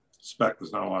spec.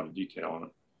 There's not a lot of detail in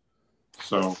it.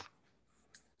 So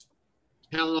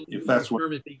if that's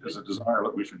what is a desire,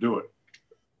 that we should do it.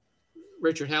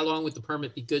 Richard, how long would the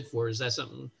permit be good for? Is that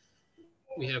something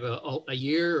we have a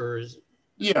year, or is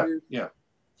yeah,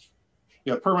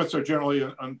 permits are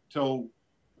generally until,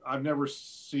 I've never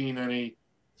seen any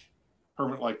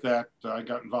permit like that. I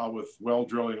got involved with well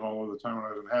drilling all of the time when I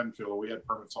was in Haddonfield. We had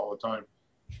permits all the time.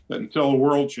 That until the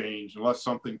world changed, unless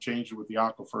something changed with the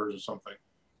aquifers or something,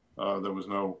 there was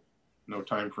no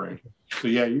time frame. So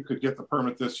yeah, you could get the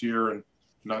permit this year and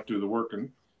not do the work,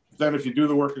 and then if you do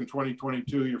the work in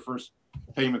 2022, your first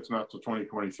payment's not till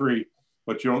 2023,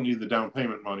 but you don't need the down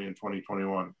payment money in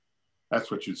 2021.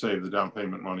 That's what you'd save, the down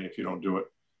payment money, if you don't do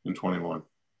it in 21.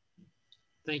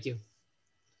 Thank you.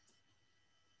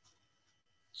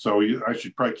 So I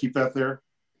should probably keep that there,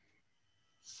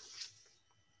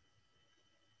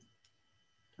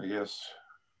 I guess.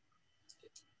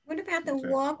 What about the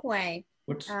walkway?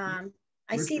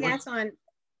 I see that's on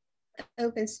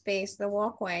open space, the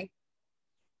walkway.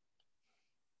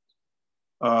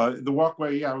 The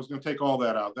walkway, yeah, I was going to take all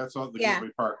that out. That's all the Gateway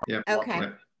Park. Yeah. Okay.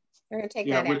 Walkway. We're going to take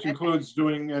that out. Which includes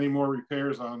doing any more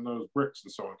repairs on those bricks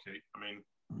and so on, Kate. I mean,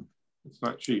 it's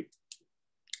not cheap.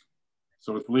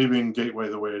 So it's leaving Gateway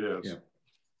the way it is. Yeah.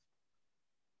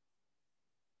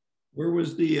 Where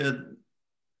was the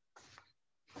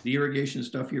irrigation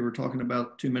stuff you were talking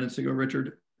about 2 minutes ago,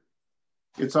 Richard?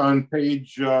 It's on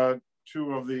page 2 of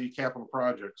the capital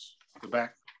projects, the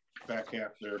back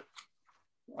half there.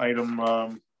 Item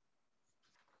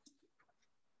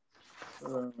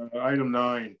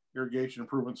 9, irrigation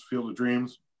improvements, Field of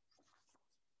Dreams.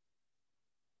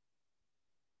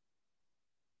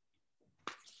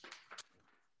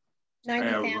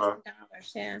 $90,000,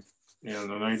 yeah. Yeah,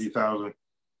 the 90,000.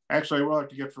 Actually, I will have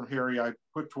to get from Harry. I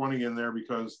put 20 in there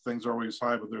because things are always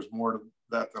high, but there's more to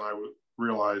that than I would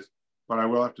realize. But I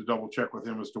will have to double check with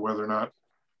him as to whether or not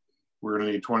we're going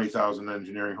to need 20,000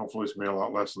 engineering. Hopefully it's going to be a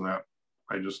lot less than that.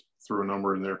 I just threw a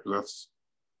number in there because that's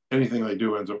anything they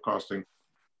do ends up costing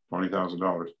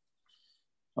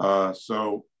 $20,000.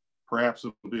 So perhaps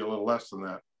it'll be a little less than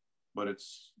that, but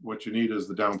it's what you need is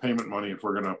the down payment money if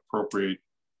we're going to appropriate,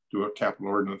 do a capital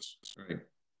ordinance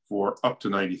for up to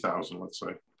 90,000, let's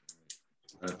say.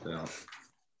 That's out.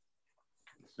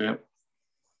 Yeah.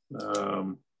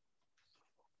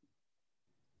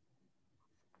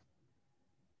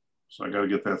 So I got to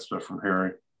get that stuff from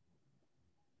Harry.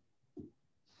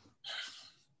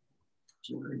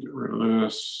 So we're going to get rid of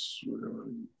this. We're going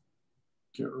to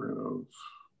get rid of.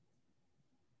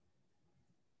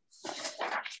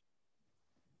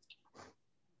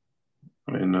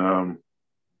 I mean,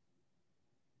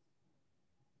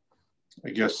 I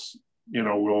guess, you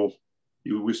know,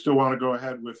 we still want to go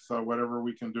ahead with whatever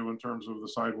we can do in terms of the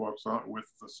sidewalks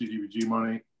with the CDBG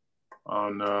money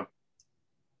on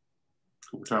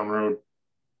Coopertown Road.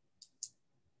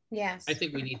 Yes. I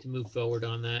think we need to move forward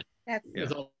on that.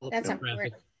 That's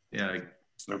important. Yeah.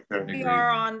 Okay. We are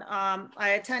on, I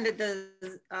attended the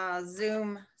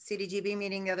Zoom CDGB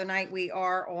meeting the other night. We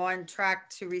are on track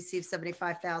to receive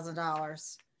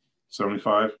 $75,000.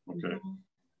 75? Okay.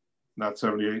 Not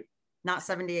 78? Not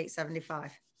 78,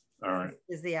 75. All right.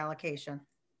 Is the allocation.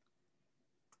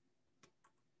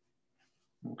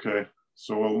 Okay.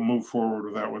 So we'll move forward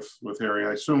with that with Harry.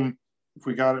 I assume if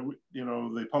we got it, you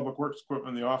know, the public works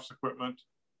equipment, the office equipment,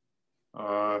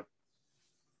 I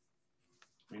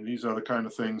mean, these are the kind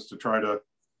of things to try to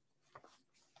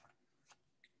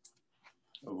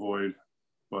avoid,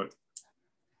 but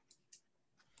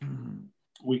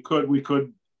we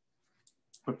could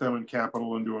put them in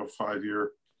capital and do a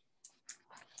 5-year,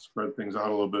 spread things out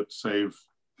a little bit, save,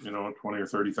 you know, 20 or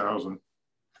 30,000.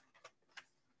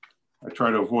 I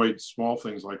try to avoid small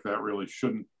things like that. Really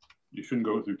you shouldn't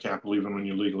go through capital even when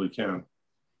you legally can.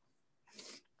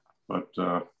 But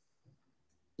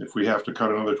if we have to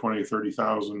cut another 20 or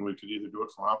 30,000, we could either do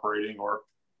it from operating or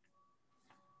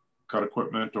cut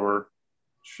equipment or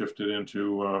shift it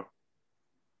into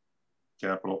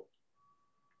capital.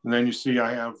 And then you see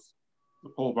I have the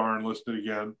pole barn listed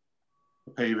again,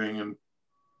 the paving in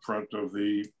front of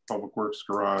the public works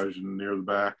garage and near the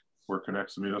back where it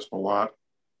connects the municipal lot,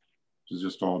 which is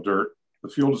just all dirt. The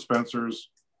fuel dispensers,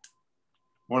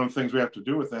 one of the things we have to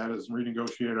do with that is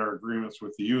renegotiate our agreements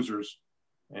with the users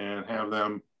and have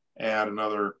them add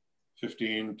another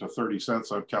 15 to 30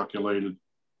 cents I've calculated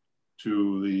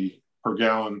to the per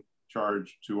gallon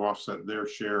charge to offset their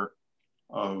share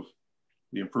of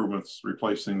the improvements,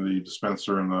 replacing the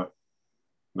dispenser and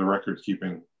the record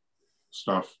keeping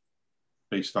stuff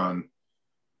based on,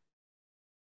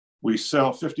 we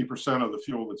sell 50% of the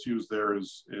fuel that's used there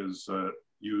is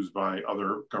used by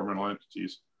other governmental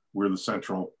entities. We're the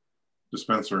central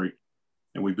dispensary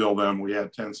and we bill them. We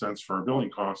add 10 cents for our billing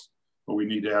costs, but we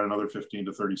need to add another 15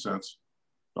 to 30 cents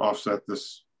to offset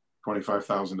this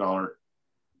 $25,000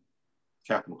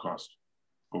 capital cost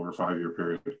over a 5-year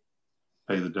period,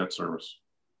 pay the debt service.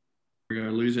 We're going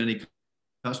to lose any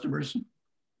customers?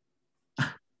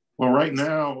 Well, right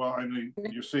now, I mean,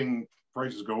 you're seeing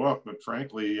prices go up, but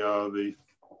frankly, the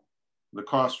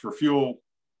cost for fuel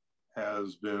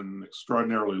has been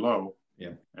extraordinarily low.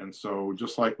 Yeah. And so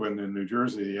just like when in New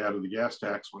Jersey, they added the gas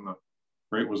tax when the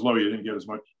rate was low, you didn't get as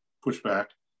much pushback.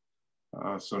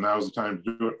 So now's the time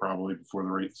to do it probably before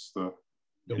the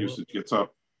usage gets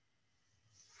up.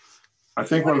 I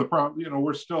think one of the problems, you know,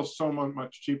 we're still so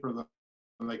much cheaper than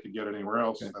they could get anywhere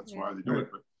else. Okay. That's why they do it.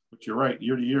 But you're right,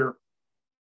 year to year,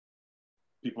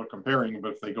 people are comparing,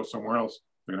 but if they go somewhere else,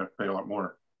 they're gonna have to pay a lot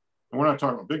more. And we're not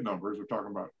talking about big numbers. We're talking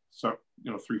about,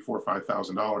 you know, $3,000, $4,000,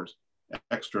 $5,000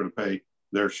 extra to pay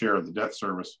their share of the debt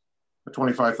service. A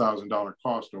 $25,000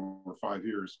 cost over 5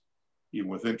 years, even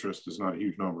with interest, is not a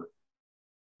huge number.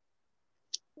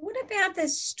 What about the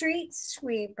street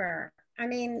sweeper? I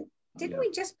mean, didn't we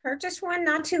just purchase one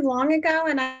not too long ago?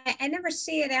 And I never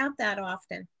see it out that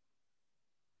often.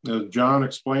 John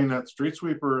explained that street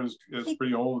sweeper is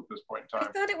pretty old at this point in time.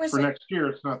 I thought it was for next year.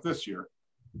 It's not this year.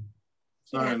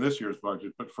 It's not in this year's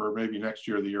budget, but for maybe next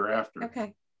year or the year after.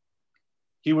 Okay.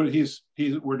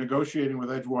 We're negotiating with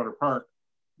Edgewater Park.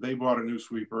 They bought a new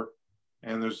sweeper,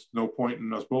 and there's no point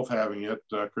in us both having it.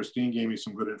 Christine gave me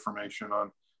some good information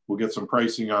on, we'll get some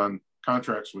pricing on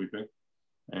contract sweeping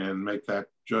and make that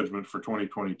judgment for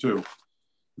 2022.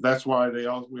 That's why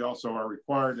we also are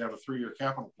required to have a 3-year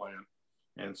capital plan.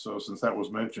 And so since that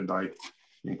was mentioned, I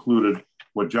included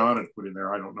what John had put in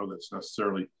there. I don't know that's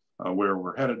necessarily where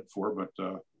we're headed for,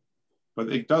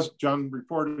 but it does, John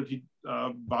reported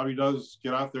Bobby does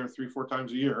get out there 3-4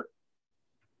 times a year,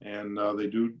 and they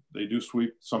do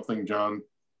sweep, something John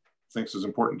thinks is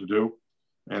important to do,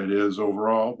 and it is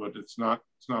overall, but it's not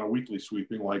a weekly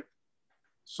sweeping like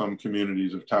some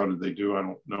communities have touted they do. I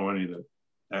don't know any that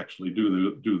actually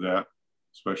do that,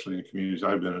 especially in communities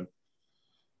I've been in.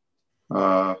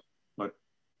 But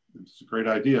it's a great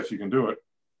idea if you can do it.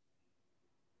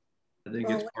 I think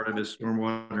it's part of his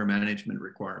stormwater management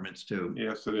requirements too.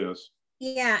 Yes, it is.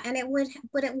 Yeah, and it would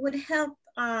help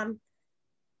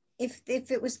if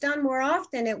it was done more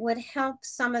often. It would help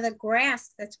some of the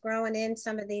grass that's growing in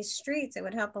some of these streets. It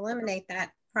would help eliminate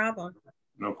that problem.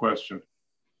 No question,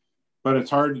 but it's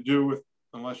hard to do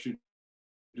unless you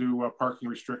do parking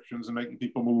restrictions and making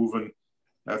people move, and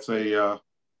that's a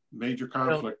major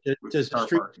conflict.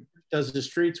 Does the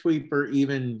street sweeper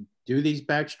even do these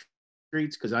back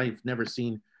streets? Because I've never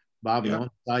seen Bobby on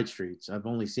side streets. I've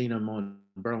only seen him on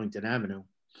Burlington Avenue.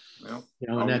 Well,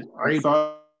 and that's I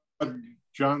thought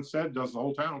John said does the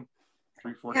whole town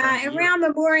 3-4 times. Around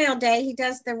Memorial Day, he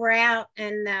does the route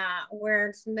and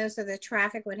where most of the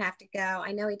traffic would have to go.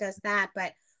 I know he does that,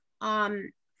 but I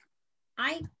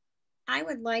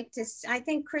would like to. I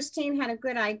think Christine had a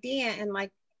good idea, and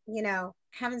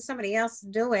having somebody else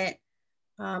do it,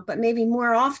 but maybe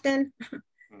more often,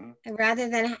 rather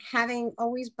than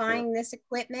always buying this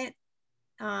equipment.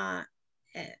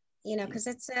 Because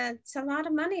it's a lot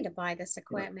of money to buy this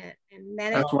equipment, and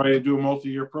then that's why I do a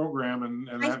multi-year program, and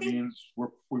that means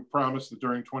we promise that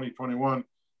during 2021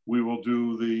 we will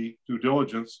do the due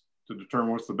diligence to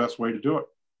determine what's the best way to do it.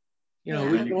 We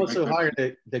can also hire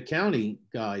the county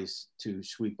guys to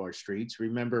sweep our streets.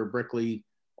 Remember, Brickley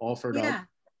offered up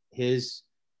his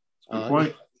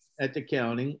at the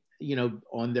county,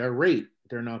 on their rate.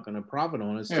 They're not going to profit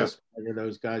on us. Just whether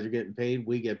those guys are getting paid,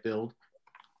 we get billed.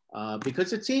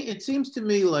 Because it seems to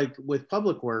me like with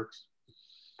public works,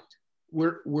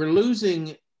 we're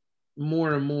losing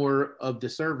more and more of the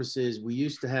services we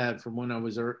used to have from when I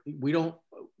was.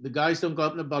 The guys don't go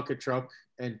up in a bucket truck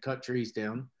and cut trees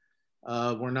down.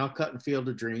 We're not cutting Field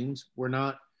of Dreams.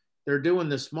 They're doing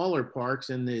the smaller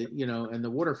parks and the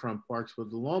waterfront parks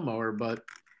with the lawnmower, but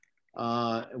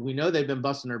we know they've been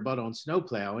busting their butt on snow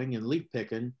plowing and leaf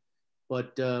picking.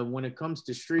 But when it comes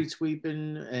to street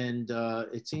sweeping, and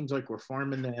it seems like we're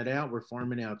farming that out. We're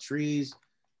farming out trees.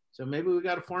 So maybe we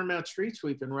got to farm out street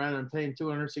sweeping rather than paying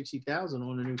 $260,000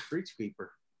 on a new street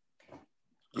sweeper.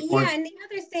 Yeah, and the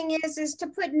other thing is to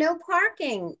put no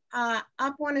parking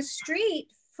up on a street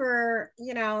for,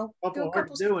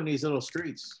 Couple doing these little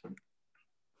streets.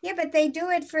 Yeah, but they do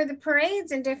it for the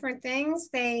parades and different things.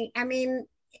 They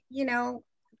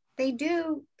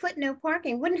do put no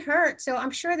parking. Wouldn't hurt. So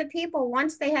I'm sure the people,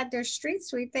 once they had their street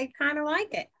sweep, they kind of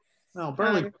like it. Well,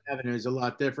 Burlington Avenue is a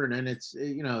lot different, and it's,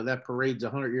 that parade's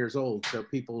 100 years old. So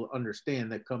people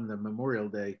understand that come the Memorial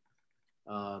Day,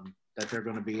 that they're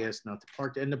going to be asked not to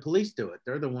park. And the police do it.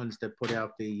 They're the ones that put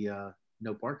out the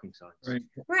no parking signs.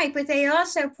 Right, but they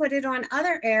also put it on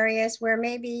other areas where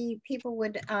maybe people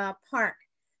would park.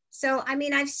 So,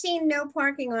 I've seen no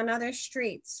parking on other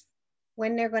streets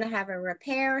when they're going to have a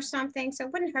repair or something. So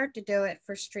it wouldn't hurt to do it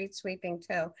for street sweeping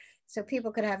too. So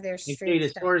people could have their streets.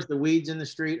 As far as the weeds in the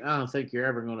street, I don't think you're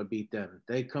ever going to beat them.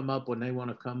 They come up when they want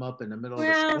to come up in the middle of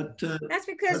the street. That's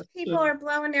because people are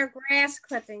blowing their grass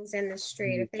clippings in the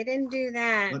street. If they didn't do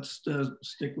that. Let's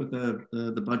stick with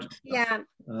the budget stuff. Yeah.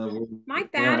 My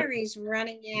battery's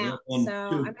running out, so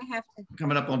I may have to.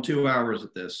 Coming up on 2 hours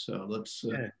at this, so let's.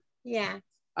 Yeah.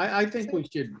 I think we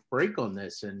should break on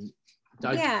this and.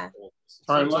 Yeah.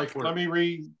 All right, let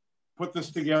me put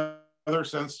this together,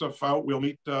 send stuff out. We'll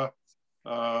meet,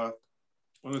 when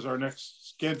is our next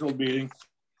scheduled meeting?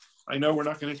 I know we're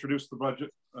not going to introduce the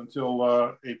budget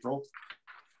until April.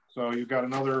 So you've got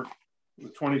the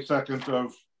 22nd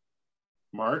of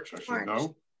March, I should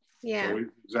know. Yeah. So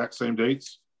exact same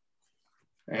dates.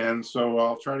 And so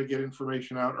I'll try to get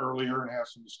information out earlier and have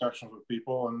some discussions with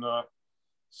people and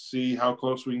see how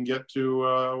close we can get to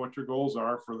what your goals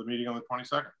are for the meeting on the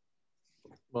 22nd.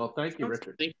 Well, thank you,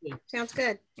 Richard. Thank you. Sounds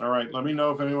good. All right, let me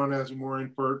know if anyone has more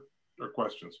input or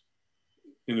questions.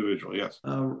 Individually, yes.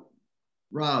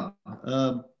 Rob,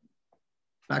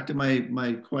 back to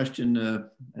my question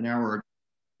an hour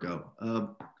ago.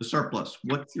 The surplus,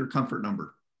 what's your comfort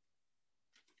number?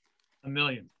 $1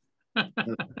 million. Okay,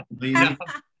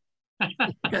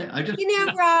 I just, You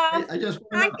know, Rob, I just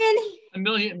I've been A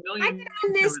million. I've been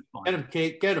on this. Get him,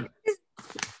 Kate, get him.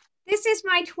 This is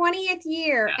my 20th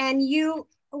year, Yeah. and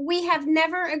we have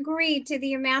never agreed to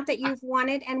the amount that you've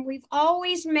wanted, and we've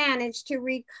always managed to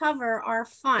recover our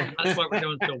fund. That's why we're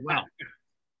doing so well.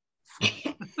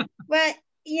 But,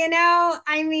 you know,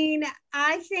 I mean,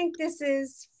 I think this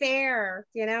is fair.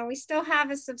 You know, we still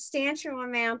have a substantial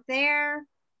amount there,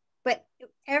 but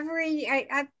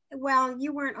well,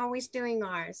 you weren't always doing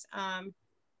ours. I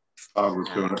was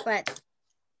doing it. But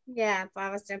yeah,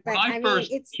 Bob was doing. But When I mean, first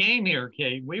it's came here,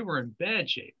 Kate, we were in bad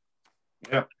shape.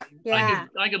 Yeah. yeah.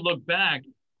 I could look back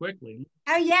quickly.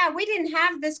 Oh yeah, we didn't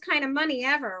have this kind of money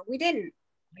ever. We didn't.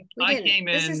 I came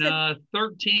This in is the-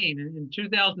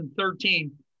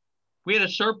 2013. We had a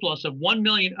surplus of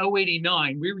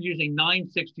 1,000,089. We were using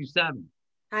 967.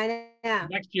 I know.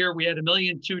 Next year we had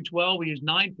 1,212. We used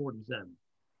 947.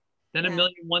 Then Yeah.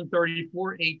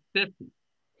 1,134,850.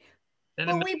 Then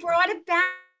Well, we brought it back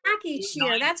each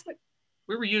year. That's what.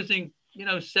 we were using,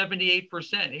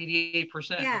 78%,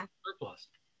 88% Yeah. surplus.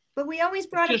 But we always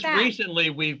brought it Just back. recently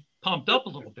we've pumped up a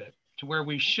little bit to where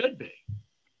we should be.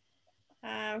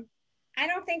 I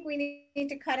don't think we need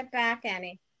to cut it back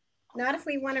any. Not if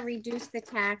we want to reduce the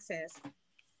taxes.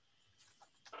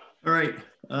 All right.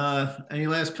 Any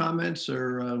last comments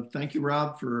or thank you,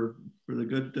 Rob, for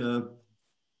the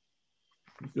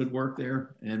good work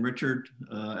there. And Richard,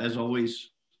 as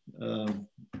always,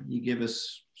 you give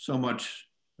us so much.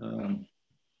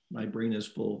 My brain is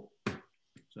full.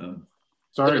 So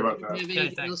Sorry about Do you have that.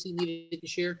 anything else you needed to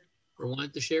share or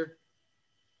wanted to share?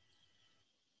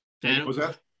 What was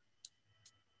that?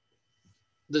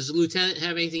 Does the lieutenant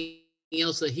have anything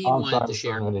else that he I'm wanted sorry, to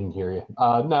share? I didn't hear you.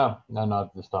 No, not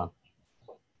at this time.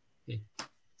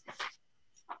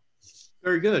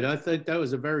 Very good. I think that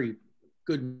was a very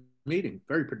good meeting,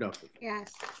 very productive.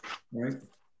 Yes. all right.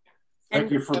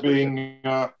 Thank you for being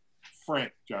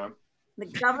frank, John. The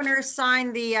governor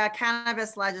signed the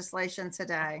cannabis legislation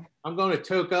today. I'm going to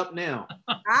toke up now.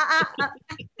 Are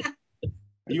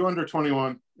you under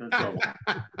 21? You're in trouble.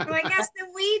 Well, I guess the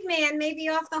weed man may be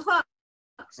off the hook.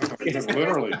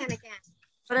 Literally.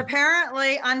 But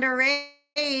apparently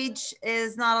underage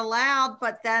is not allowed,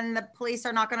 but then the police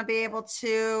are not going to be able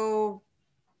to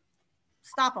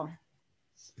stop them.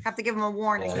 Have to give them a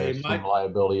warning. Yeah, there's some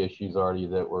liability issues already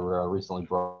that were recently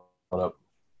brought up.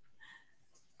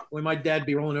 Boy, my dad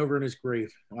be rolling over in his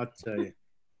grave, I'll tell you.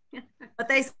 But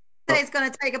they say it's going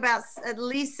to take about at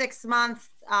least 6 months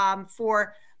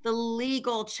for the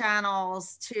legal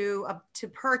channels to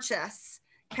purchase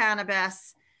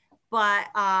cannabis. But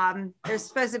there's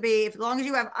supposed to be, as long as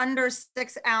you have under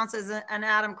 6 ounces, and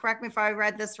Adam, correct me if I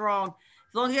read this wrong,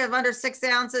 as long as you have under 6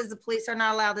 ounces, the police are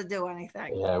not allowed to do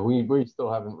anything. Yeah, we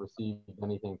still haven't received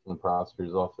anything from the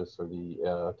prosecutor's office or the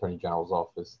attorney general's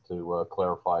office to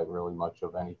clarify really much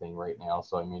of anything right now.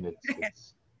 So, I mean,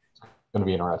 it's going to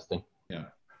be interesting. Yeah.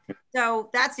 So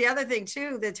that's the other thing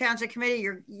too. The township committee,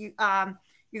 you're going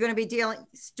to be dealing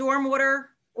stormwater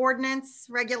ordinance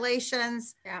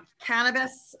regulations,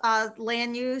 cannabis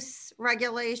land use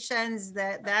regulations.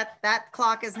 That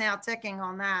clock is now ticking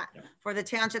on that for the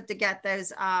township to get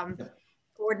those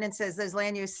ordinances, those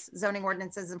land use zoning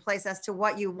ordinances in place as to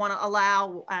what you want to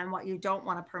allow and what you don't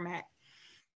want to permit.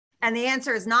 And the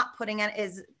answer is not putting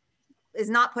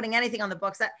not putting anything on the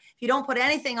books. That if you don't put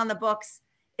anything on the books,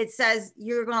 it says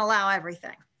you're going to allow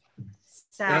everything.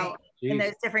 So in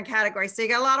those different categories. So you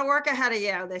got a lot of work ahead of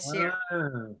you this year.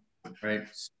 Right.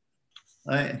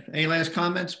 Any last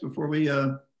comments before we?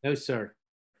 No, sir.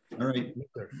 All right. No,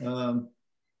 sir.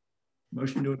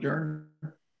 Motion to adjourn.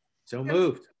 So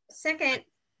moved. Second.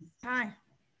 Hi.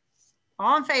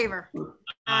 All in favor?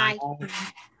 Aye.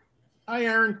 Hi,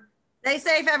 Aaron. Stay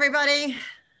safe, everybody.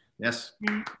 Yes.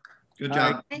 Good All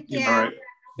job. right. Thank you. All right.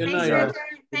 Good Thanks, night. Richard.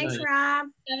 Good Thanks, night. Rob.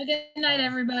 Have a good night,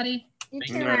 everybody. You Thank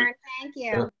too, you. Aaron. Thank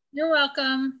you. Sure. You're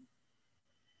welcome.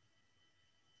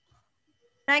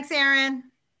 Thanks, Aaron.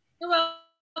 You're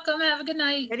welcome. Have a good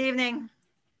night. Good evening.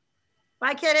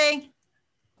 Bye, Kitty.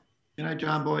 Good night,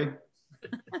 John Boy.